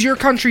wings. This is your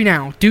country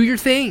now. Do your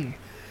thing.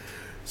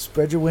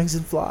 Spread your wings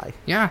and fly.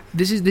 Yeah,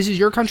 this is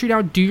your country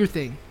now. Do your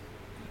thing.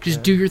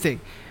 Just do your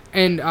thing.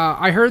 And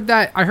I heard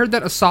that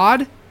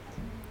Assad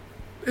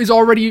is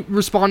already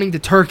responding to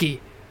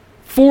Turkey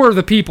for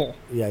the people.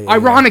 Yeah.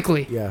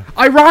 Ironically. Yeah.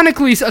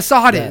 Ironically,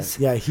 Assad Yeah, is.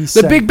 yeah, he's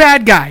The big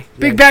bad guy.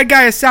 Big bad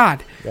guy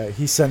Assad. Yeah,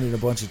 he's sending a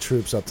bunch of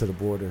troops up to the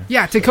border.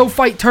 Yeah, to go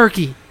fight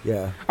Turkey.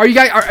 Yeah. Are you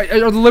guys?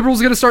 Are the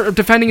liberals going to start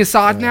defending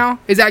Assad now?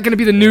 Is that going to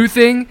be the new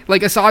thing?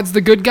 Like Assad's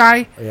the good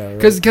guy? Yeah, right.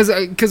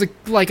 Because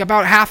like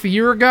about half a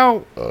year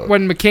ago,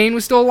 when McCain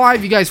was still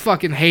alive, you guys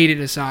fucking hated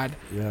Assad.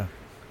 Yeah.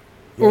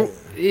 Or,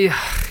 yeah.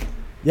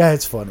 Yeah,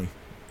 it's funny.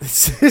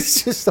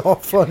 It's just all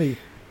funny.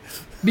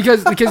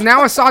 Because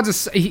now Assad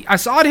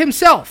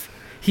himself,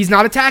 he's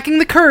not attacking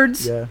the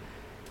Kurds. Yeah.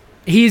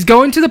 He's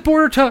going to the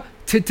border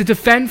to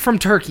defend from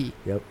Turkey.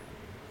 Yep.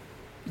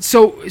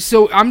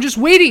 So I'm just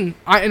waiting,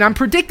 and I'm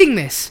predicting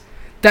this,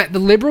 that the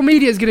liberal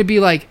media is going to be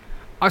like,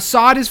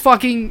 Assad is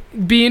fucking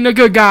being a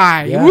good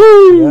guy. Yeah,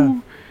 Woo! yeah.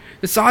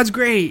 Assad's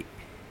great.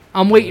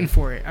 I'm waiting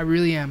for it. I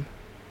really am.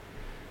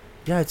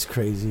 Yeah, it's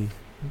crazy.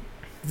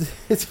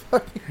 It's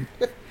fucking...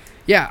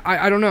 Yeah,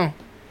 I don't know.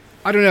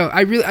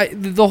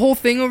 The whole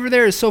thing over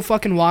there is so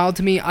fucking wild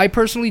to me. I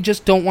personally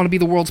just don't want to be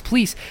the world's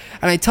police.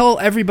 And I tell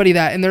everybody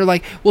that, and they're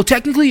like, well,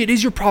 technically it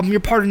is your problem. You're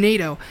part of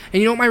NATO.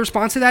 And you know what my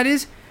response to that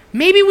is?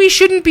 Maybe we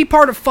shouldn't be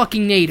part of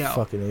fucking NATO.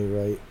 Fucking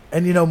A, right.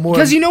 And you know more...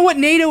 Because you know what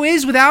NATO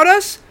is without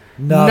us?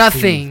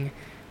 Nothing.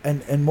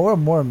 And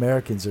more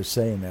Americans are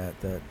saying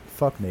that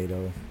fuck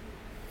NATO.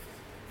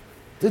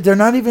 They're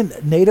not even...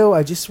 NATO,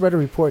 I just read a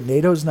report,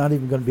 NATO's not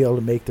even going to be able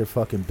to make their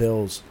fucking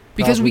bills.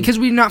 Because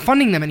we're not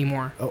funding them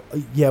anymore. Oh,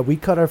 yeah, we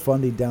cut our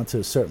funding down to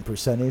a certain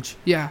percentage.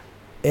 Yeah.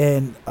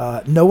 And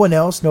no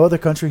other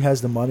country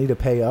has the money to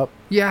pay up.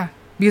 Yeah.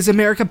 Because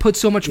America put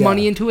so much Yeah.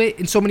 money into it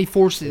and so many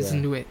forces Yeah.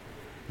 into it.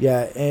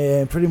 Yeah,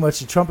 and pretty much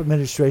the Trump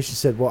administration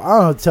said, well, I don't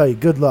know what to tell you,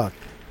 good luck.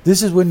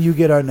 This is when you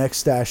get our next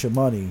stash of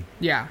money.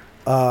 Yeah.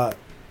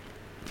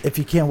 If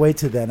you can't wait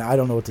till then, I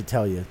don't know what to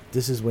tell you.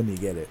 This is when you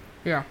get it.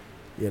 Yeah.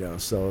 You know,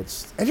 so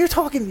it's... And you're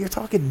talking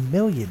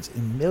millions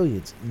and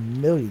millions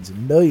and millions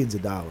and millions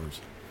of dollars.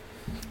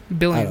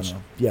 Billions. I don't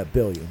know. Yeah,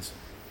 billions.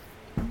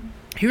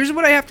 Here's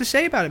what I have to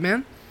say about it,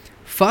 man.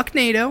 Fuck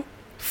NATO.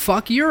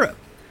 Fuck Europe.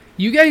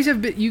 You guys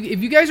have been...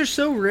 if you guys are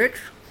so rich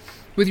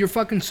with your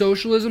fucking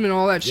socialism and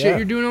all that shit Yeah.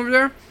 you're doing over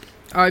there,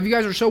 if you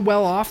guys are so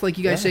well off like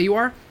you guys Yeah. say you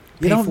are,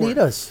 You pay don't for need it.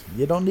 us.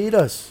 You don't need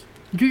us.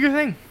 Do your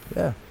thing.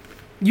 Yeah.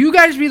 You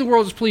guys be the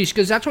world's police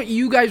because that's what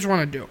you guys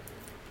want to do.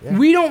 Yeah.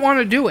 We don't want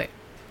to do it.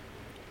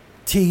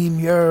 Team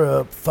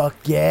Europe. Fuck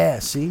yeah.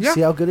 See? Yeah.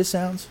 See how good it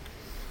sounds?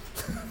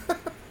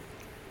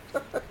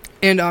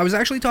 And I was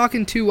actually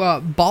talking to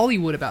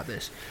Bollywood about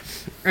this.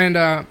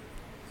 And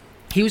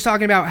he was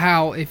talking about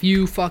how if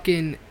you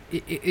fucking...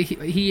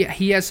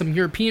 He has some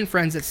European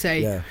friends that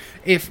say Yeah.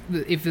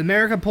 if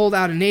America pulled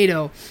out of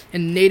NATO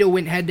and NATO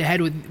went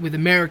head-to-head with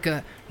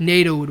America,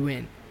 NATO would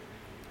win.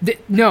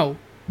 No.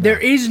 There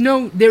is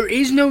no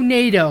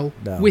NATO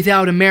No.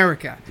 without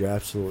America. You're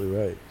absolutely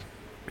right.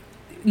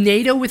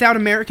 NATO without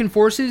American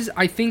forces,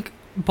 I think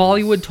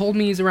Bollywood told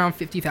me is around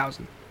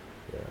 50,000.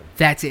 Yeah.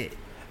 That's it.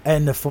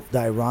 And the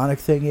ironic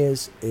thing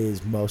is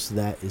most of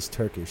that is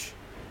Turkish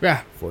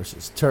Yeah.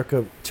 forces.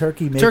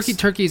 Turkey makes...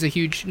 Turkey is a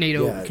huge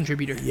NATO Yeah,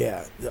 contributor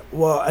Yeah.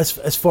 Well, as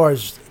far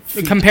as...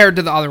 compared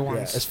to the other Yeah,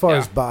 ones. as far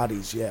as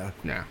bodies, yeah.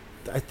 Yeah.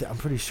 I'm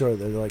pretty sure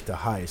they're like the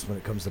highest when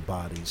it comes to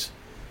bodies.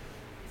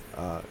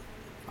 I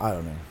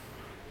don't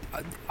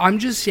know. I'm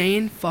just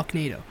saying, fuck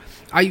NATO.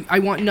 I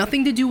want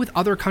nothing to do with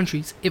other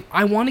countries. If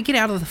I want to get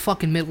out of the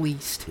fucking Middle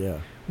East, Yeah.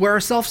 we're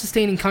a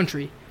self-sustaining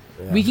country.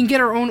 Yeah. We can get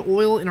our own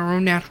oil and our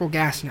own natural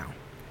gas now.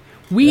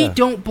 We Yeah.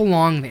 don't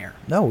belong there.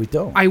 No, we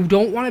don't. I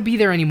don't want to be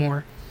there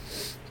anymore.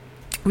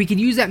 We could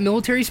use that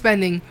military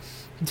spending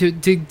to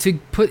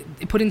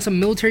put in some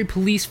military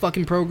police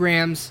fucking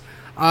programs,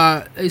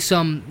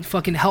 some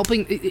fucking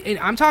helping. And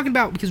I'm talking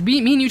about, because me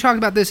and you talked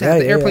about this at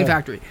the airplane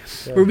factory,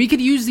 where we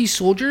could use these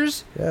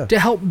soldiers Yeah. to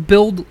help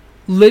build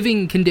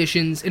living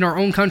conditions in our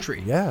own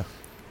country. Yeah.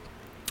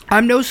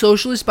 I'm no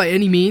socialist by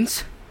any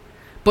means,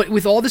 but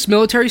with all this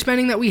military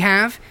spending that we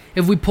have,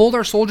 if we pulled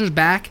our soldiers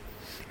back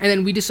and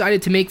then we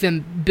decided to make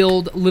them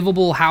build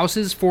livable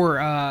houses for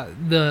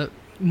the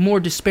more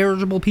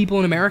disparagable people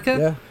in America,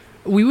 Yeah.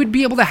 we would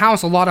be able to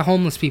house a lot of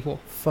homeless people.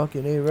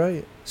 Fucking A,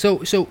 right.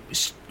 So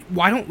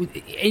why don't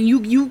and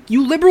you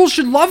liberals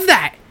should love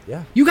that.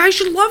 Yeah. You guys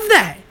should love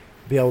that.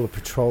 Be able to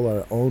patrol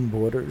our own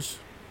borders.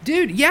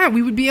 Dude, yeah,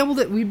 we'd be able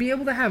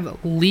to have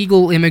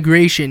legal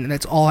immigration.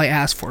 That's all I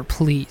ask for,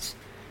 please.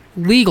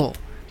 Legal.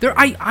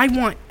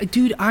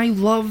 I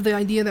love the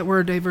idea that we're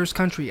a diverse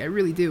country. I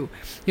really do.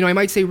 You know, I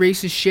might say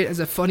racist shit as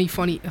a funny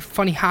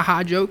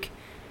haha joke,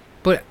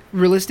 but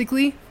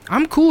realistically,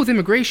 I'm cool with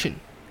immigration.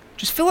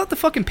 Just fill out the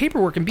fucking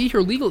paperwork and be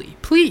here legally,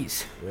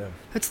 please. Yeah.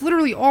 That's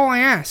literally all I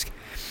ask.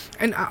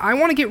 And I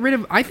want to get rid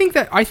of. I think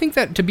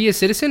that to be a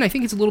citizen, I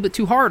think it's a little bit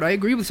too hard. I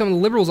agree with some of the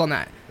liberals on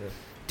that. Yeah.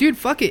 Dude,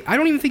 fuck it. I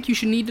don't even think you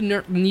should need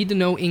to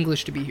know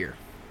English to be here.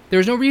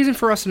 There's no reason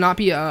for us to not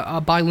be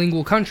a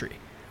bilingual country.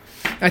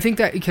 I think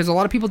that because a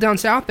lot of people down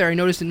south there, I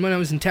noticed when I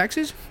was in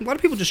Texas, a lot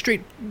of people just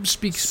straight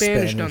speak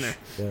Spanish down there.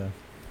 Yeah.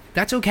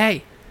 That's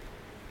okay.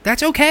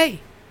 That's okay.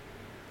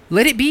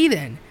 Let it be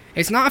then.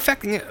 It's not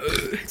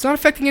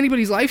affecting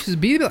anybody's life to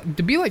be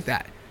like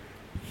that.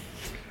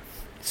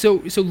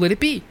 So let it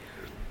be.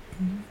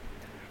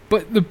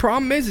 But the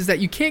problem is that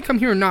you can't come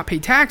here and not pay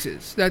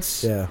taxes.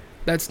 That's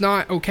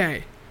not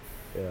okay.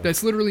 Yeah.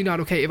 That's literally not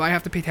okay. If I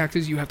have to pay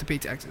taxes, you have to pay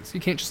taxes. You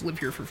can't just live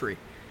here for free.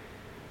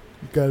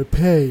 You gotta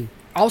pay.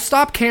 I'll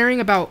stop caring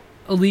about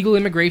illegal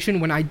immigration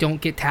when I don't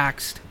get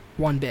taxed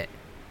one bit.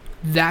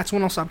 That's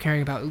when I'll stop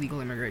caring about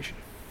illegal immigration.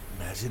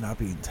 Imagine not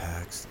being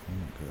taxed. Oh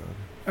my god.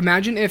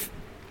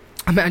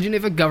 Imagine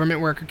if a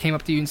government worker came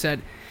up to you and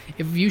said,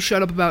 if you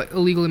shut up about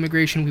illegal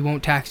immigration, we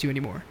won't tax you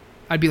anymore.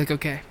 I'd be like,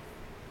 okay.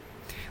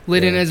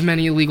 Let in as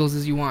many illegals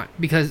as you want.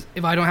 Because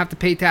if I don't have to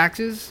pay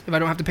taxes, if I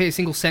don't have to pay a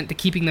single cent to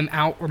keeping them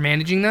out or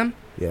managing them,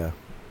 yeah,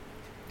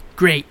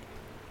 great.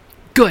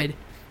 Good.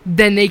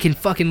 Then they can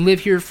fucking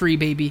live here free,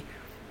 baby.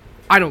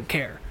 I don't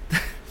care.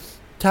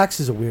 tax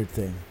is a weird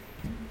thing.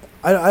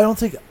 I don't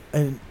think...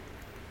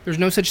 There's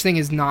no such thing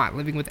as not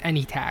living with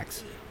any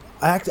tax.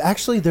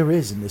 Actually, there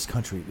is in this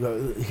country.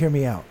 Hear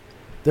me out.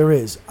 There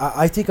is.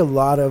 I think a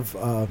lot of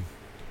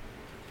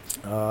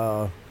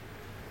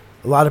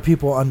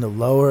people on the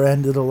lower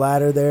end of the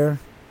ladder there,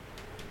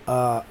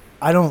 I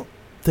don't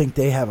think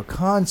they have a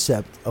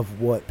concept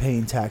of what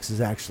paying taxes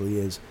actually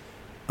is.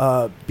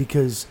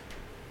 Because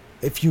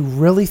if you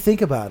really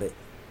think about it,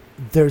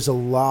 there's a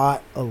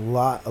lot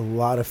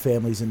of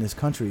families in this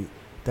country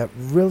that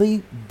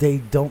really, they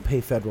don't pay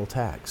federal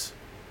tax.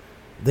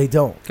 They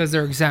don't. Because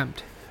they're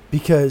exempt.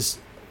 Because,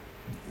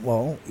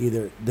 well,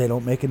 either they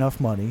don't make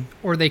enough money,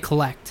 or they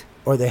collect,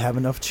 or they have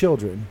enough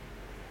children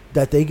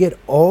that they get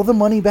all the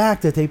money back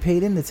that they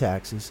paid into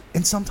taxes,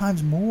 and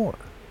sometimes more.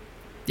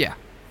 Yeah.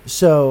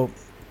 So,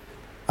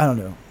 I don't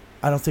know.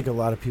 I don't think a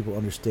lot of people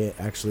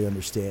actually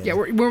understand. Yeah,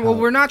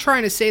 we're not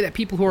trying to say that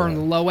people who are on the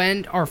low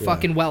end are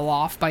fucking well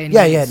off by any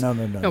Yeah, means. no.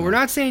 No, we're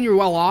not saying you're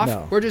well off.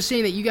 No. We're just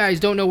saying that you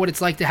guys don't know what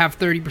it's like to have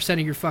 30%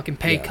 of your fucking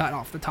pay cut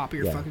off the top of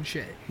your fucking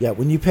shit. Yeah,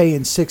 when you pay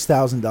in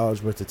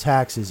 $6,000 worth of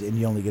taxes and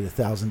you only get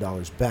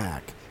 $1,000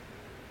 back,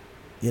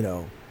 you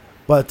know.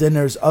 But then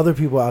there's other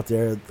people out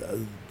there,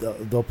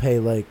 they'll pay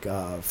like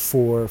 $4,000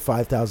 or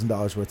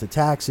 $5,000 worth of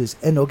taxes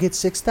and they'll get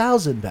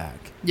 $6,000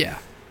 back. Yeah.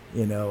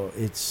 You know,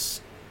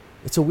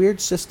 it's a weird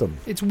system.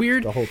 It's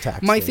weird. The whole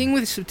tax My thing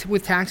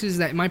with taxes is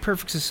that in my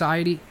perfect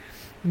society,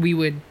 we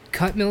would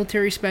cut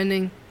military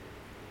spending,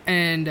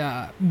 and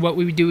what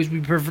we would do is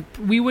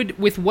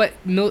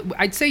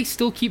I'd say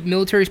still keep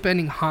military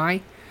spending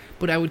high,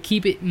 but I would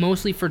keep it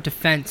mostly for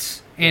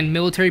defense and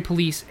military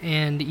police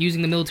and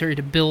using the military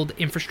to build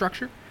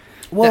infrastructure.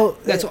 Well,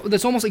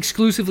 that's almost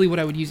exclusively what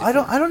I would use it I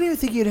don't for. even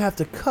think you'd have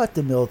to cut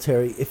the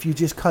military if you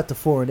just cut the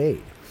foreign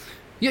aid.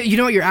 Yeah, you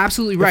know what? You're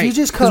absolutely right. You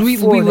just cut we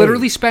foreign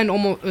literally aid. spend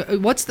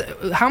almost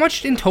how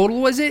much in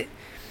total was it?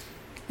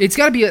 It's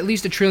got to be at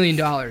least $1 trillion,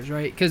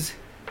 right? Because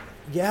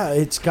yeah,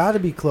 it's got to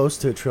be close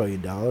to $1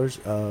 trillion.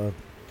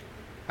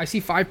 I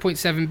see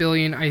 5.7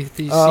 billion. I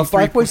see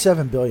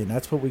 5.7 billion.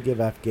 That's what we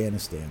give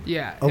Afghanistan.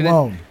 Yeah,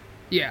 alone.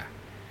 Yeah,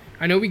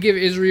 I know we give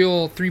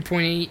Israel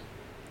 3.8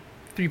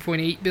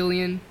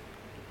 billion.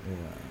 Yeah.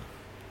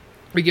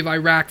 We give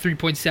Iraq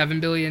 3.7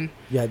 billion.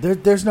 Yeah,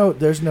 there's no.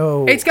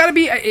 It's got to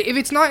be, if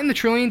it's not in the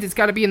trillions, it's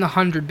got to be in the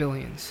 100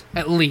 billions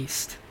at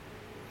least.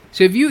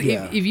 So if you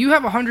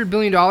have $100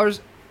 billion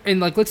and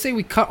like let's say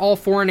we cut all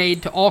foreign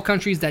aid to all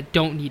countries that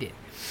don't need it.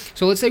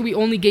 So let's say we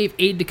only gave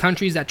aid to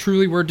countries that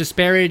truly were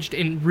disparaged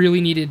and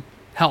really needed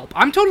help.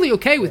 I'm totally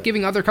okay with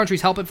giving other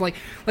countries help if like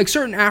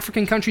certain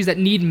African countries that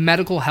need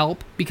medical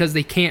help because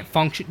they can't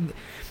function.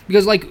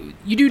 Because, like,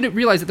 you do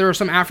realize that there are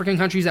some African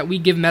countries that we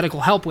give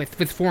medical help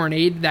with foreign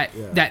aid that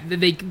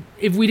they,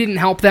 if we didn't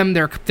help them,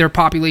 their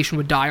population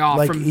would die off.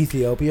 Like from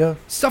Ethiopia?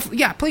 Stuff,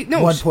 yeah, no.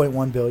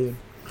 1.1 billion.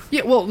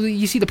 Yeah, well,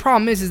 you see, the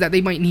problem is that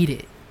they might need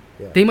it.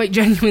 Yeah. They might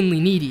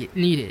genuinely need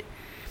it.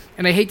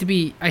 And I hate to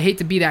be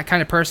that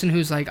kind of person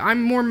who's like,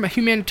 I'm more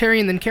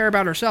humanitarian than care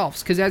about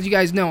ourselves. Because as you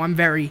guys know, I'm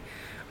very...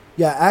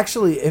 Yeah,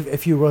 actually,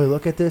 if you really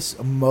look at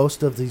this,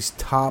 most of these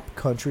top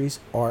countries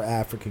are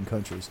African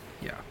countries.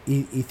 Yeah.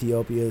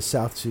 Ethiopia,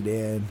 South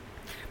Sudan.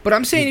 But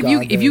I'm saying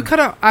Uganda. if you cut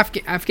out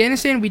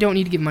Afghanistan, we don't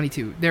need to give money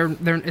to.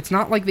 It's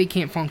not like they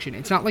can't function.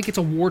 It's not like it's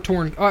a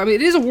war-torn... I mean,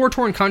 it is a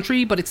war-torn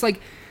country, but it's like...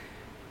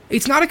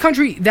 It's not a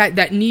country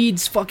that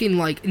needs fucking,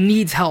 like,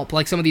 needs help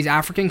like some of these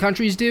African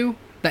countries do.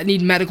 That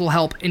need medical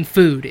help and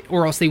food,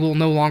 or else they will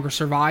no longer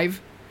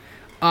survive.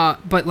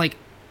 But, like...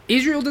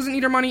 Israel doesn't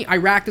need our money.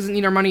 Iraq doesn't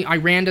need our money.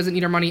 Iran doesn't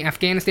need our money.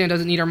 Afghanistan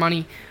doesn't need our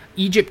money.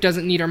 Egypt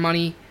doesn't need our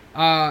money.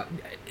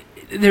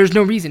 There's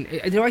no reason.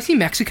 Do I see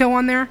Mexico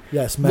on there?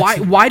 Yes.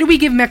 Why do we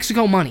give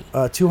Mexico money?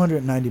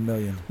 290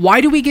 million.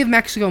 Why do we give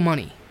Mexico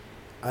money?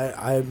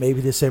 I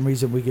maybe the same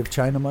reason we give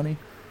China money.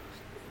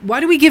 Why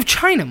do we give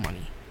China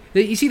money?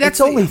 You see, that's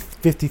It's only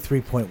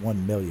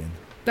 53.1 million.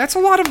 That's a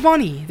lot of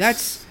money.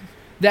 That's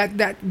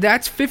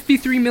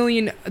 53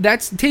 million.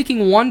 That's taking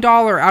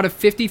 $1 out of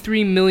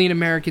 53 million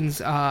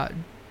Americans'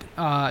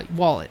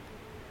 wallet.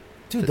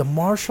 Dude, the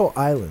Marshall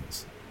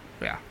Islands.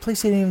 Yeah.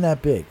 Place ain't even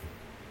that big.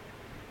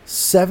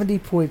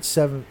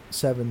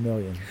 70.77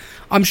 million.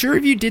 I'm sure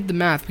if you did the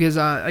math, because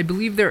I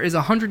believe there is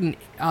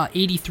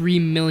 183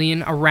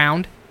 million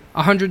around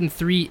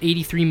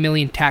 183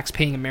 million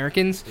tax-paying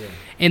Americans,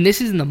 and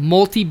this is in the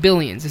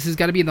multi-billions. This has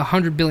got to be in the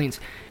 100 billions.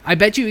 I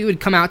bet you it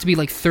would come out to be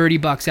like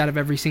 $30 out of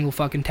every single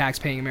fucking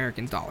tax-paying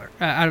American's dollar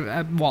out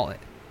of wallet.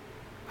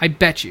 I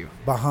bet you.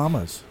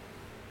 Bahamas.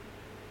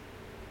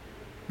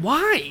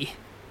 Why?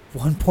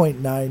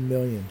 1.9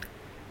 million.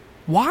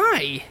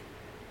 Why?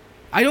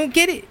 I don't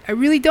get it. I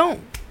really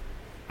don't.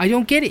 I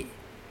don't get it.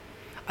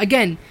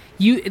 Again,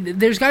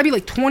 there's got to be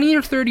like 20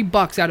 or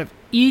 $30 out of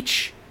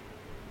each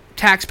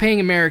tax-paying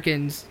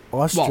American's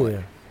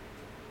wallet.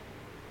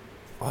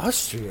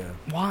 Austria.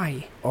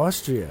 Why?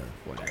 Austria.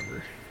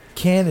 Whatever.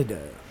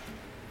 Canada.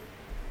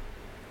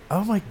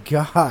 Oh my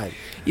god.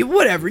 Yeah,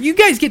 whatever. You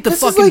guys get the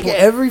This fucking is like point.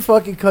 every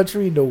fucking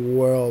country in the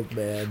world,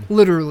 man.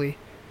 Literally.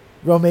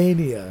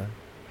 Romania.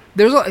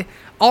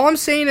 All I'm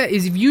saying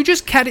is if you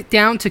just cut it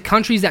down to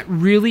countries that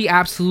really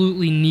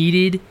absolutely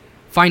needed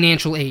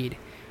financial aid,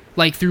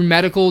 like through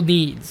medical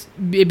needs,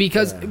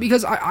 because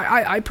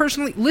I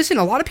personally, listen,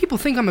 a lot of people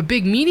think I'm a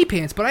big meanie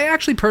pants, but I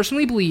actually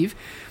personally believe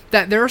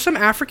that there are some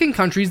African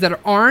countries that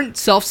aren't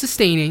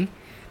self-sustaining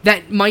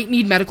that might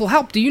need medical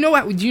help. Do you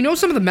know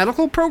some of the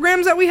medical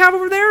programs that we have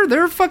over there?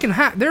 They're fucking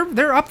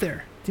they're up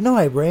there. Do you know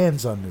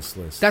Iran's on this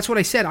list? That's what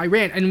I said.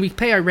 Iran, and we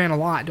pay Iran a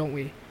lot, don't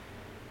we?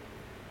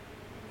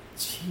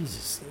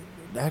 Jesus.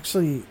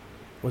 Actually,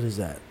 what is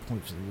that?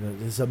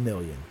 There's a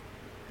million.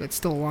 That's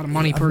still a lot of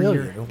money A per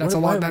million. year. That's a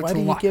lot. That's Why a do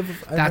you lot.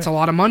 give That's a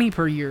lot of money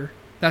per year.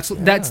 That's a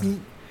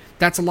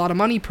lot of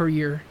money per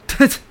year.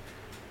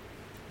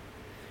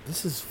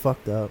 This is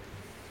fucked up.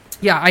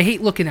 Yeah, I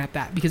hate looking at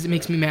that because it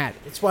makes me mad.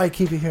 That's why I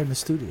keep it here in the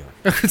studio.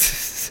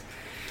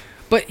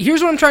 But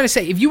here's what I'm trying to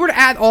say. If you were to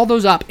add all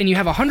those up and you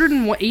have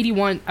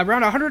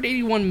around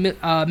 181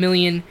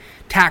 million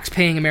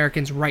tax-paying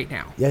Americans right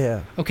now.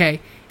 Yeah.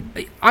 Okay?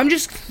 I'm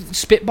just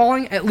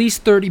spitballing at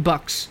least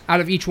 $30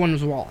 out of each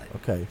one's wallet.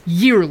 Okay.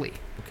 Yearly.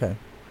 Okay.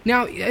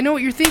 Now, I know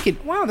what you're thinking.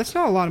 Wow, that's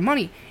not a lot of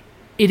money.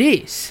 It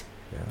is.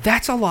 Yeah.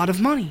 That's a lot of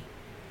money.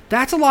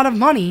 That's a lot of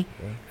money.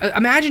 Yeah.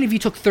 Imagine if you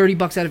took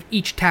 $30 out of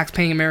each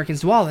tax-paying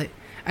American's wallet,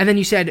 and then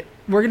you said,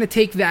 we're going to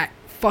take that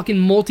fucking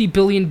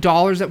multi-billion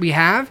dollars that we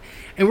have,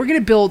 and we're going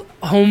to build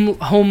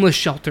homeless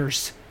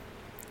shelters.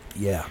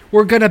 Yeah.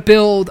 We're going to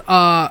build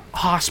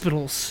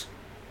hospitals.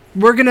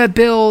 We're going to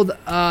build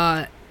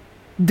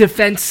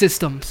defense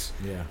systems.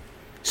 Yeah.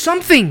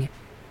 Something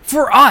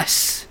for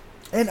us.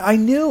 And I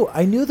knew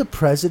the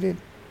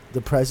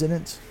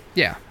presidents.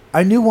 Yeah.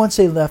 I knew once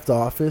they left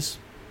office,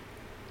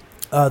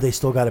 they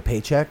still got a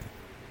paycheck.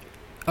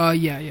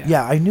 Yeah.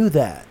 Yeah, I knew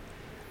that.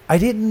 I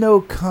didn't know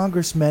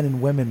congressmen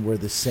and women were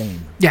the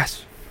same.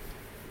 Yes.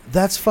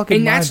 That's fucking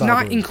And that's not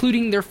mind-boggling.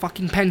 including their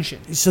fucking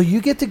pension. So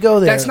you get to go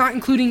there. That's not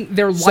including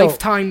their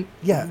lifetime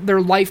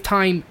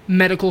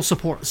medical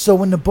support. So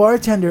when the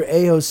bartender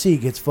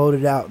AOC gets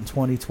voted out in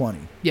 2020,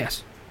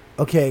 Yes.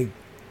 okay,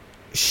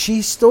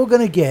 she's still going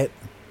to get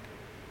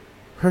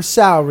her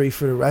salary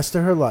for the rest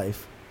of her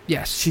life.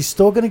 Yes. She's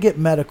still going to get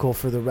medical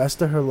for the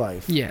rest of her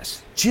life.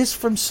 Yes. Just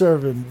from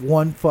serving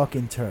one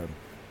fucking term.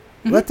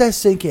 Mm-hmm. Let that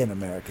sink in,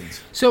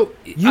 Americans. So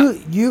You're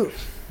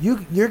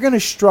going to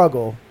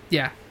struggle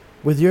yeah.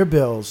 with your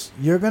bills.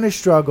 You're going to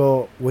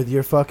struggle with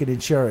your fucking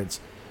insurance.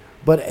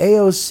 But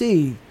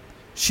AOC,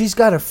 she's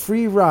got a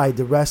free ride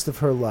the rest of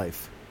her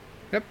life.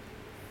 Yep.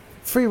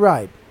 Free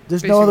ride.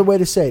 There's no Basically. other way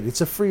to say it.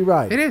 It's a free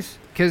ride. It is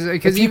because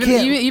If you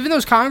can't- even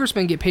those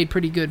congressmen get paid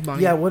pretty good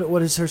money. Yeah,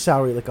 what is her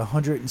salary? Like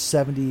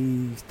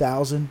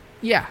 $170,000?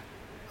 Yeah.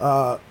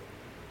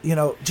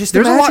 Just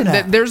There's a lot. imagine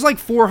that. There's like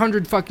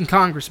 400 fucking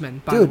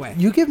congressmen. By the Dude, way.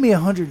 you give me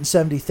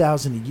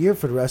 $170,000 a year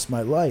for the rest of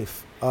my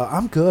life.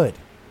 I'm good.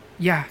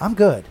 Yeah. I'm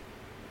good.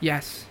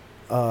 Yes.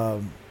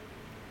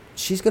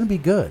 She's going to be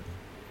good.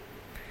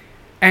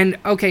 And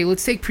okay,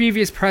 let's take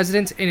previous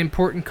presidents and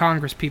important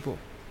Congress people.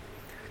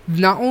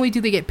 Not only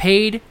do they get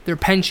paid their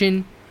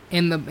pension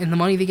and the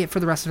money they get for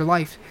the rest of their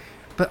life,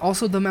 but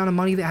also the amount of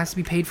money that has to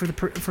be paid for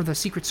the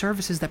Secret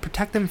Services that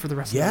protect them for the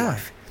rest of their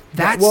life.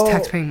 That's Well,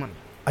 taxpaying money.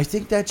 I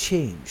think that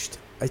changed.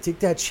 I think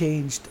that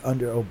changed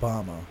under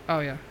Obama. Oh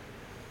yeah.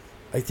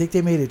 I think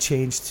they made a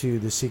change to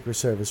the Secret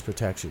Service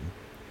protection.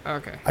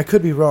 Okay. I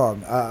could be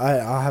wrong.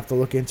 I'll have to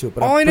look into it.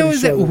 But All I'm I know pretty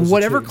is sure that there was a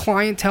whatever change.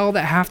 clientele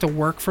that have to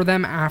work for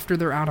them after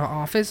they're out of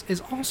office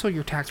is also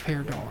your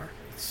taxpayer dollar.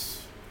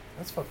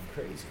 That's fucking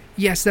crazy.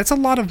 Yes, that's a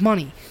lot of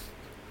money.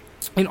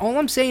 And all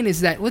I'm saying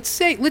is that let's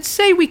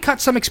say we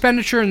cut some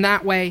expenditure in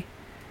that way,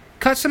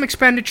 cut some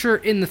expenditure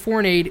in the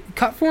foreign aid,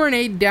 cut foreign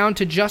aid down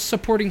to just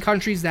supporting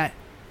countries that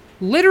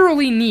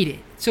literally need it.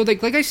 So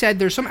like I said,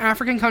 there's some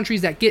African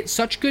countries that get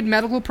such good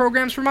medical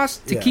programs from us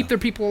to Yeah. keep their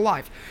people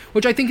alive,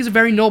 which I think is a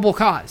very noble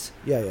cause.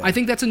 Yeah, yeah. I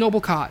think that's a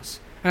noble cause.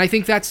 And I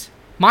think that's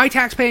my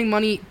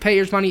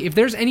payers' money. If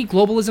there's any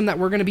globalism that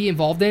we're going to be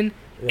involved in,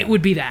 Yeah. it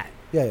would be that.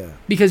 Yeah, yeah.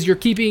 Because you're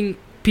keeping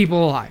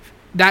people alive.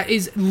 That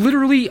is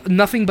literally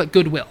nothing but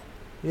goodwill.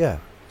 Yeah.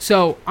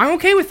 So I'm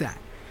okay with that.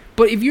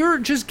 But if you're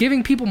just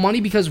giving people money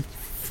because...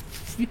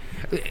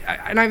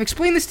 And I've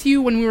explained this to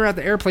you when we were at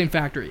the airplane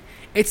factory.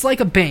 It's like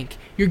a bank.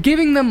 You're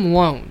giving them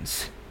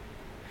loans.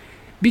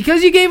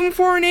 Because you gave them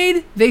foreign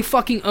aid, they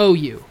fucking owe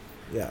you.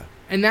 Yeah.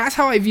 And that's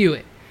how I view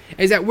it.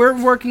 Is that we're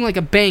working like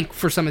a bank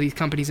for some of these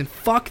companies, and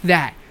fuck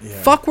that.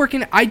 Yeah. Fuck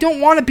working. I don't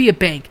want to be a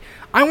bank.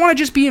 I want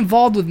to just be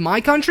involved with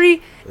my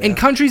country and Yeah.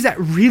 countries that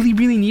really,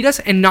 really need us,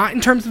 and not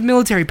in terms of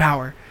military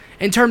power.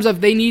 In terms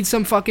of they need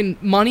some fucking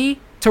money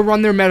to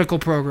run their medical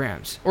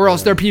programs, or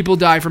else Yeah. their people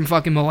die from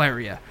fucking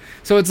malaria.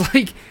 So it's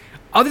like,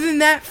 other than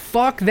that,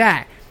 fuck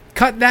that.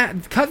 Cut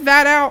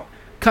that out.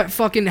 Cut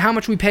fucking how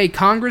much we pay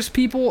Congress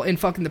people and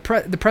fucking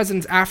the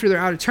presidents after they're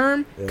out of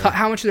term. Yeah. Cut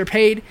how much they're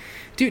paid.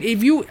 Dude,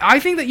 I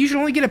think that you should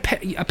only get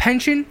a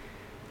pension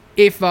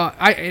if,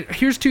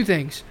 here's two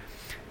things.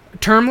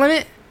 Term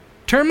limit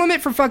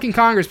for fucking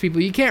Congress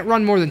people. You can't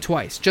run more than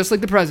twice, just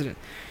like the president.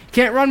 You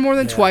can't run more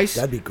than Yeah, twice.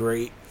 That'd be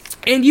great.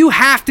 And you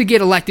have to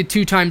get elected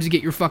 2 times to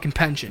get your fucking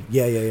pension.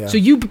 Yeah, yeah, yeah. So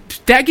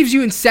that gives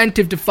you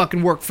incentive to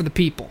fucking work for the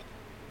people.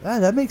 Ah,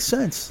 that makes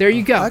sense. There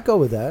you go. I go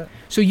with that.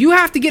 So you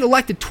have to get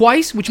elected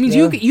twice, which means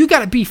Yeah. you got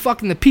to be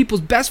fucking the people's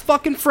best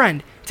fucking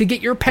friend to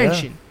get your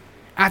pension.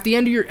 At the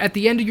end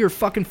of your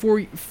fucking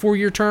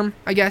 4-year term,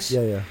 I guess.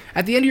 Yeah, yeah.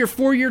 At the end of your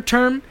 4-year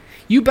term,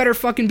 you better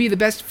fucking be the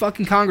best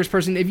fucking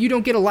congressperson. If you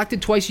don't get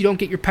elected twice, you don't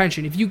get your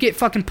pension. If you get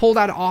fucking pulled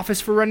out of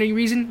office for any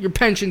reason, your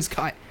pension's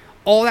cut.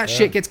 All that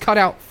shit gets cut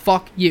out.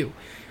 Fuck you.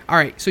 All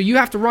right, so you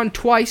have to run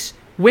twice,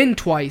 win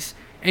twice,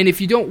 and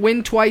if you don't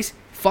win twice,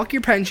 fuck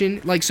your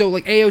pension. Like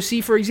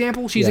AOC, for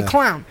example, she's a Yeah.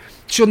 clown.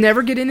 She'll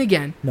never get in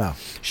again. No.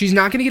 She's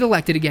not going to get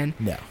elected again.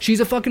 No.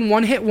 She's a fucking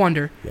one-hit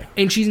wonder, Yeah.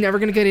 and she's never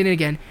going to get in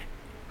again.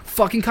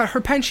 Fucking cut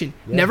her pension.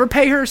 Yeah. Never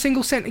pay her a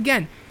single cent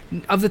again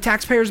of the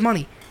taxpayers'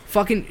 money.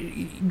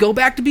 Fucking go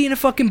back to being a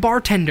fucking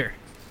bartender.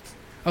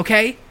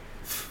 Okay?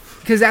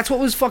 Because that's what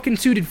was fucking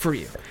suited for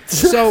you.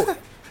 So,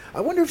 I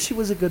wonder if she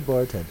was a good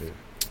bartender.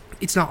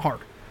 it's not hard.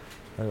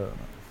 I don't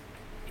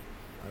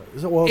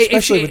know. Well, If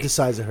especially she- with the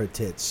size of her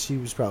tits, she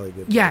was probably a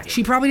good. Yeah, bartender.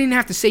 she probably didn't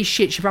have to say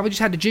shit. She probably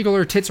just had to jiggle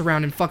her tits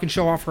around and fucking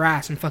show off her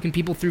ass, and fucking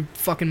people threw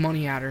fucking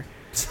money at her.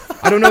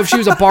 I don't know if she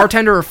was a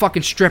bartender or a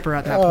fucking stripper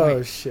at that Oh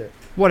point. shit.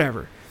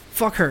 Whatever.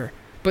 Fuck her.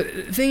 But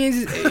the thing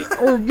is,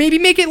 or maybe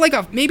make it like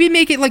a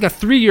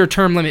 3-year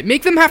term limit.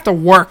 Make them have to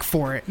work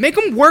for it. Make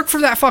them work for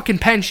that fucking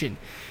pension.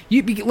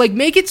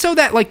 Make it so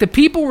that like the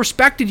people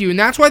respected you, and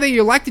that's why they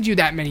elected you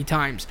that many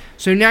times.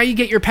 So now you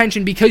get your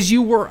pension because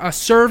you were a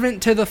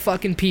servant to the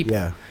fucking people.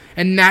 Yeah.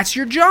 And that's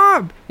your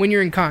job when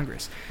you're in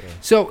Congress. Yeah.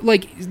 So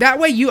like that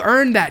way you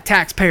earn that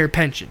taxpayer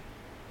pension.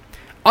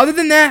 Other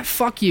than that,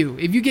 fuck you.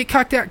 If you get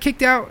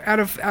kicked out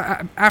of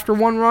after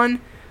one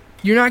run,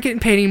 you're not getting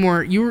paid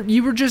anymore.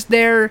 You were just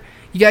there.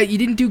 You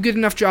didn't do a good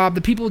enough job.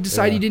 The people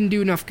decide you didn't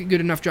do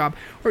good enough job.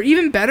 Or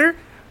even better,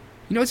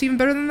 you know what's even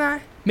better than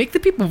that? Make the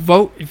people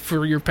vote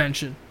for your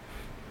pension.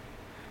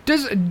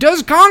 Does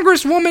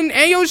Congresswoman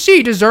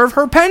AOC deserve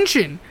her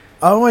pension?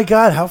 Oh my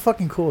god, how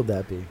fucking cool would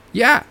that be?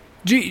 Yeah.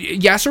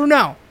 Yes or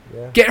no?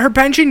 Yeah. Get her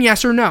pension?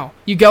 Yes or no?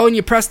 You go and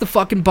you press the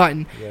fucking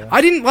button. Yeah. I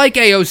didn't like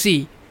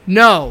AOC.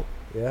 No.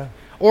 Yeah.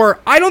 Or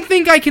I don't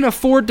think I can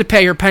afford to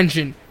pay her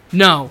pension.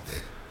 No.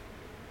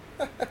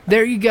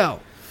 There you go.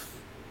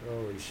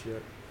 Holy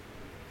shit.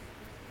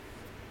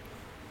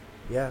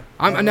 Yeah.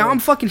 I'm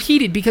fucking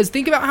heated because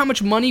think about how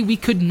much money we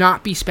could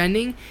not be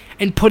spending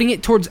and putting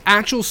it towards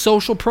actual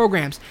social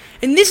programs.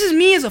 And this is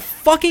me as a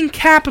fucking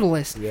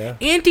capitalist, Yeah.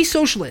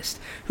 anti-socialist,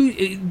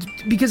 who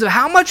because of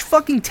how much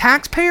fucking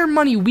taxpayer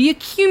money we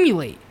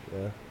accumulate.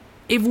 Yeah.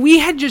 If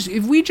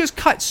we just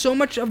cut so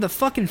much of the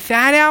fucking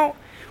fat out,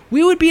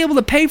 we would be able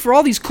to pay for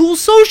all these cool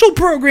social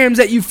programs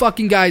that you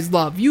fucking guys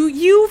love. You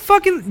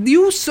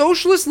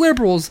socialist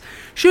liberals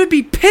should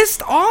be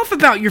pissed off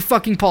about your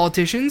fucking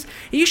politicians.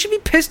 And you should be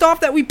pissed off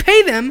that we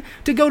pay them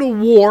to go to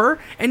war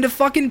and to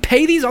fucking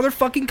pay these other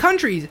fucking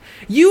countries.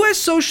 You as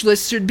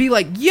socialists should be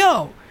like,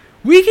 yo,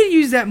 we could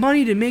use that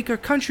money to make our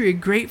country a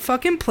great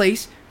fucking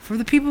place for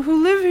the people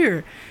who live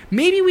here.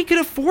 Maybe we could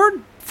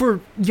afford for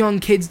young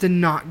kids to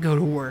not go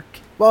to work.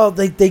 Well,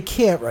 they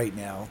can't right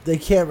now. They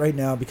can't right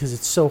now because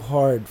it's so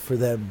hard for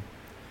them.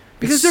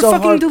 Because It's they're so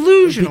fucking hard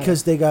delusional.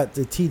 Because they got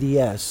the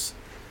TDS.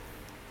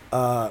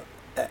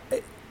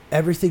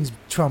 Everything's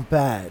Trump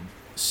bad.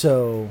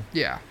 So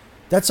Yeah.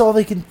 that's all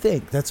they can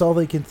think. That's all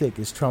they can think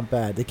is Trump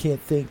bad. They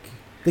can't think.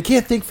 They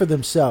can't think for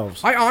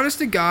themselves. I honest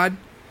to God,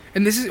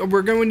 and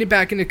we're going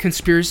back into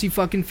conspiracy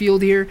fucking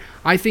field here.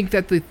 I think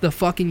that the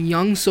fucking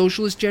young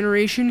socialist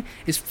generation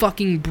is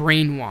fucking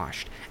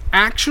brainwashed.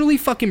 actually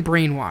fucking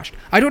brainwashed.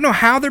 I don't know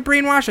how they're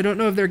brainwashed. I don't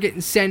know if they're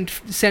getting sent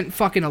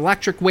fucking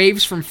electric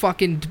waves from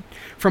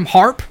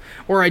HARP,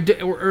 or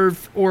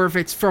if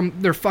it's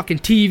from their fucking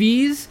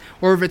TVs,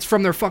 or if it's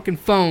from their fucking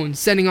phones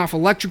sending off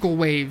electrical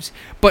waves.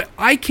 But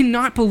I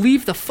cannot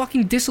believe the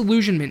fucking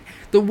disillusionment.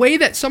 The way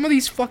that some of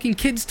these fucking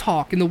kids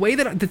talk, and the way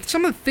that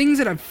some of the things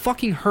that I've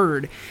fucking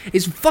heard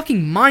is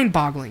fucking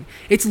mind-boggling.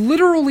 It's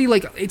literally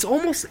like, it's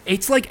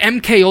like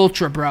MK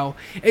Ultra, bro.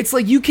 It's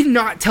like you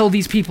cannot tell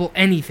these people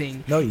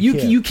anything. No, you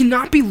can't. You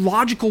cannot be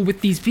logical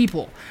with these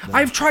people. No.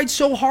 I've tried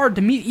so hard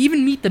to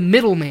meet the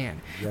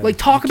middleman. Yeah, Like,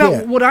 talk you about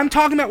can't. what I'm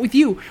talking about with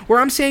you, where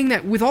I'm saying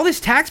that with all this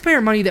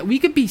taxpayer money that we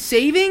could be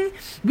saving,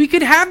 we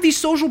could have these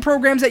social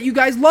programs that you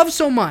guys love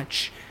so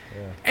much.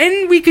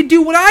 And we could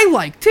do what I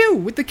like too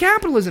with the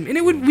capitalism,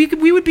 and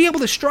we would be able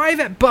to strive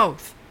at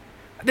both.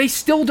 They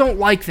still don't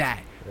like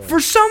that. Yeah. For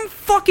some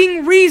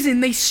fucking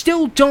reason, they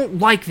still don't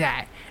like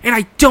that, and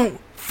I don't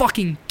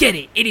fucking get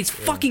it. It is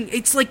fucking.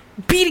 It's like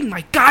beating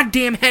my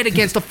goddamn head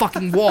against a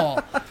fucking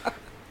wall.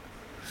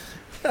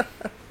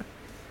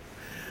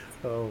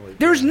 Oh my God.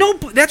 There's no.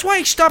 That's why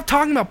I stopped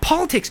talking about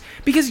politics,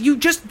 because you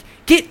just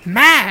get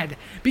mad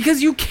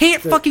because you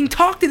can't fucking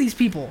talk to these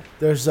people.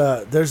 There's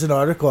an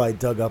article I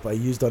dug up I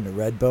used on the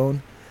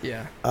Redbone.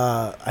 Yeah.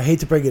 I hate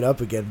to bring it up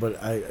again, but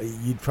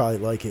you'd probably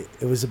like it.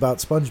 It was about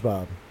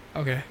SpongeBob.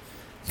 Okay.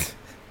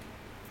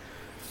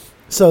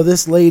 So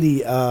this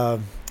lady,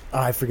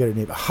 I forget her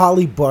name,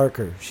 Holly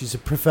Barker. She's a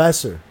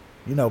professor.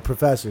 You know,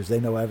 professors, they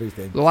know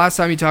everything. The last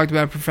time you talked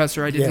about a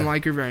professor, I didn't Yeah.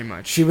 like her very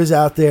much. She was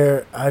out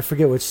there. I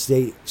forget which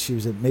state she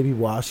was in. Maybe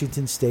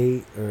Washington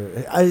State, or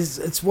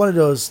it's one of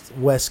those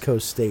West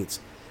Coast states.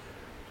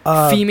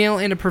 Female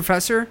and a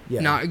professor,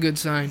 yeah. not a good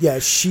sign. Yeah,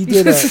 she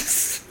did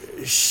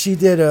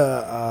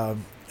a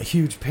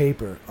huge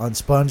paper on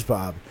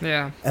SpongeBob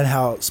Yeah. and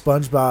how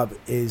SpongeBob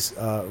is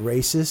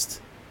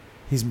racist,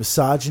 he's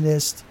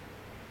misogynist,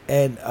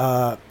 and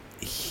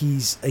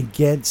he's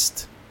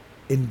against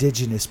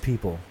indigenous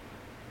people.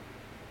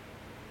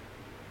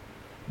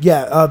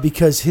 Yeah,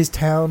 because his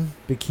town,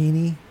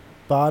 Bikini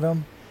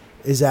Bottom,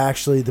 is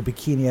actually the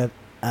Bikini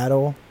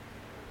Atoll,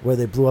 where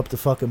they blew up the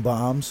fucking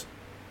bombs,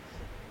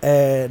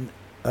 and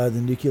the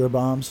nuclear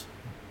bombs.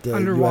 The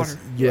Underwater.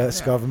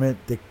 U.S. Yeah. government,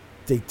 they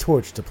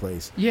torched the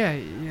place. Yeah,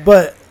 yeah.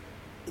 But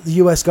the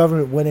U.S.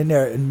 government went in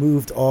there and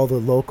moved all the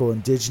local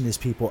indigenous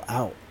people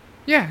out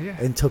yeah.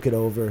 and took it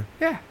over.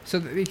 Yeah, so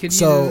that they could use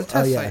So, it as a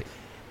test yeah. site.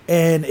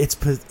 And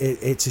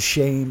it's a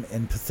shame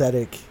and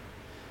pathetic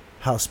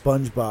how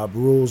SpongeBob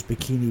rules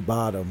Bikini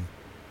Bottom,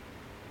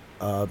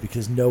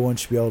 because no one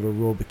should be able to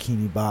rule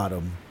Bikini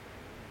Bottom.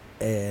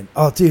 And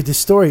oh, dude, the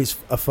story's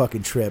a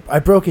fucking trip. I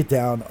broke it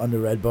down on the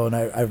Redbone.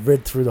 I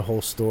read through the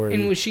whole story.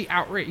 And was she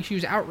outraged? She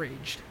was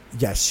outraged.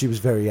 Yes, she was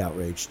very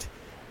outraged,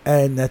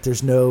 and that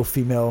there's no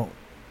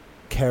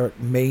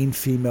main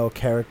female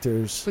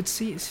characters. But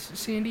see,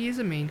 Sandy is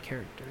a main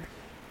character.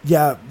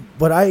 Yeah,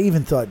 but I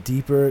even thought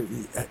deeper.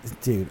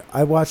 Dude,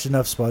 I watched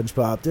enough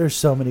SpongeBob. There's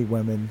so many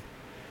women.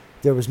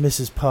 There was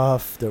Mrs.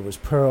 Puff. There was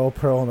Pearl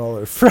and all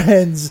her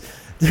friends.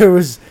 There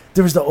was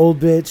the old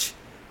bitch,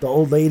 the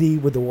old lady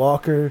with the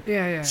walker.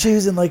 Yeah, yeah. She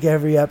was in like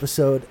every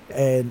episode.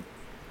 And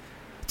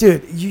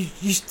dude, you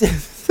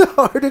the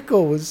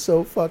article was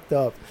so fucked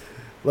up.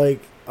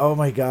 Like, oh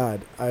my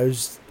God, I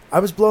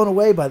was blown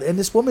away by it. And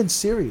this woman's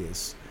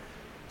serious.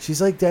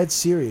 She's like dead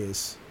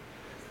serious.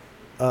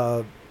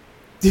 I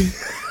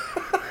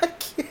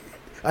can't.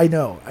 I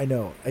know.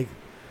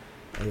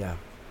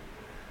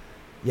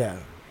 Yeah.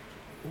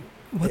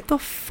 What the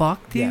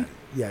fuck, dude?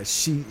 Yeah.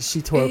 She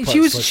tore apart.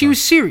 She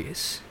was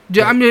serious.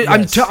 Yeah,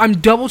 yes. I'm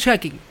double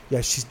checking.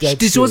 Yeah, she's dead.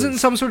 This serious. wasn't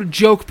some sort of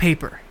joke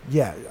paper.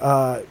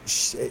 Yeah.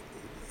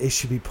 It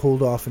should be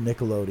pulled off of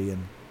Nickelodeon.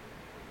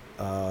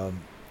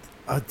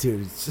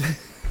 Dude,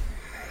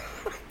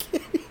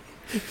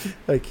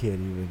 I can't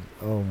even.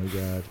 Oh my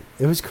God,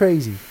 it was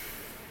crazy.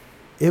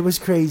 It was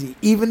crazy.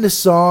 Even the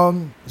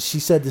song, she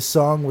said the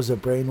song was a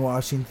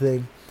brainwashing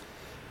thing.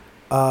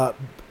 The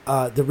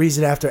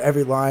reason after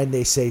every line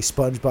they say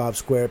SpongeBob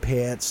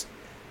SquarePants,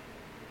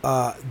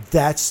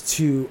 that's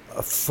to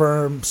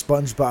affirm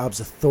SpongeBob's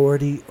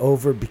authority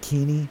over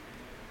Bikini.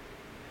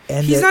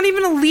 And He's not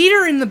even a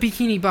leader in the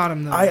Bikini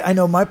Bottom, though. I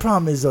know. My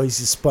problem is, though, he's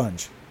a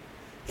sponge.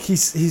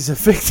 He's a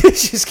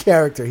fictitious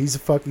character. He's a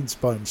fucking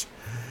sponge.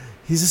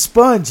 He's a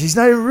sponge. He's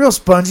not even a real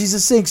sponge. He's a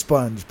sink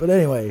sponge. But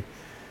anyway,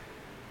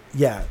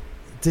 yeah,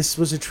 this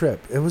was a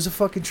trip. It was a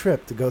fucking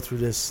trip to go through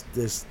this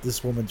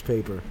woman's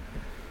paper.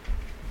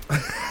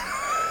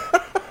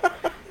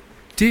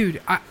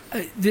 Dude,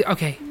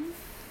 okay.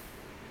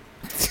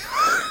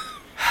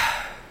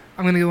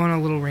 I'm going to go on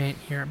a little rant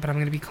here, but I'm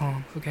going to be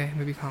calm, okay? I'm going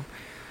to be calm.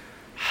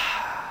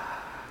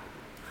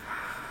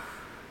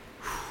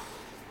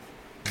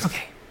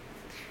 Okay.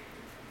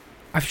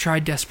 I've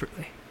tried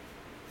desperately.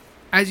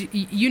 As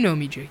you know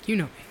me, Jake. You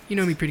know me. You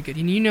know me pretty good.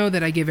 And you know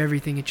that I give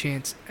everything a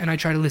chance, and I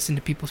try to listen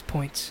to people's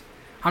points.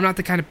 I'm not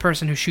the kind of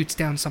person who shoots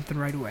down something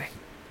right away.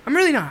 I'm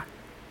really not.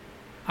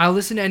 I'll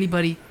listen to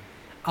anybody.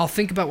 I'll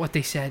think about what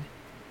they said,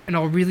 and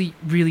I'll really,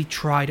 really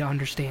try to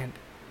understand.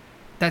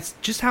 That's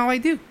just how I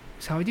do.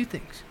 It's how I do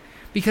things.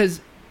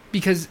 Because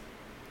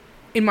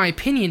in my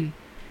opinion,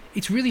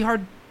 it's really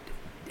hard.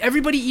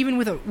 Everybody, even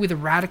with a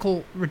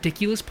radical,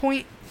 ridiculous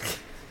point,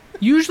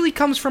 usually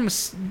comes from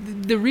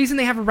the reason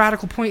they have a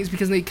radical point is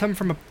because they come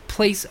from a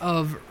place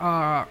of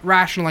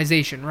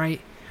rationalization, right?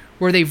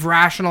 Where they've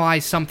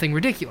rationalized something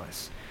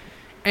ridiculous.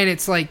 And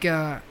it's like,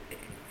 and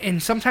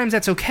sometimes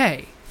that's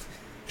okay.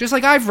 Just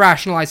like I've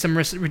rationalized some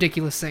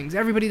ridiculous things.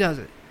 Everybody does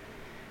it.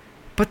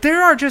 But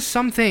there are just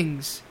some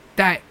things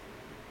that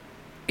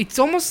it's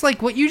almost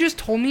like what you just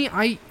told me.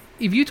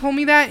 If you told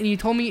me that and you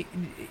told me,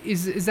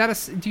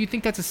 do you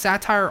think that's a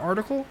satire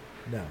article?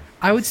 No.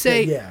 I would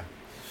say, yeah.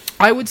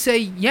 I would say,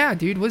 yeah,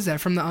 dude. What is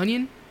that from The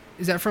Onion?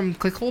 Is that from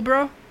Clickhole,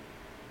 bro?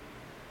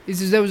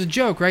 That was a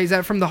joke, right? Is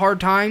that from The Hard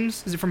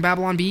Times? Is it from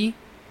Babylon Bee?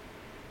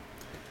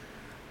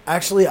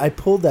 Actually, I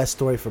pulled that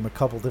story from a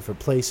couple different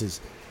places,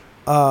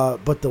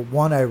 but the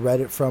one I read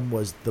it from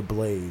was The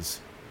Blaze.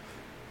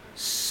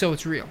 So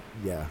it's real.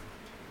 Yeah.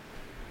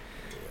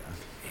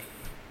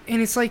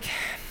 And it's like,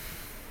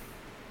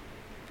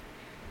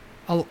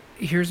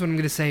 here's what I'm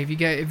gonna say.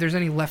 If there's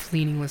any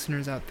left-leaning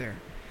listeners out there,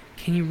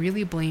 can you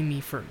really blame me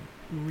for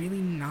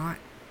really not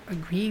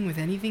agreeing with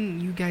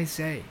anything you guys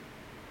say?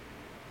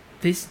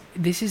 This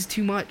is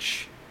too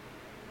much.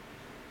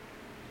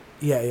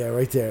 Yeah,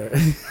 right there.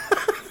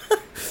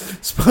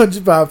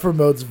 SpongeBob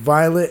promotes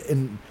violent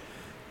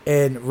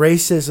and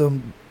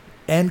racism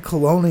and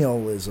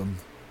colonialism.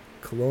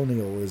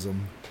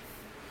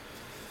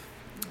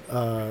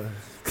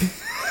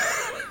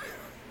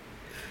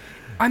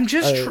 I'm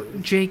just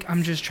Jake.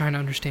 I'm just trying to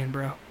understand,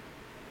 bro.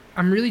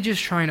 I'm really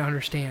just trying to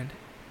understand.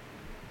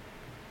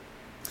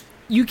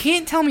 You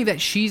can't tell me that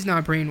she's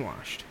not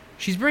brainwashed.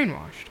 She's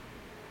brainwashed.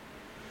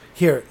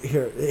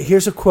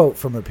 Here's a quote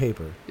from her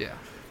paper. Yeah.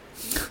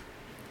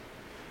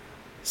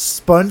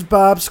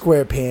 SpongeBob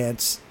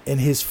SquarePants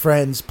and his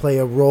friends play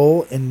a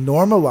role in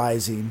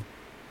normalizing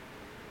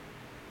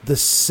the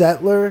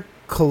settler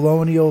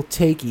colonial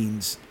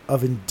takings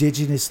of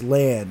indigenous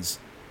lands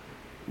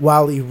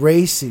while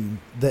erasing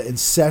the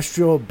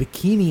ancestral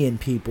Bikinian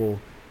people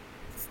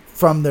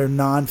from their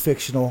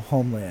non-fictional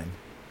homeland.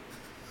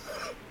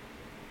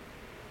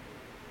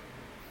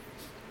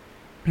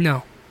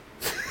 No.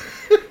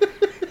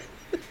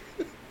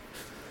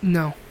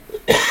 No.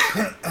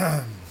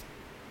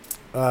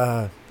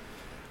 I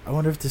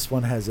wonder if this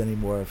one has any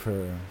more of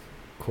her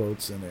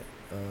quotes in it.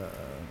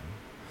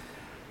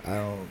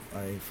 I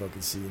ain't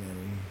fucking seeing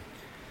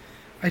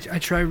any. I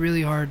try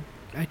really hard.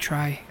 I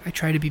try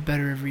to be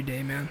better every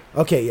day, man.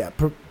 Okay, yeah.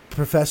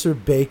 Professor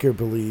Baker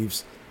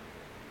believes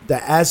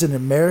that as an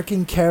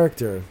American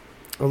character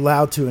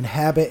allowed to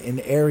inhabit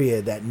an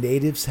area that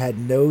natives had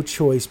no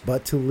choice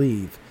but to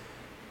leave,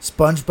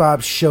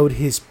 SpongeBob showed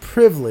his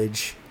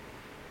privilege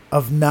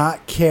of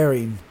not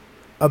caring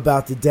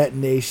about the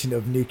detonation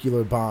of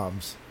nuclear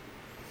bombs.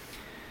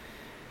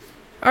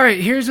 All right,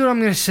 here's what I'm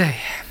going to say.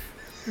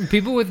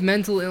 People with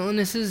mental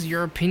illnesses,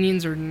 your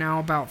opinions are now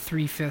about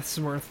 3/5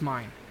 worth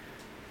mine.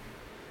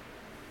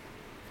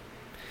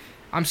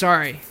 I'm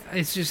sorry.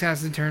 It just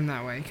has to turn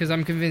that way because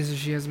I'm convinced that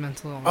she has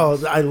mental illness.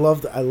 Oh, I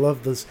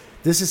love this.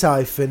 This is how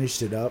I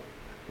finished it up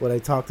when I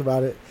talked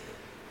about it.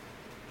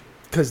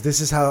 Because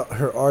this is how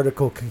her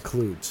article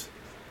concludes.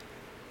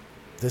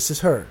 This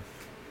is her.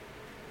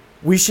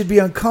 We should be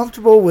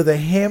uncomfortable with a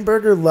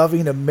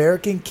hamburger-loving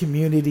American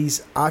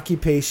community's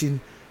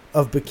occupation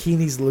of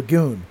Bikini's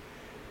lagoon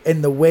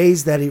in the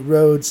ways that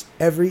erodes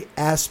every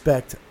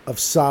aspect of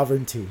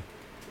sovereignty.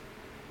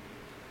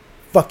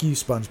 Fuck you,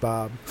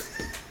 SpongeBob.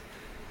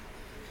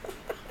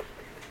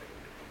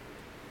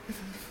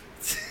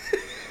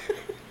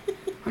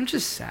 I'm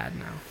just sad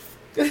now.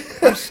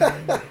 I'm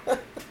sad now.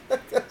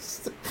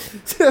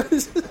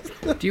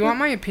 Do you want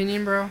my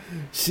opinion, bro?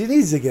 She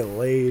needs to get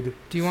laid.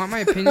 Do you want my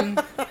opinion?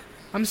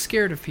 I'm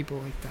scared of people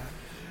like that.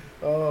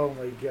 Oh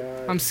my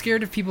god. I'm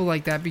scared of people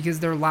like that because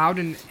they're loud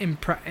and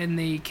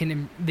they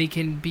can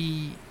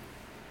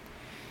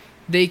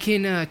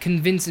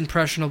convince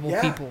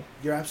impressionable people.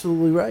 You're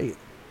absolutely right.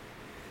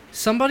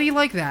 Somebody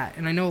like that,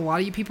 and I know a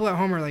lot of you people at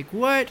home are like,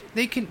 "What?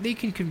 They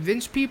can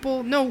convince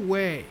people? No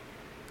way."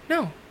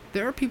 No,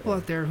 there are people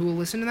out there who will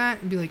listen to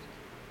that and be like,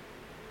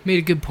 "Made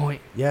a good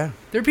point." Yeah.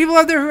 There are people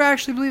out there who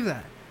actually believe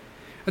that,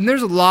 and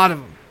there's a lot of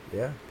them.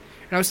 Yeah.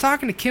 And I was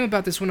talking to Kim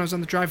about this when I was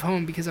on the drive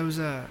home because there was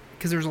a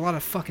lot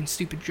of fucking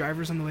stupid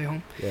drivers on the way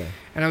home. Yeah.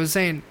 And I was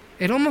saying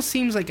it almost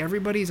seems like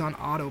everybody's on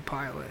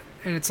autopilot,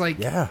 and it's like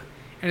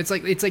and it's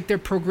like they're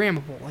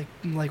programmable,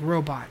 like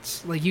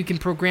robots. Like you can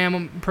program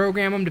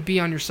them to be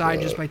on your side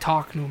just by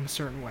talking to them a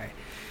certain way.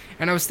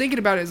 And I was thinking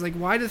about it, it's like,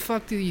 why the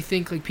fuck do you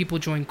think like people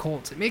join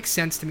cults? It makes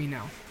sense to me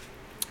now.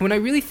 When I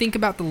really think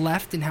about the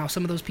left and how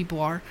some of those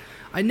people are,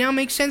 it now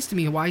makes sense to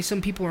me why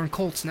some people are in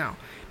cults now.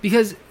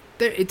 Because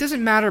it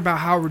doesn't matter about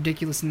how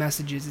ridiculous the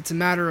message is. It's a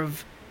matter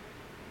of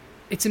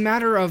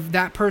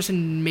that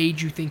person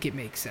made you think it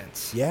makes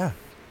sense. Yeah.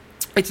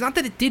 It's not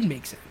that it did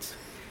make sense.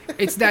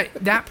 It's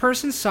that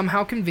person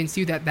somehow convinced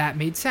you that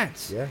made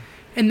sense. Yeah.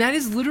 And that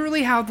is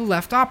literally how the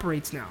left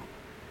operates now.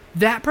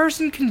 That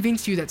person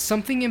convinced you that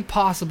something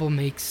impossible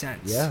makes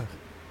sense. Yeah.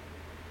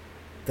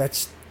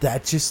 That's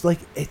just like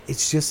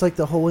it's just like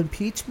the whole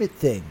impeachment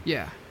thing.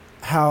 Yeah.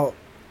 How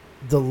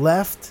the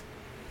left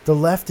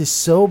is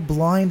so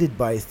blinded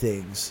by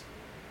things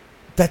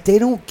that they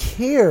don't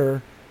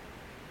care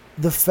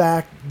the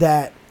fact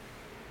that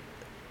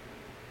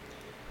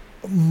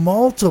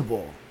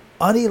multiple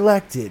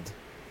unelected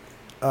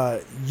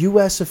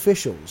U.S.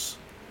 officials,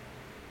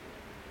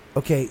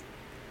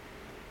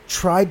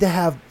 tried to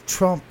have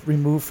Trump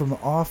removed from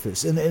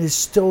office and is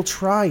still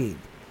trying.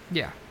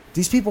 Yeah.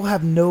 These people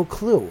have no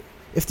clue.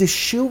 If the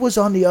shoe was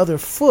on the other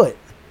foot,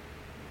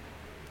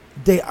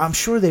 I'm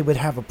sure they would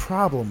have a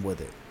problem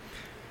with it.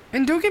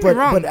 And don't get me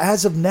wrong. But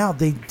as of now,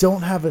 they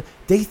don't have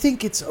they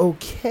think it's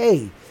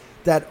okay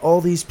that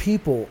all these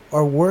people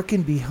are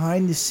working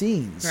behind the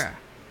scenes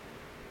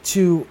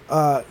to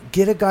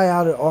get a guy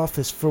out of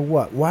office for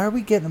what? Why are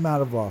we getting him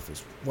out of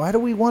office? Why do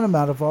we want him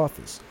out of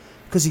office?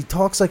 Because he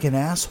talks like an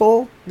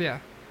asshole? Yeah.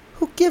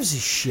 Who gives a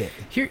shit?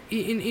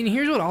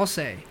 Here's what I'll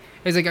say.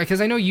 Is like, because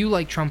I know you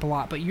like Trump a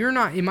lot, but you're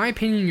not, in my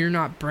opinion, you're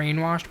not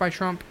brainwashed by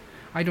Trump.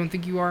 I don't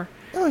think you are.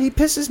 No, he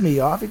pisses me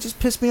off. He just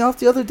pissed me off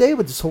the other day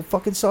with this whole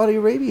fucking Saudi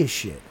Arabia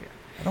shit. Yeah.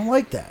 I don't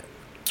like that.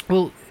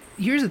 Well,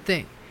 here's the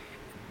thing.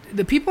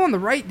 The people on the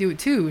right do it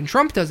too, and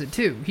Trump does it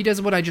too. He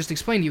does what I just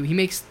explained to you. He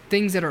makes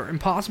things that are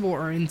impossible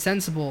or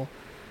insensible.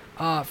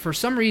 For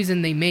some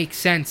reason, they make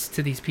sense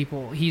to these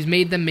people. He's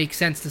made them make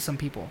sense to some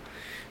people.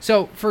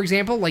 So, for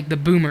example, like the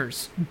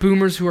boomers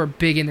who are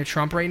big into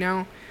Trump right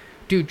now.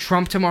 Dude,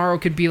 Trump tomorrow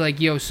could be like,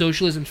 yo,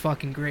 socialism's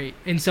fucking great.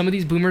 And some of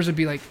these boomers would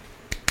be like,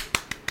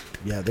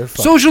 yeah, they're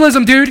fucking...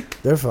 Socialism, dude!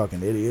 They're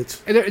fucking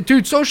idiots.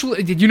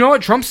 Dude, you know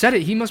what? Trump said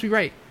it. He must be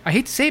right. I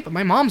hate to say it, but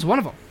my mom's one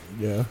of them.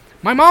 Yeah.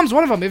 My mom's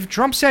one of them. If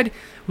Trump said,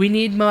 we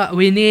need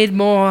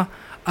more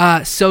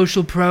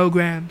social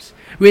programs.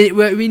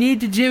 What we need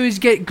to do is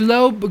get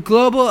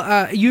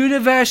global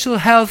universal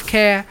health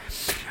care.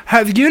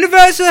 Have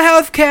universal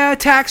health care,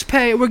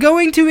 taxpayer. We're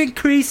going to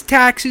increase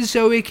taxes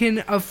so we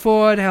can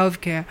afford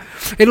health care.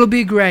 It'll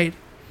be great.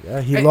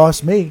 Yeah, he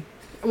lost me.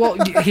 Well,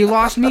 he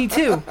lost me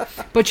too.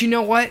 But you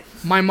know what?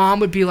 My mom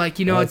would be like,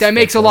 you know what? That's That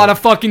makes a lot of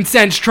fucking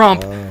sense,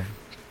 Trump.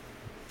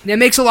 That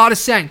makes a lot of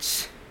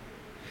sense.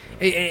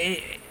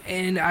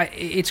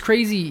 It's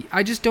crazy.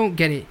 I just don't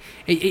get it.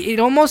 It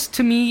almost,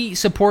 to me,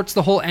 supports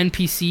the whole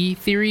NPC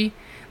theory.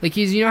 Like,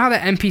 you know how the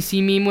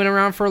NPC meme went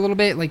around for a little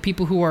bit? Like,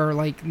 people who are,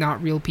 like,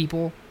 not real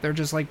people. They're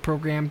just, like,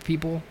 programmed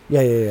people.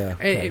 Yeah.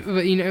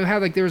 But you know how,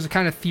 like, there was a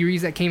kind of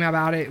theories that came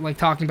about it, like,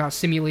 talking about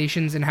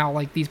simulations and how,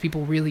 like, these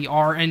people really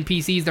are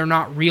NPCs. They're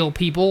not real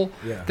people.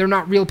 Yeah. They're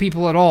not real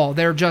people at all.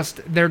 They're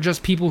just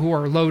people who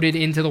are loaded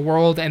into the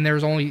world, and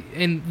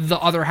and the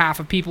other half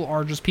of people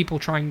are just people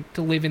trying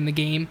to live in the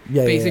game,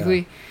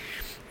 basically.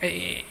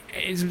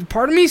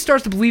 Part of me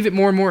starts to believe it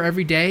more and more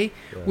every day.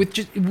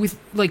 With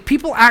like,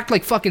 people act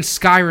like fucking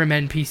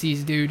Skyrim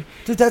NPCs, dude.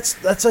 Dude,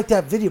 that's like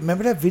that video.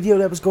 Remember that video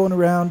that was going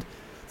around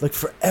like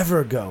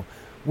forever ago,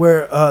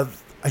 where I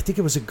think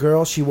it was a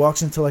girl. She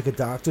walks into like a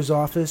doctor's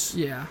office.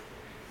 Yeah.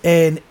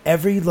 And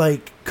every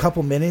like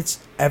couple minutes,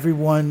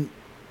 everyone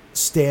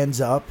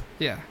stands up.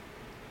 Yeah.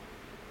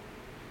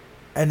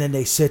 And then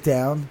they sit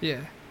down.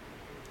 Yeah.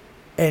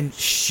 And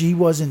she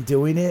wasn't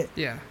doing it.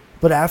 Yeah.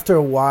 But after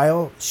a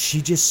while,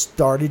 she just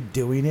started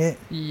doing it.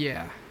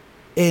 Yeah.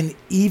 And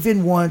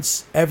even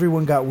once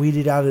everyone got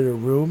weeded out of the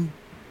room,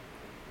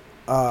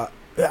 I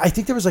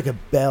think there was like a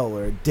bell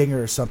or a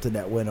dinger or something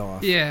that went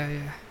off. Yeah.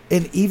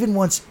 And even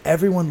once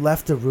everyone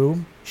left the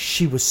room,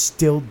 she was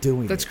still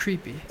doing it. That's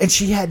creepy. And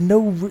she had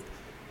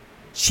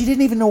she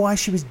didn't even know why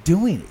she was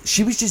doing it.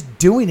 She was just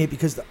doing it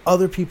because the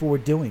other people were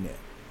doing it.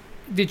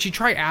 Did she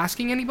try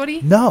asking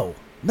anybody?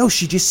 No,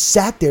 she just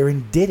sat there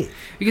and did it.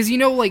 Because, you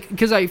know, like,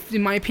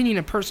 in my opinion,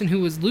 a person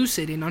who was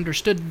lucid and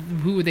understood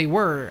who they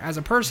were as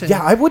a person.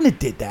 Yeah, I wouldn't have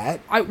did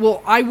that. I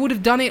would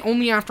have done it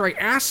only after I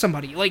asked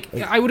somebody. Like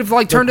I would have,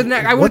 like, turned to the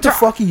neck. What the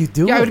fuck are you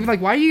doing? Yeah, I would have been like,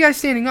 why are you guys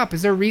standing up?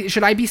 Is there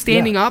should I be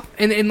standing up?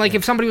 And like,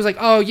 if somebody was like,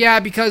 oh, yeah,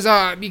 because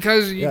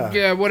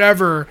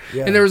whatever.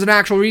 Yeah. And there was an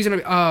actual reason.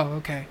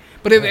 Okay.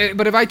 But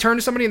if I turned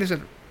to somebody and they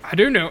said, I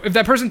don't know. If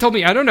that person told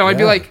me, I don't know, I'd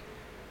be like,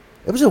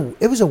 It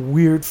was a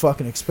weird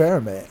fucking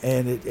experiment,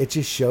 and it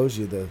just shows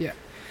you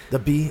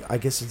I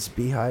guess it's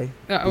beehive.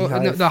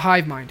 The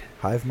hive mind.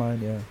 Hive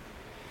mind, yeah.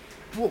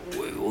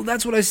 Well,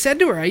 that's what I said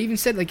to her. I even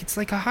said, like, it's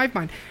like a hive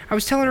mind. I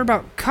was telling her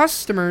about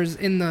customers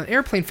in the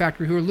airplane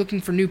factory who are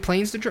looking for new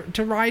planes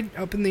to ride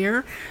up in the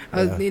air.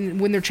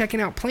 When they're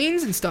checking out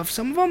planes and stuff,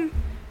 some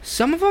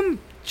of them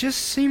just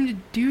seem to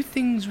do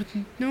things with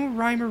no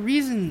rhyme or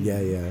reason.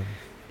 Yeah.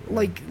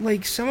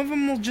 Like some of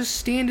them will just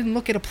stand and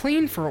look at a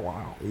plane for a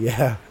while.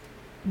 Yeah.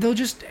 They'll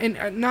just,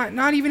 and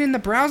not even in the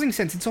browsing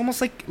sense. It's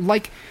almost like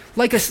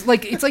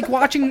it's like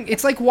watching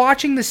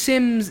The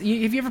Sims. Have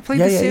you ever played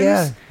The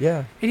Sims?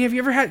 Yeah. And have you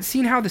ever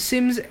seen how The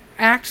Sims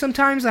act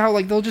sometimes? How,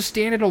 like, they'll just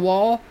stand at a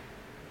wall,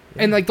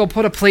 and like they'll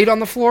put a plate on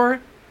the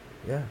floor,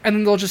 Yeah. And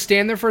then they'll just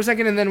stand there for a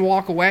second and then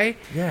walk away.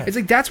 Yeah. It's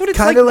like that's what it's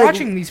Kinda like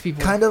watching these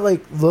people. Kind of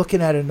like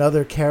looking at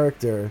another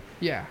character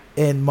Yeah.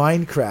 in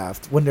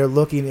Minecraft when they're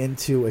looking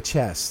into a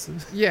chest.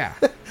 Yeah.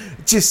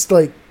 Just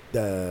like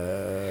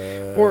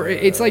Or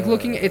it's like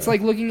looking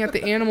at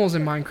the animals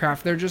in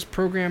Minecraft. They're just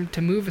programmed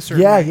to move a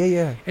certain yeah, way. yeah,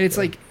 yeah. And it's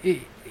like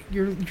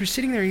you're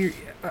sitting there and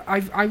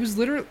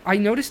I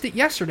noticed it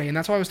yesterday, and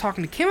that's why I was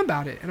talking to Kim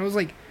about it. And I was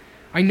like,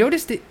 I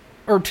noticed it,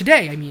 or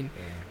today, I mean.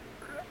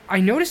 I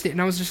noticed it, and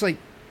I was just like,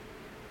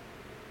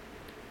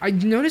 I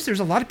noticed there's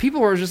a lot of people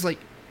who are just like,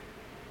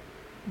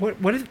 what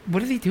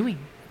are they doing?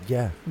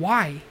 Yeah.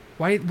 Why?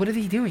 What are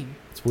they doing?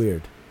 It's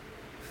weird.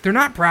 They're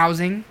not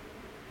browsing.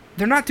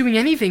 They're not doing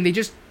anything.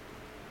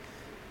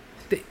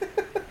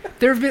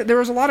 There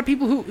was a lot of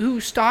people who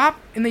stop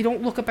and they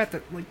don't look up at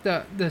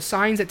the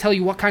signs that tell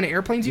you what kind of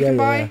airplanes you can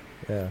buy.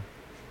 Yeah.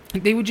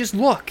 They would just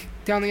look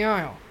down the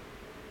aisle.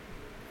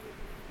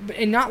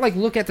 And not like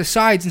look at the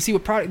sides and see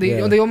what product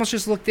they almost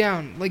just look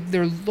down like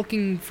they're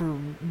looking for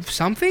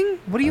something.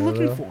 What are you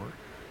looking for?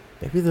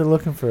 Maybe they're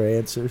looking for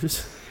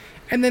answers.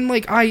 And then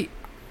like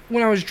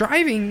when I was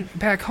driving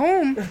back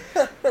home,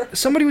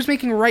 somebody was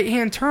making a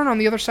right-hand turn on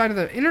the other side of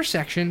the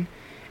intersection,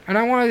 and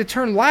I wanted to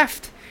turn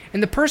left,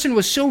 and the person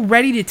was so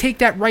ready to take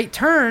that right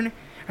turn,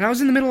 and I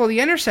was in the middle of the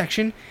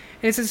intersection,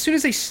 and it's as soon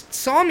as they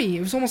saw me,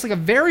 it was almost like a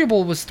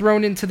variable was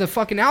thrown into the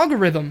fucking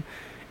algorithm,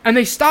 and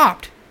they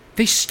stopped.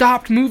 They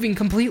stopped moving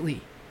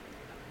completely.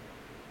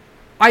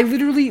 I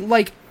literally,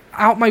 like,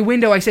 out my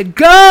window, I said,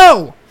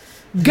 "Go!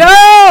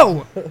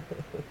 Go!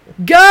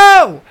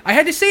 Go!" I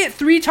had to say it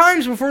 3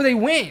 times before they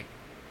went.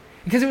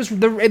 Because it was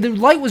the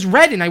light was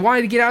red and I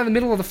wanted to get out of the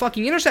middle of the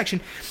fucking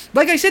intersection.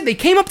 Like I said, they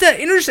came up that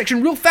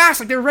intersection real fast,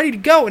 like they were ready to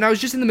go, and I was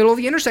just in the middle of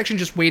the intersection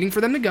just waiting for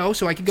them to go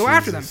so I could go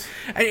after them.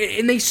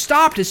 And they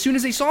stopped as soon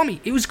as they saw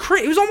me. It was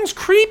almost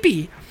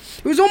creepy.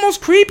 It was almost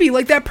creepy.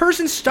 Like that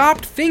person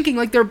stopped thinking,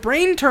 like their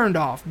brain turned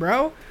off,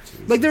 bro.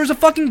 Jesus. Like there was a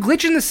fucking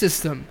glitch in the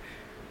system.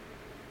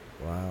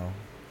 Wow.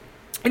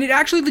 And it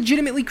actually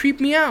legitimately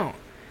creeped me out.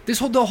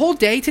 The whole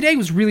day today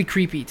was really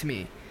creepy to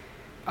me.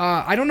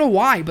 I don't know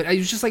why, but I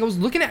was just like,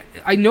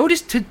 I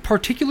noticed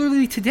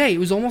particularly today, it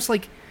was almost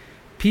like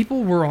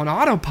people were on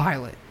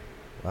autopilot.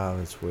 Wow,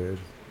 that's weird.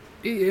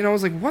 And I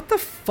was like, what the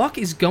fuck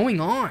is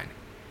going on?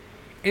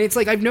 And it's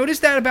like, I've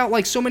noticed that about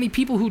like so many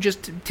people who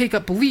just take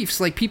up beliefs,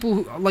 like people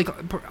who, like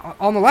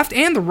on the left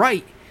and the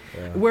right,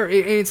 where and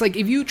it's like,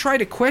 if you try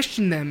to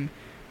question them,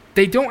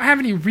 they don't have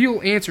any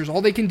real answers.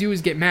 All they can do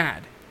is get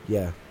mad.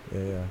 Yeah.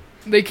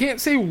 They can't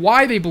say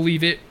why they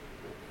believe it.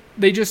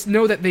 They just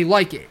know that they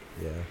like it.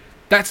 Yeah.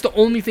 That's the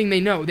only thing they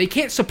know. They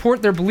can't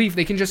support their belief.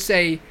 They can just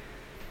say,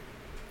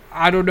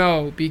 I don't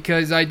know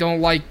because I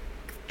don't like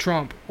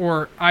Trump,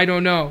 or I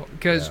don't know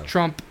because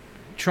Trump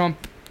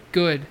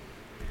good.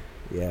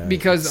 Yeah.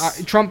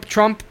 Because Trump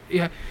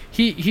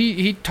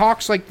he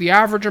talks like the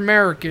average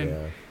American.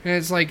 Yeah.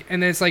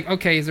 And it's like,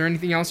 okay, is there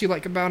anything else you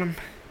like about him?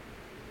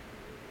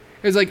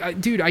 It's like,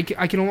 dude, I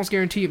can almost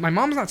guarantee you, my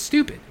mom's not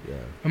stupid. Yeah.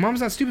 My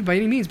mom's not stupid by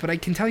any means, but I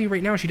can tell you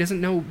right now, she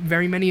doesn't know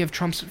very many of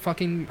Trump's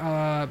fucking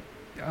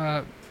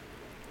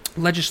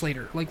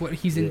legislator, like what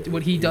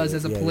he does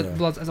as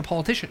a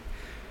politician.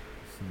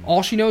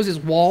 All she knows is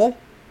wall,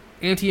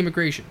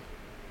 anti-immigration.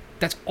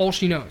 That's all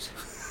she knows.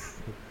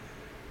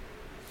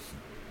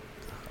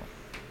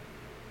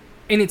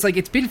 And it's like,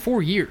 it's been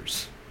 4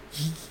 years.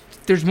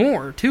 There's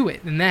more to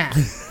it than that.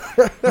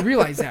 You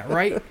realize that,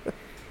 right?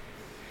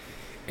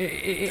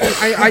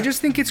 I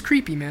just think it's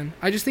creepy, man.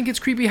 I just think it's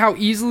creepy how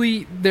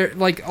easily there,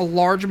 like a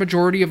large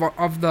majority of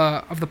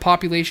the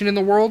population in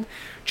the world,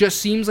 just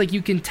seems like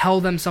you can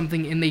tell them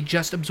something and they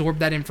just absorb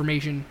that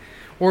information,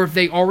 or if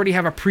they already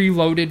have a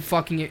preloaded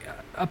fucking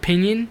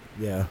opinion,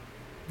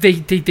 they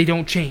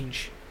don't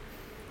change,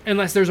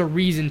 unless there's a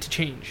reason to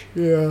change.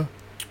 Yeah.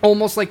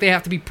 Almost like they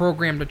have to be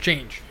programmed to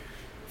change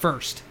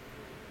first.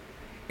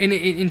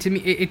 And to me,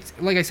 it's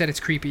like I said, it's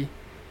creepy.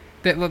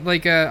 That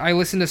like I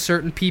listen to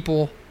certain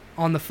people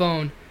on the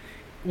phone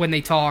when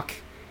they talk,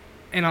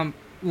 and I'm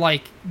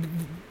like,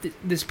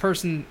 this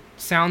person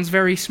sounds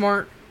very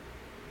smart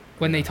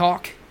when they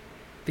talk.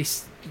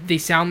 They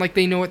sound like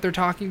they know what they're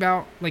talking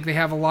about. Like they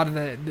have a lot of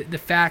the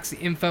facts, the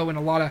info, and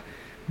a lot of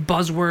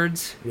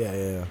buzzwords.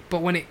 Yeah.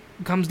 But when it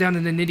comes down to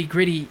the nitty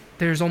gritty,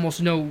 there's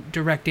almost no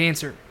direct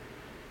answer.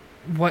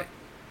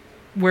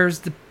 Where's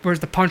the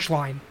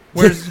punchline?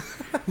 Where's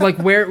like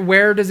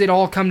where does it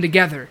all come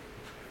together?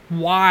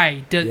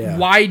 Why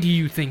do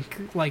you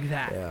think like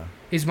that?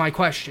 Is my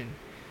question.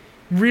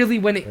 Really,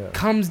 when it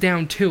comes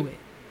down to it,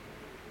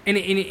 and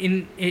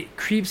it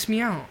creeps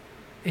me out.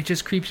 It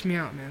just creeps me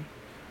out, man.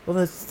 Well,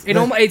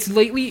 it's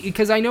lately,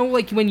 because I know,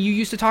 like, when you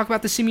used to talk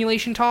about the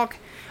simulation talk,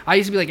 I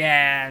used to be like,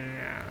 no,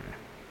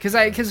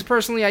 because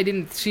personally I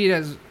didn't see it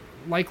as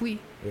likely.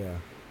 Yeah.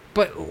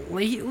 But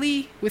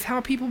lately, with how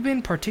people have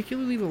been,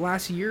 particularly the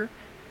last year,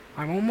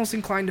 I'm almost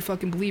inclined to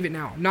fucking believe it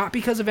now. Not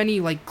because of any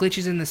like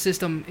glitches in the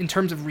system in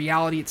terms of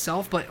reality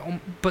itself,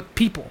 but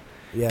people.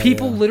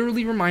 People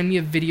literally remind me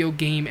of video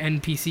game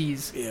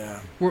NPCs. Yeah.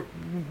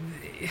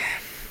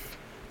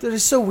 Dude,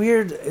 it's so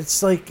weird.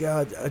 It's like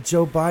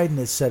Joe Biden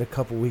had said a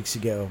couple weeks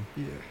ago.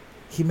 Yeah.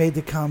 He made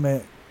the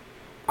comment.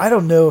 I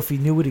don't know if he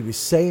knew what he was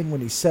saying when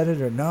he said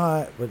it or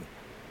not, but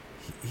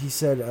he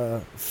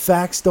said,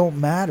 "Facts don't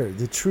matter.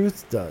 The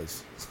truth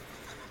does."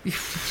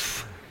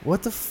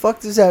 What the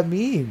fuck does that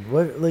mean?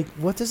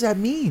 What does that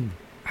mean?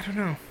 I don't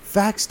know.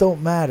 Facts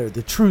don't matter.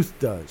 The truth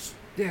does.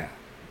 Yeah.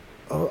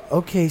 Oh,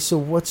 okay, so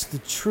what's the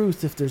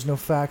truth if there's no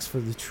facts for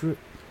the truth?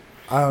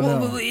 I don't know.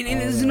 Well, and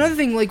there's another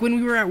thing. Like when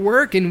we were at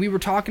work and we were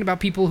talking about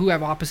people who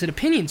have opposite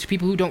opinions,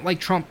 people who don't like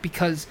Trump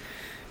because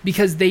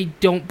they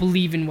don't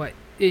believe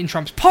in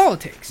Trump's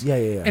politics. Yeah.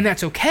 And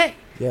that's okay.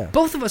 Yeah.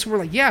 Both of us were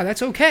like, yeah,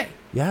 that's okay.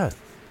 Yeah.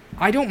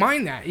 I don't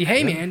mind that. Hey,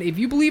 Yeah. man, if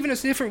you believe in a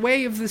different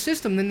way of the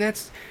system, then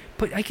that's...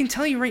 But I can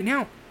tell you right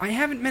now, I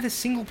haven't met a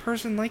single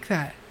person like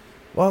that.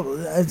 Well,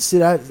 and see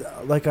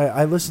that, like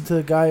I listened to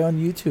a guy on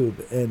YouTube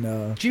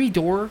and Jimmy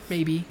Dore,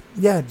 maybe.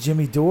 yeah,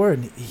 Jimmy Dore,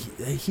 and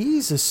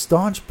he's a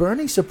staunch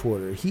Bernie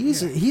supporter.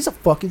 He's Yeah. a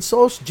fucking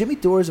social. Jimmy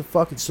Dore is a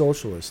fucking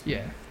socialist.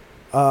 Yeah.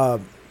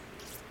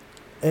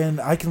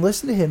 And I can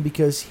listen to him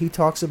because he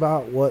talks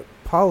about what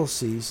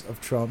policies of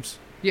Trump's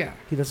Yeah.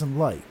 he doesn't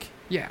like.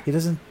 Yeah. He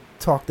doesn't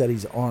talk that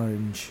he's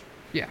orange.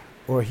 Yeah.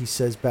 Or he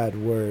says bad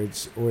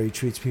words, or he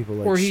treats people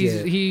like Or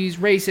shit, he's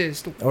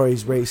racist. or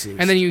he's racist.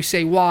 And then you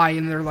say why,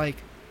 and they're like,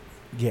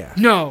 yeah,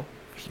 no,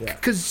 yeah.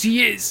 because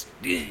he is.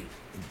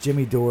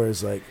 Jimmy Dore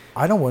is like,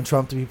 I don't want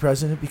Trump to be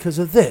president because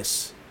of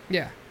this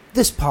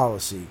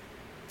policy.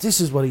 This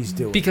is what he's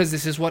doing. Because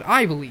this is what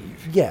I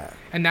believe. yeah,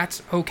 And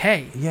that's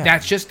okay. Yeah.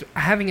 That's just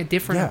having a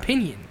different Yeah.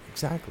 opinion.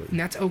 exactly. And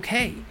that's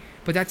okay.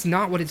 But that's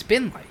not what it's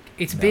been like.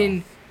 It's No.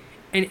 been,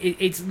 and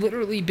it's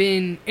literally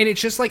been, and it's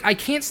just like, I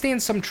can't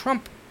stand some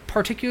Trump,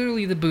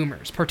 particularly the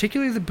boomers.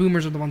 Particularly the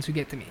boomers are the ones who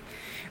get to me.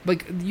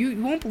 Like, you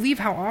won't believe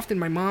how often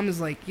my mom is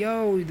like,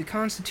 yo, the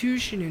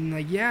Constitution, and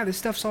like, yeah, this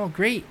stuff's all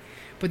great.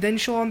 But then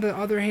she'll, on the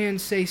other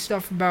hand, say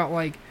stuff about,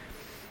 like,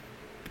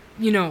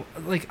 you know,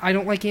 like, I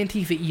don't like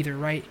Antifa either,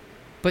 right?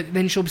 But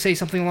then she'll say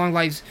something along the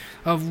lines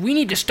of, we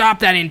need to stop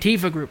that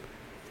Antifa group.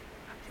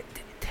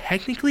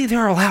 Technically,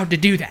 they're allowed to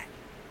do that.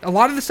 A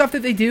lot of the stuff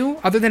that they do,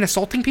 other than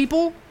assaulting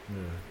people,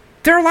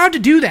 they're allowed to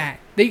do that.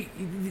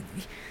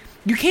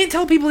 You can't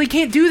tell people they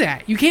can't do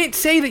that. You can't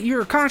say that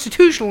you're a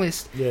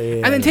constitutionalist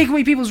and then take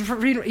away people's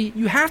freedom.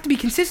 You have to be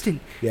consistent.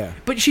 Yeah,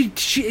 But she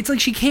it's like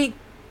she can't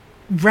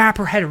wrap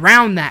her head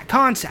around that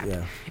concept.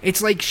 Yeah.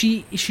 It's like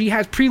she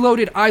has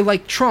preloaded "I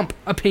like Trump"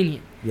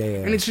 opinion, yeah.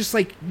 and it's just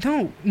like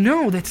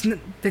no,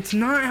 that's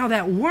not how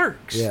that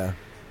works. yeah,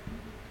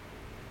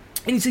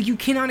 And it's like you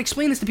cannot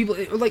explain this to people,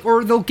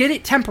 or they'll get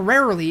it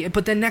temporarily,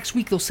 but then next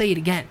week they'll say it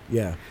again,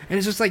 yeah. and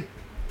it's just like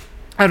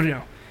I don't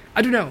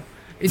know.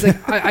 It's like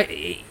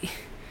I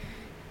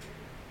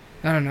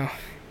don't know.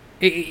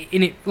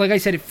 And like I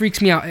said, it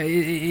freaks me out.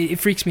 It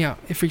freaks me out.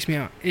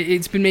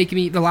 It's been making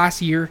me, the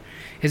last year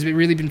has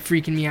really been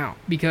freaking me out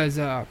because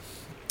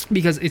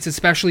it's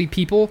especially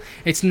people.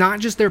 It's not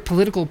just their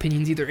political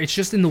opinions either. It's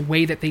just in the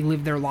way that they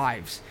live their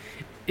lives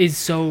is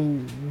so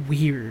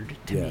weird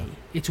to Yeah. me.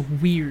 It's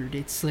weird.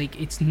 It's like,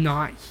 it's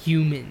not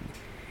human.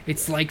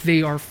 It's like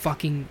they are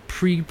fucking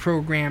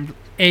pre-programmed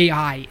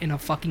AI in a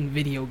fucking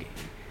video game.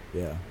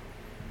 Yeah.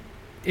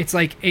 It's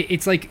like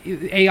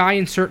AI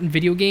in certain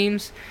video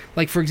games,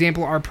 like for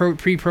example, are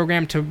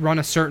pre-programmed to run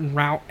a certain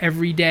route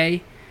every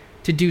day,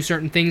 to do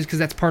certain things because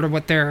that's part of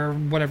what their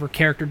whatever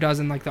character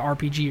does in like the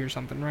RPG or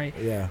something, right?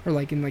 Yeah. Or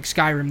like in like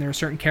Skyrim, there are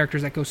certain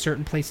characters that go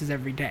certain places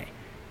every day,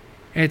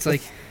 and it's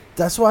like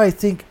That's why I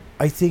think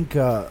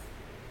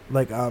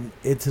like I'm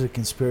into the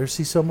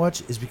conspiracy so much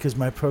is because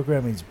my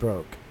programming's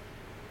broke.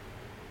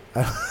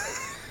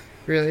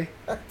 really,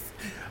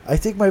 I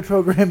think my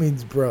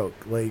programming's broke.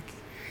 Like,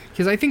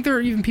 because I think there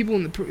are even people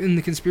in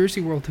the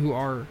conspiracy world who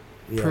are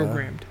yeah.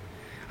 programmed.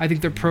 I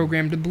think they're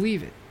programmed to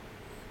believe it.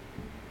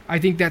 I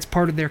think that's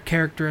part of their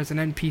character as an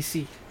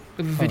NPC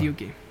of a video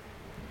game.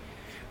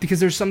 Because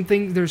there's some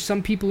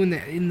people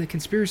in the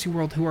conspiracy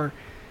world who are,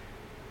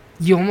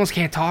 you almost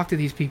can't talk to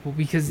these people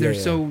because they're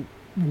so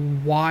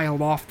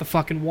wild off the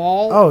fucking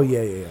wall. Oh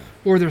yeah.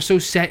 Or they're so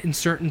set in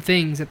certain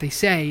things that they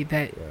say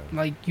that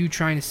like you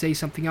trying to say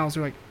something else,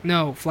 they're like,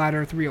 no, flat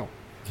Earth real,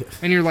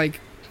 and you're like,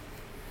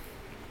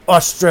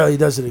 Australia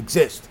doesn't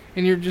exist.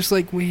 and you're just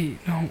like, wait,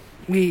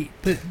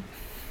 but.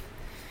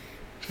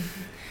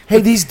 Hey,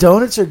 these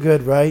donuts are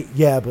good, right?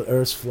 Yeah, but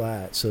Earth's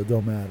flat, so it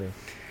don't matter.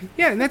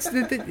 Yeah, and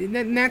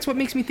that's what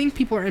makes me think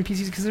people are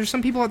NPCs, because there's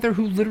some people out there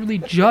who literally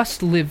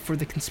just live for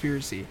the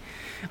conspiracy.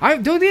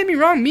 Don't get me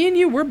wrong, me and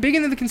you, we're big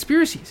into the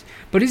conspiracies.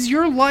 But is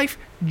your life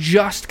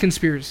just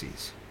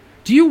conspiracies?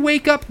 Do you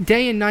wake up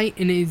day and night,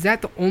 and is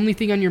that the only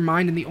thing on your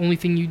mind and the only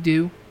thing you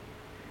do?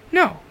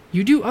 No,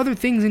 you do other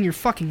things in your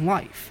fucking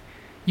life.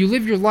 You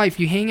live your life,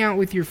 you hang out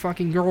with your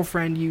fucking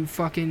girlfriend, you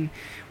fucking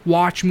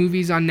watch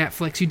movies on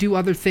Netflix, you do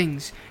other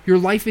things. Your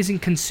life isn't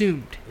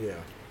consumed. Yeah.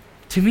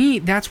 To me,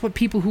 that's what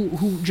people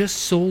who just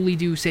solely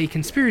do say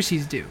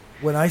conspiracies do.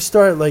 When I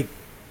start like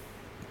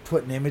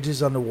putting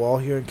images on the wall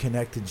here and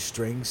connecting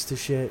strings to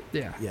shit,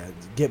 Yeah.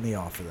 get me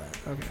off of that.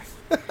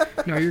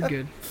 Okay. No, you're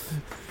good.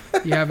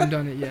 You haven't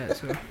done it yet,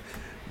 so.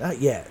 Not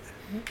yet.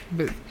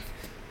 But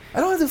I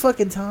don't have the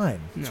fucking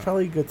time. It's No.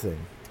 probably a good thing.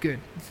 good.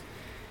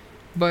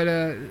 But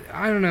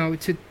I don't know.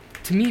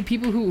 To me,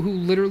 people who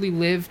literally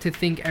live to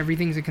think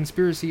everything's a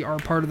conspiracy are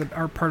part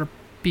of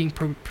being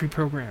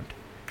pre-programmed.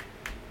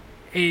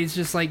 It's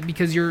just like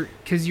because you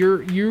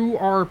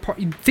are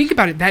think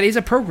about it. That is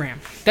a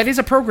program. That is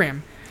a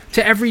program.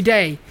 To every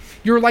day,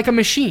 you're like a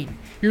machine.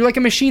 You're like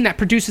a machine that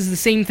produces the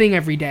same thing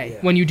every day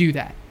when you do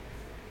that.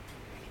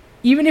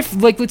 Even if,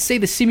 like, let's say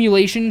the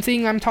simulation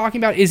thing I'm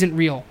talking about isn't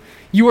real,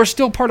 you are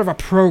still part of a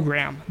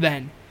program.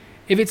 Then,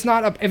 if it's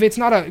not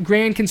a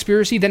grand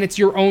conspiracy, then it's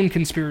your own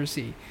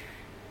conspiracy.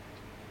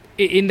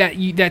 In that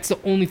that's the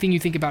only thing you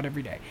think about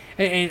every day.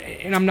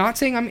 And I'm not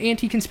saying I'm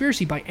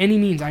anti-conspiracy by any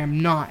means. I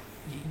am not.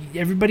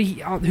 Everybody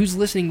who's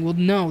listening will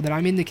know that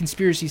I'm into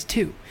conspiracies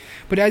too.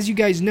 But as you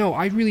guys know,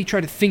 I really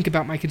try to think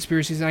about my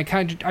conspiracies, and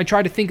I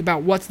try to think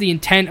about what's the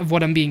intent of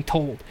what I'm being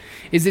told.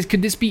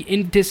 Could this be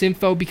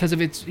disinfo because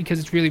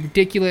it's really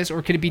ridiculous,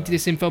 or could it be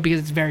disinfo because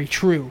it's very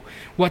true?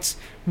 What's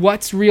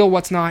real,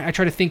 what's not? I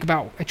try to think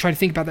about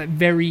that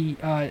very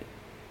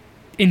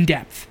in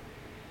depth.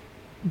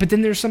 But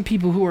then there's some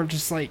people who are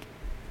just like,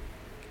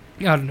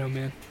 I don't know,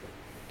 man.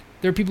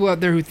 There are people out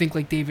there who think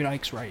like David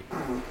Icke's right.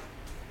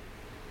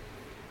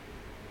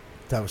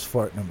 That was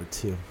fart number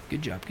 2.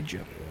 Good job.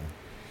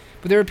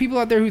 But there are people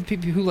out there who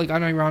like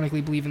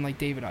unironically believe in like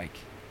David Icke.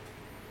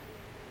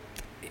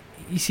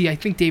 You see, I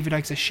think David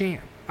Icke's a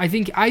sham. I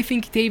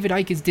think David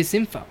Icke is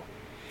disinfo.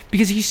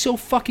 Because he's so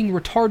fucking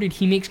retarded,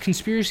 he makes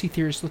conspiracy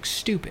theorists look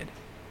stupid.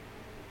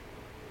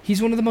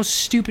 He's one of the most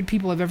stupid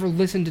people I've ever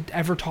listened to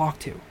ever talk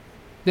to.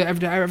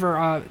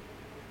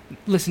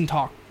 Listen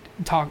talk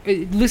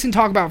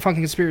about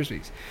fucking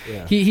conspiracies.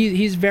 Yeah.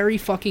 He's very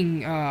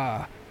fucking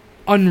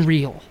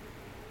unreal.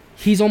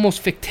 He's almost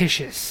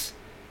fictitious.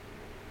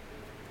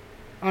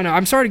 I don't know.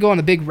 I'm sorry to go on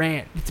a big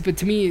rant, but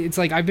to me, it's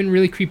like I've been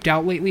really creeped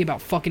out lately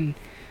about fucking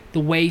the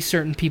way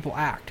certain people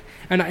act.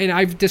 And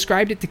I've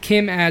described it to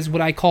Kim as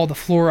what I call the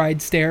fluoride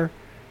stare.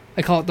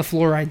 I call it the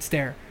fluoride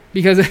stare.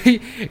 Because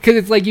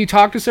it's like you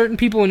talk to certain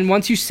people, and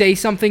once you say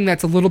something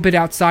that's a little bit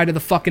outside of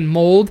the fucking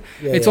mold,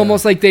 it's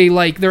almost like they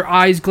like their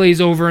eyes glaze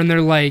over and they're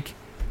like,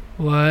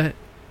 "What?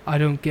 I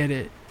don't get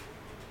it."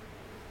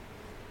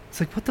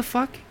 It's like, what the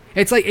fuck?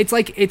 It's like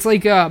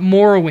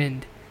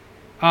Morrowind,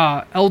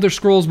 Elder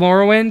Scrolls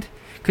Morrowind,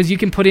 because you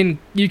can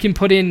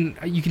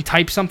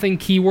type something,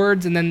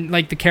 keywords, and then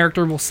like the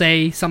character will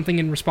say something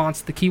in response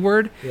to the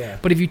keyword. Yeah.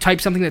 But if you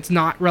type something that's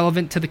not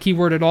relevant to the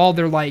keyword at all,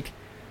 they're like,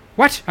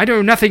 "What? I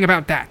know nothing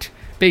about that."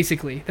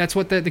 Basically, that's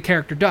what the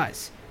character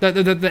does. The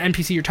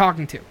NPC you're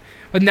talking to,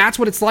 and that's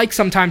what it's like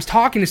sometimes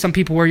talking to some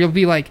people, where you'll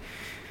be like,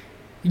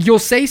 you'll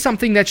say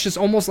something that's just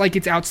almost like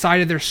it's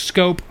outside of their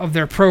scope of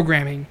their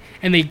programming,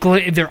 and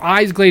their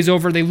eyes glaze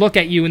over, they look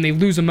at you, and they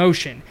lose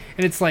emotion,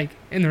 and it's like,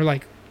 and they're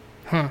like,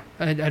 "Huh?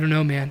 I don't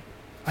know, man.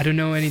 I don't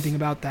know anything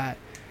about that."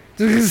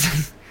 And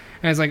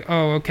it's like,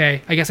 "Oh,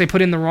 okay. I guess I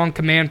put in the wrong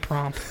command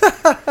prompt." Oh,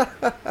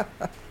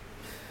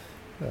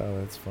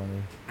 that's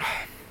funny.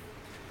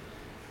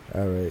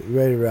 All right, you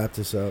ready to wrap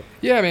this up?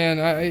 Yeah, man.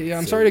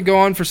 I'm sorry to go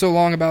on for so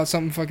long about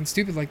something fucking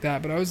stupid like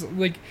that, but I was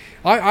like,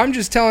 I'm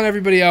just telling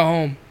everybody at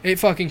home, it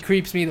fucking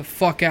creeps me the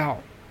fuck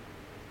out.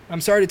 I'm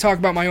sorry to talk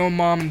about my own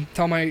mom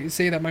and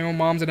say that my own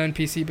mom's an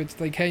NPC, but it's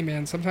like, hey,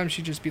 man, sometimes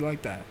she just be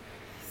like that.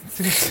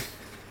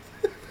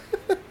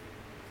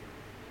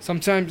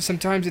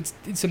 Sometimes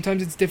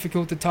it's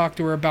difficult to talk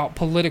to her about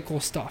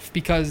political stuff,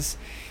 because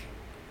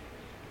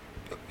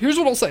here's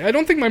what I'll say. I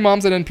don't think my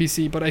mom's an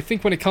NPC, but I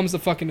think when it comes to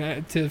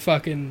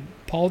fucking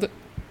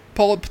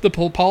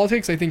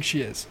politics, I think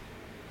she is.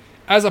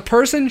 As a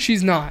person,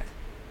 she's not.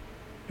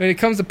 When it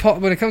comes to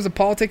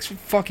politics,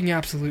 fucking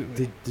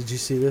absolutely. Did you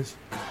see this?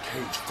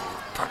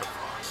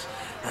 Pedophiles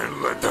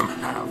and let them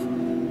have.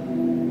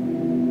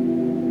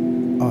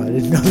 Oh, I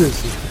didn't know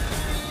this.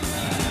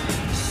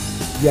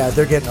 Yeah,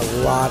 they're getting a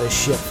lot of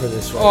shit for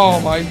this right Oh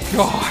now. my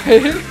god.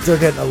 They're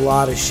getting a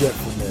lot of shit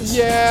from this.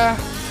 Yeah,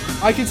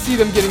 I can see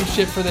them getting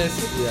shit for this.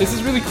 Yeah. This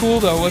is really cool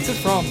though. What's it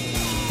from?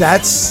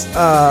 That's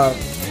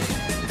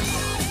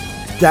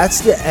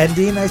the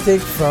ending, I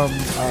think, from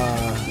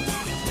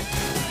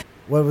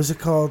what was it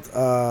called?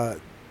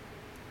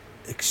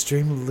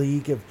 Extreme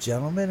League of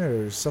Gentlemen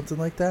or something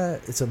like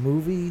that. It's a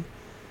movie.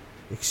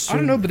 I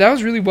don't know, but that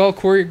was really well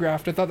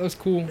choreographed. I thought that was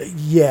cool.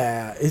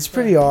 Yeah, it's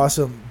pretty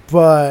awesome,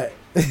 but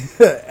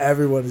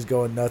everyone is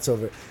going nuts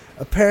over it.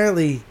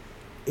 Apparently,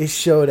 it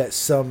showed at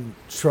some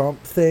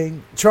Trump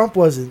thing. Trump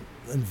wasn't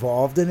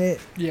involved in it.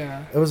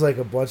 Yeah. It was like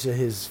a bunch of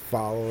his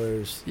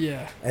followers,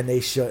 Yeah. and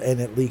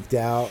it leaked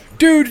out.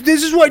 Dude,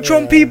 this is why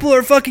Trump Yeah. people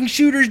are fucking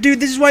shooters, dude.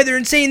 This is why they're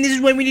insane. This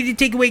is why we need to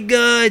take away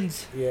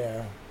guns.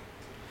 Yeah.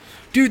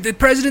 Dude, the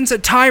president's a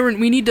tyrant.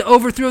 We need to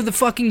overthrow the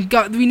fucking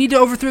we need to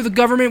overthrow the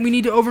government. We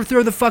need to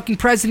overthrow the fucking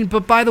president.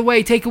 But by the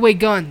way, take away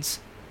guns.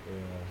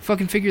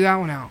 Fucking figure that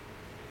one out.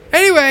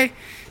 Anyway,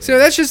 so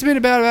that's just been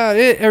about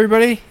it,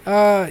 everybody.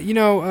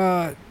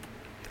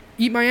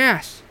 Eat my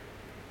ass.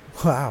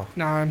 Wow.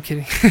 No, I'm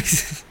kidding.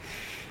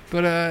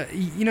 But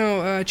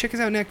check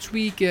us out next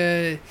week.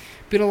 Been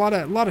a lot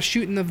of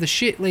shooting of the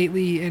shit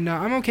lately, and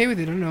I'm okay with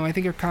it. I don't know. I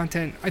think our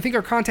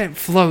content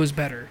flows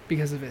better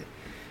because of it.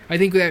 I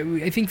think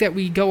that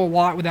we go a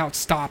lot without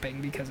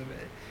stopping because of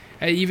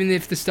it, even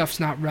if the stuff's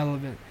not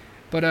relevant.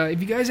 But if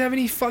you guys have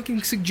any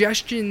fucking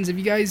suggestions, if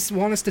you guys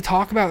want us to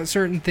talk about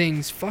certain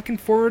things, fucking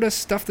forward us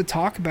stuff to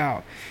talk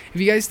about. If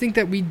you guys think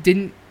that we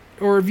didn't,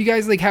 or if you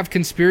guys like have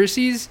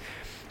conspiracies,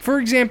 for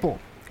example,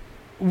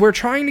 we're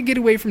trying to get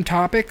away from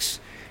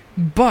topics,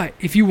 but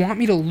if you want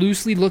me to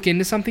loosely look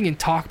into something and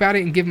talk about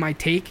it and give my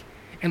take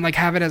and like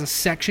have it as a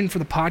section for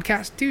the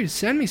podcast, dude,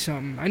 send me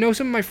something. I know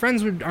some of my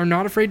friends are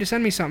not afraid to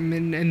send me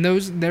something, and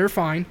those, they're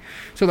fine.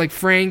 So like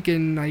Frank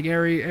and like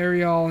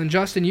Ariel and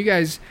Justin, you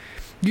guys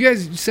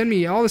send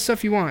me all the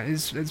stuff you want.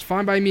 It's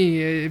fine by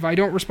me. If I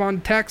don't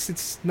respond to text,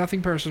 it's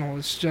nothing personal.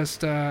 It's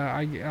just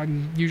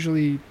I'm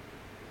usually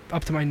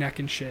up to my neck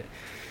and shit.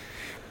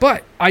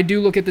 But I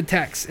do look at the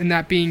text. And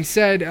that being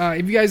said,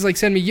 if you guys like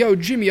send me, yo,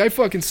 Jimmy, I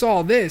fucking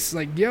saw this.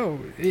 Like, yo,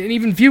 and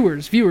even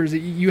viewers,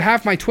 you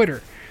have my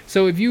Twitter.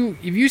 So if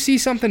you see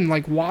something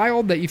like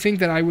wild that you think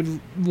that I would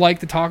like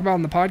to talk about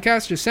on the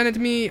podcast, just send it to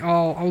me.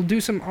 I'll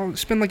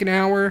spend like an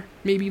hour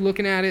maybe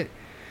looking at it.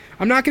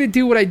 I'm not going to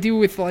do what I do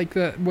with like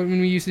when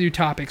we used to do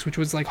topics, which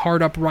was like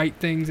hard up write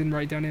things and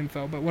write down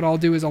info. But what I'll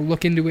do is I'll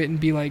look into it and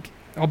be like,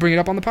 I'll bring it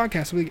up on the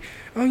podcast. I'll be like,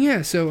 oh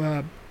yeah,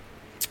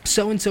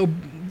 so-and-so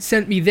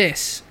sent me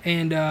this,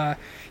 and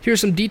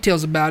here's some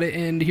details about it,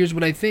 and here's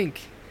what I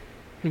think,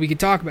 and we can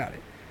talk about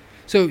it.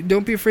 So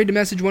don't be afraid to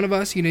message one of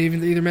us. You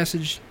can either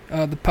message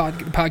the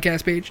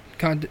podcast page,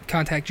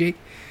 contact Jake,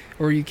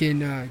 or you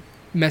can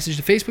message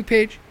the Facebook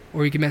page,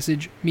 or you can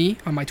message me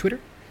on my Twitter,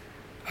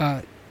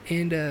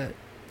 and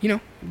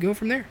go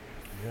from there.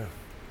 Yeah.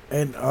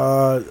 And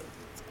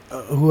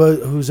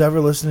who's ever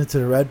listening to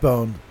the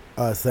Redbone,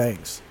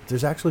 thanks.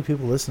 There's actually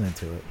people listening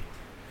to it.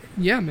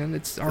 Yeah, man,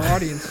 it's our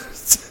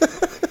audience.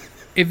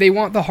 If they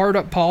want the hard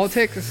up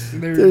politics,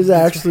 there's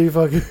actually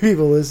fucking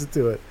people listen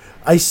to it.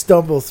 I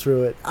stumble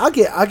through it. I'll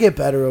get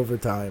better over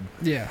time.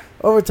 Yeah.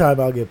 Over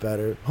time, I'll get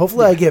better.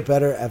 Hopefully, I get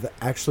better at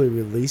actually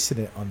releasing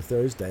it on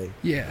Thursday.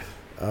 Yeah.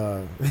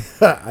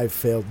 I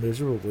failed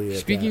miserably at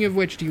Speaking that. of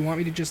which, do you want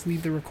me to just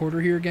leave the recorder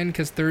here again?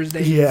 Because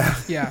Thursday... Yeah.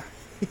 Yeah.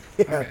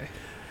 Yeah. Okay.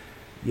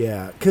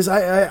 Yeah, because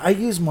I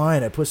use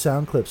mine. I put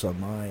sound clips on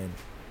mine.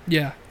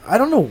 Yeah. I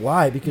don't know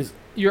why, because...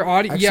 Your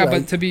audio... Actually, Yeah,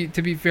 but to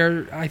be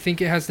fair, I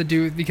think it has to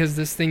do with because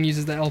this thing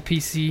uses the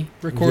LPC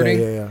recording.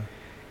 Yeah.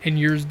 And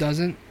yours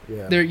doesn't.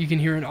 Yeah. There, you can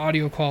hear an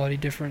audio quality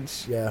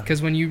difference. Yeah.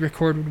 Because when you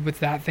recorded with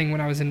that thing when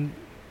I was in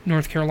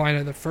North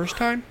Carolina the first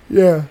time...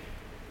 Yeah.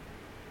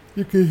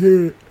 You could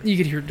hear it. You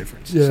could hear a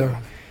difference. Yeah. So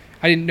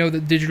I didn't know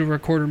the digital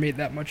recorder made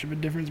that much of a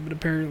difference, but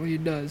apparently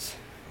it does.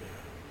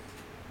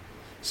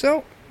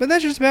 So, but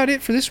that's just about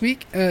it for this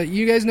week.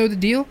 You guys know the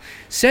deal.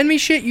 Send me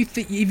shit.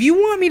 If you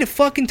want me to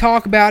fucking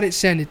talk about it,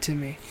 send it to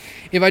me.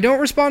 If I don't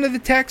respond to the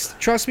text,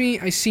 trust me,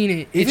 I seen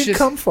it. It's Even just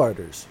cum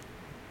farters.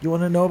 You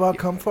want to know about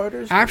cum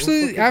farters?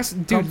 absolutely,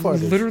 dude.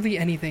 Farters. Literally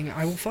anything.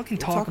 I will fucking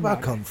We'll talk about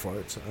it. cum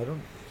farts. I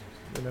don't.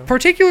 You know.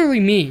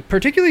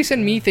 Particularly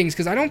send me things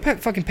because I don't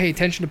fucking pay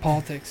attention to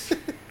politics.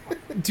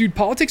 Dude,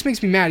 politics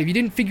makes me mad. If you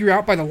didn't figure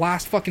out by the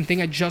last fucking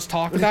thing I just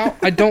talked about,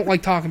 I don't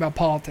like talking about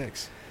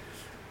politics.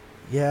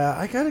 Yeah,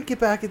 I gotta get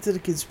back into the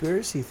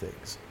conspiracy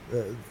things.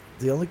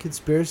 The only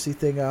conspiracy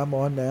thing I'm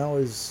on now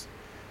is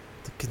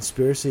the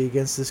conspiracy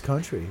against this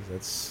country.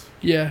 That's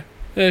Yeah.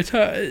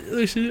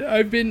 Listen,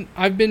 I've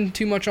been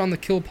too much on the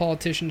kill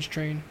politicians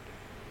train.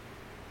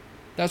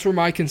 That's where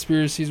my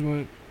conspiracies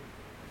went.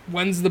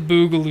 When's the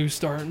boogaloo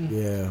starting?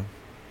 yeah.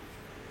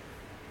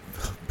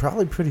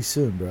 Probably pretty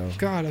soon, bro.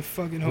 God, I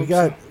fucking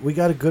hope We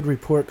got a good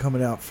report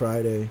coming out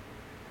Friday.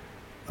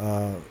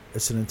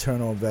 It's an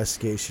internal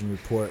investigation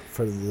report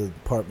for the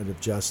Department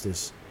of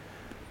Justice.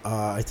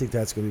 I think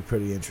that's going to be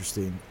pretty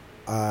interesting.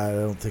 I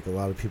don't think a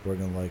lot of people are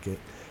going to like it.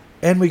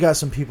 And we got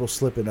some people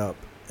slipping up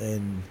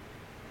in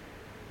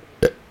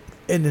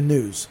the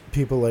news.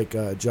 People like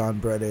John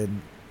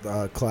Brennan,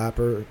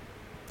 Clapper,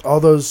 all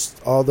those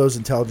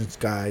intelligence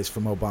guys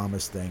from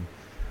Obama's thing.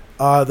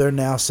 They're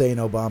now saying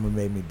Obama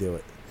made me do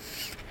it.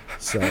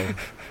 So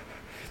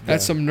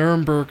That's some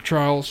Nuremberg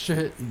trial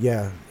shit.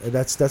 Yeah,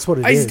 that's what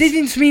it I is.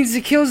 didn't mean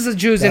to kill the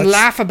Jews and That's-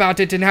 laugh about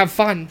it and have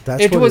fun.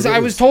 That's what it I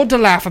is. was told to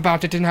laugh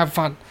about it and have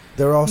fun.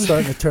 They're all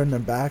starting to turn their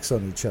backs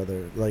on each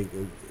other,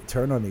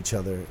 turn on each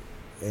other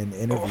in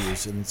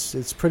interviews, and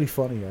it's pretty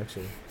funny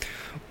actually.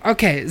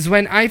 Okay, so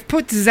when I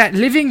put that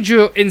living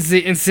Jew in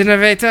the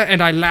incinerator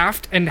and I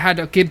laughed and had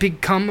a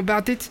big cum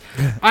about it,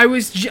 I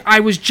was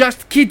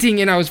just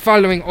kidding and I was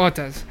following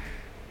orders.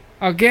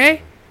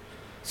 Okay?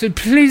 So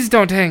please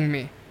don't hang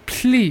me.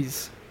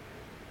 Please.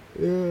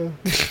 Yeah.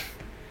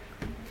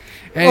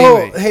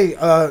 Anyway. Oh, hey,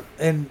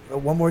 and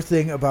one more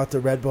thing about the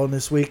Redbone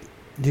this week.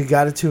 You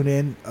got to tune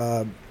in.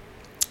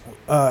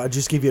 I'll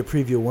just give you a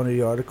preview of one of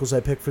the articles I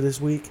picked for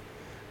this week.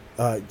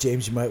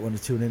 James, you might want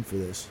to tune in for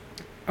this.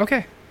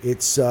 Okay.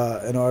 It's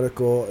an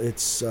article.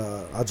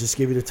 I'll just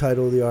give you the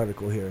title of the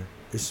article here.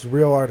 It's a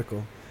real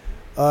article.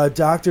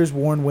 Doctors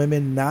warn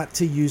women not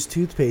to use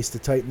toothpaste to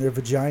tighten their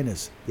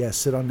vaginas. Yeah,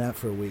 sit on that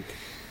for a week.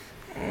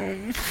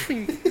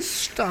 Please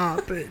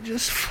stop it.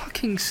 Just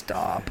fucking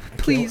stop.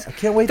 Please. I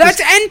can't wait.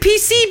 That's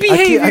NPC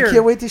behavior. I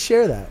can't wait to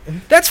share that.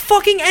 That's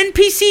fucking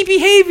NPC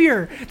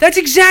behavior. That's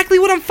exactly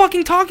what I'm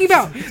fucking talking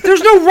about.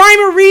 There's no rhyme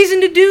or reason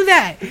to do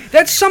that.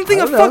 That's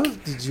something I a don't know.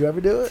 fucking... Did you ever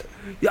do it?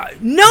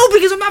 No,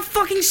 because I'm not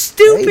fucking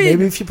stupid. Hey,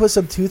 maybe if you put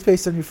some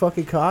toothpaste on your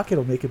fucking cock,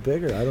 it'll make it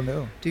bigger. I don't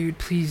know. Dude,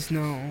 please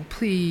no.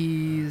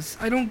 Please.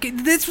 I don't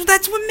get... That's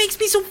what makes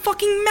me so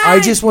fucking mad.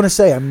 I just want to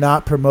say I'm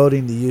not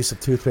promoting the use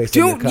of toothpaste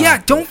on your cock.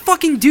 Yeah, don't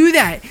fucking do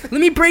that.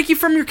 Let me break you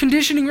from your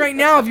conditioning right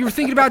now if you were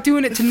thinking about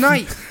doing it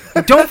tonight.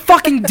 Don't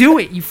fucking do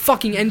it, you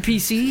fucking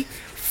NPC.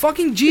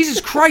 Fucking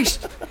Jesus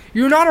Christ.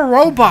 You're not a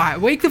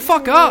robot. Wake the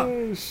fuck up.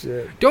 Oh,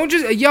 shit. Don't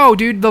just... Yo,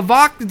 dude, the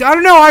Vox... I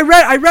don't know.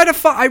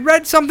 I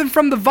read something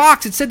from the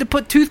Vox. It said to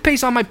put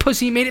toothpaste on my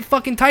pussy and made it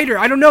fucking tighter.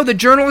 I don't know. The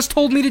journalist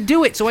told me to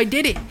do it, so I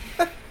did it.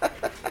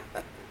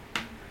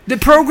 The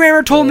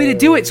programmer told me to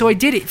do it, so I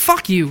did it.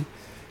 Fuck you.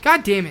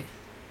 God damn it.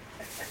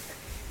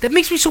 That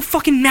makes me so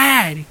fucking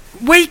mad.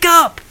 Wake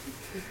up.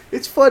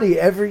 It's funny,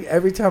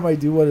 every time I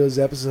do one of those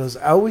episodes,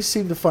 I always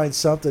seem to find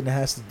something that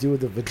has to do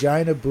with the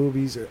vagina,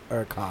 boobies, or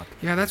a cock.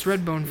 Yeah, that's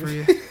Redbone for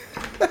you.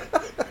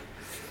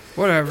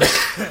 Whatever.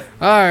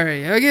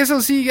 Alright, I guess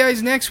I'll see you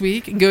guys next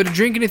week. And go to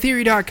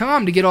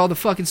drinkingatheory.com to get all the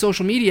fucking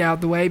social media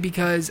out the way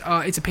because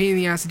it's a pain in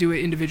the ass to do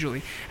it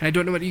individually. And I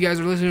don't know what you guys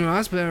are listening to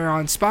us, but we're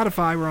on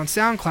Spotify, we're on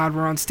SoundCloud,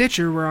 we're on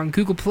Stitcher, we're on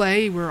Google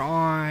Play, we're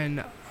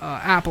on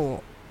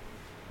Apple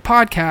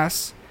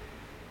Podcasts,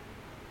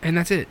 and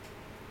that's it.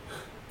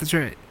 That's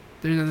right.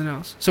 There's nothing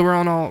else. So we're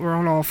on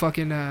all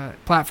fucking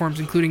platforms,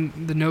 including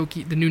the new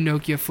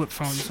Nokia flip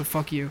phone. So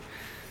fuck you.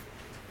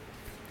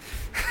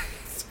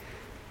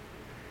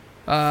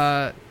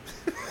 But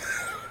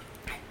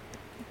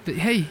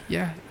hey,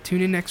 yeah,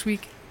 tune in next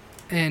week,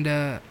 and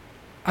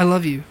I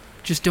love you.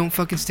 Just don't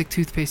fucking stick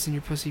toothpaste in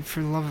your pussy, for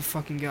the love of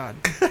fucking God.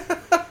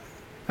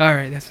 All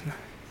right, that's enough.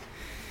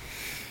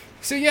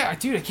 So yeah,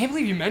 dude, I can't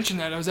believe you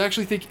mentioned that. I was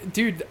actually thinking,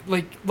 dude,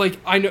 like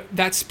I know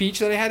that speech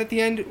that I had at the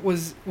end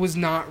was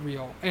not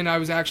real, and I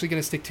was actually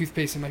gonna stick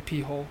toothpaste in my pee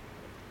hole.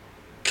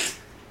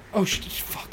 Oh shit! Fuck.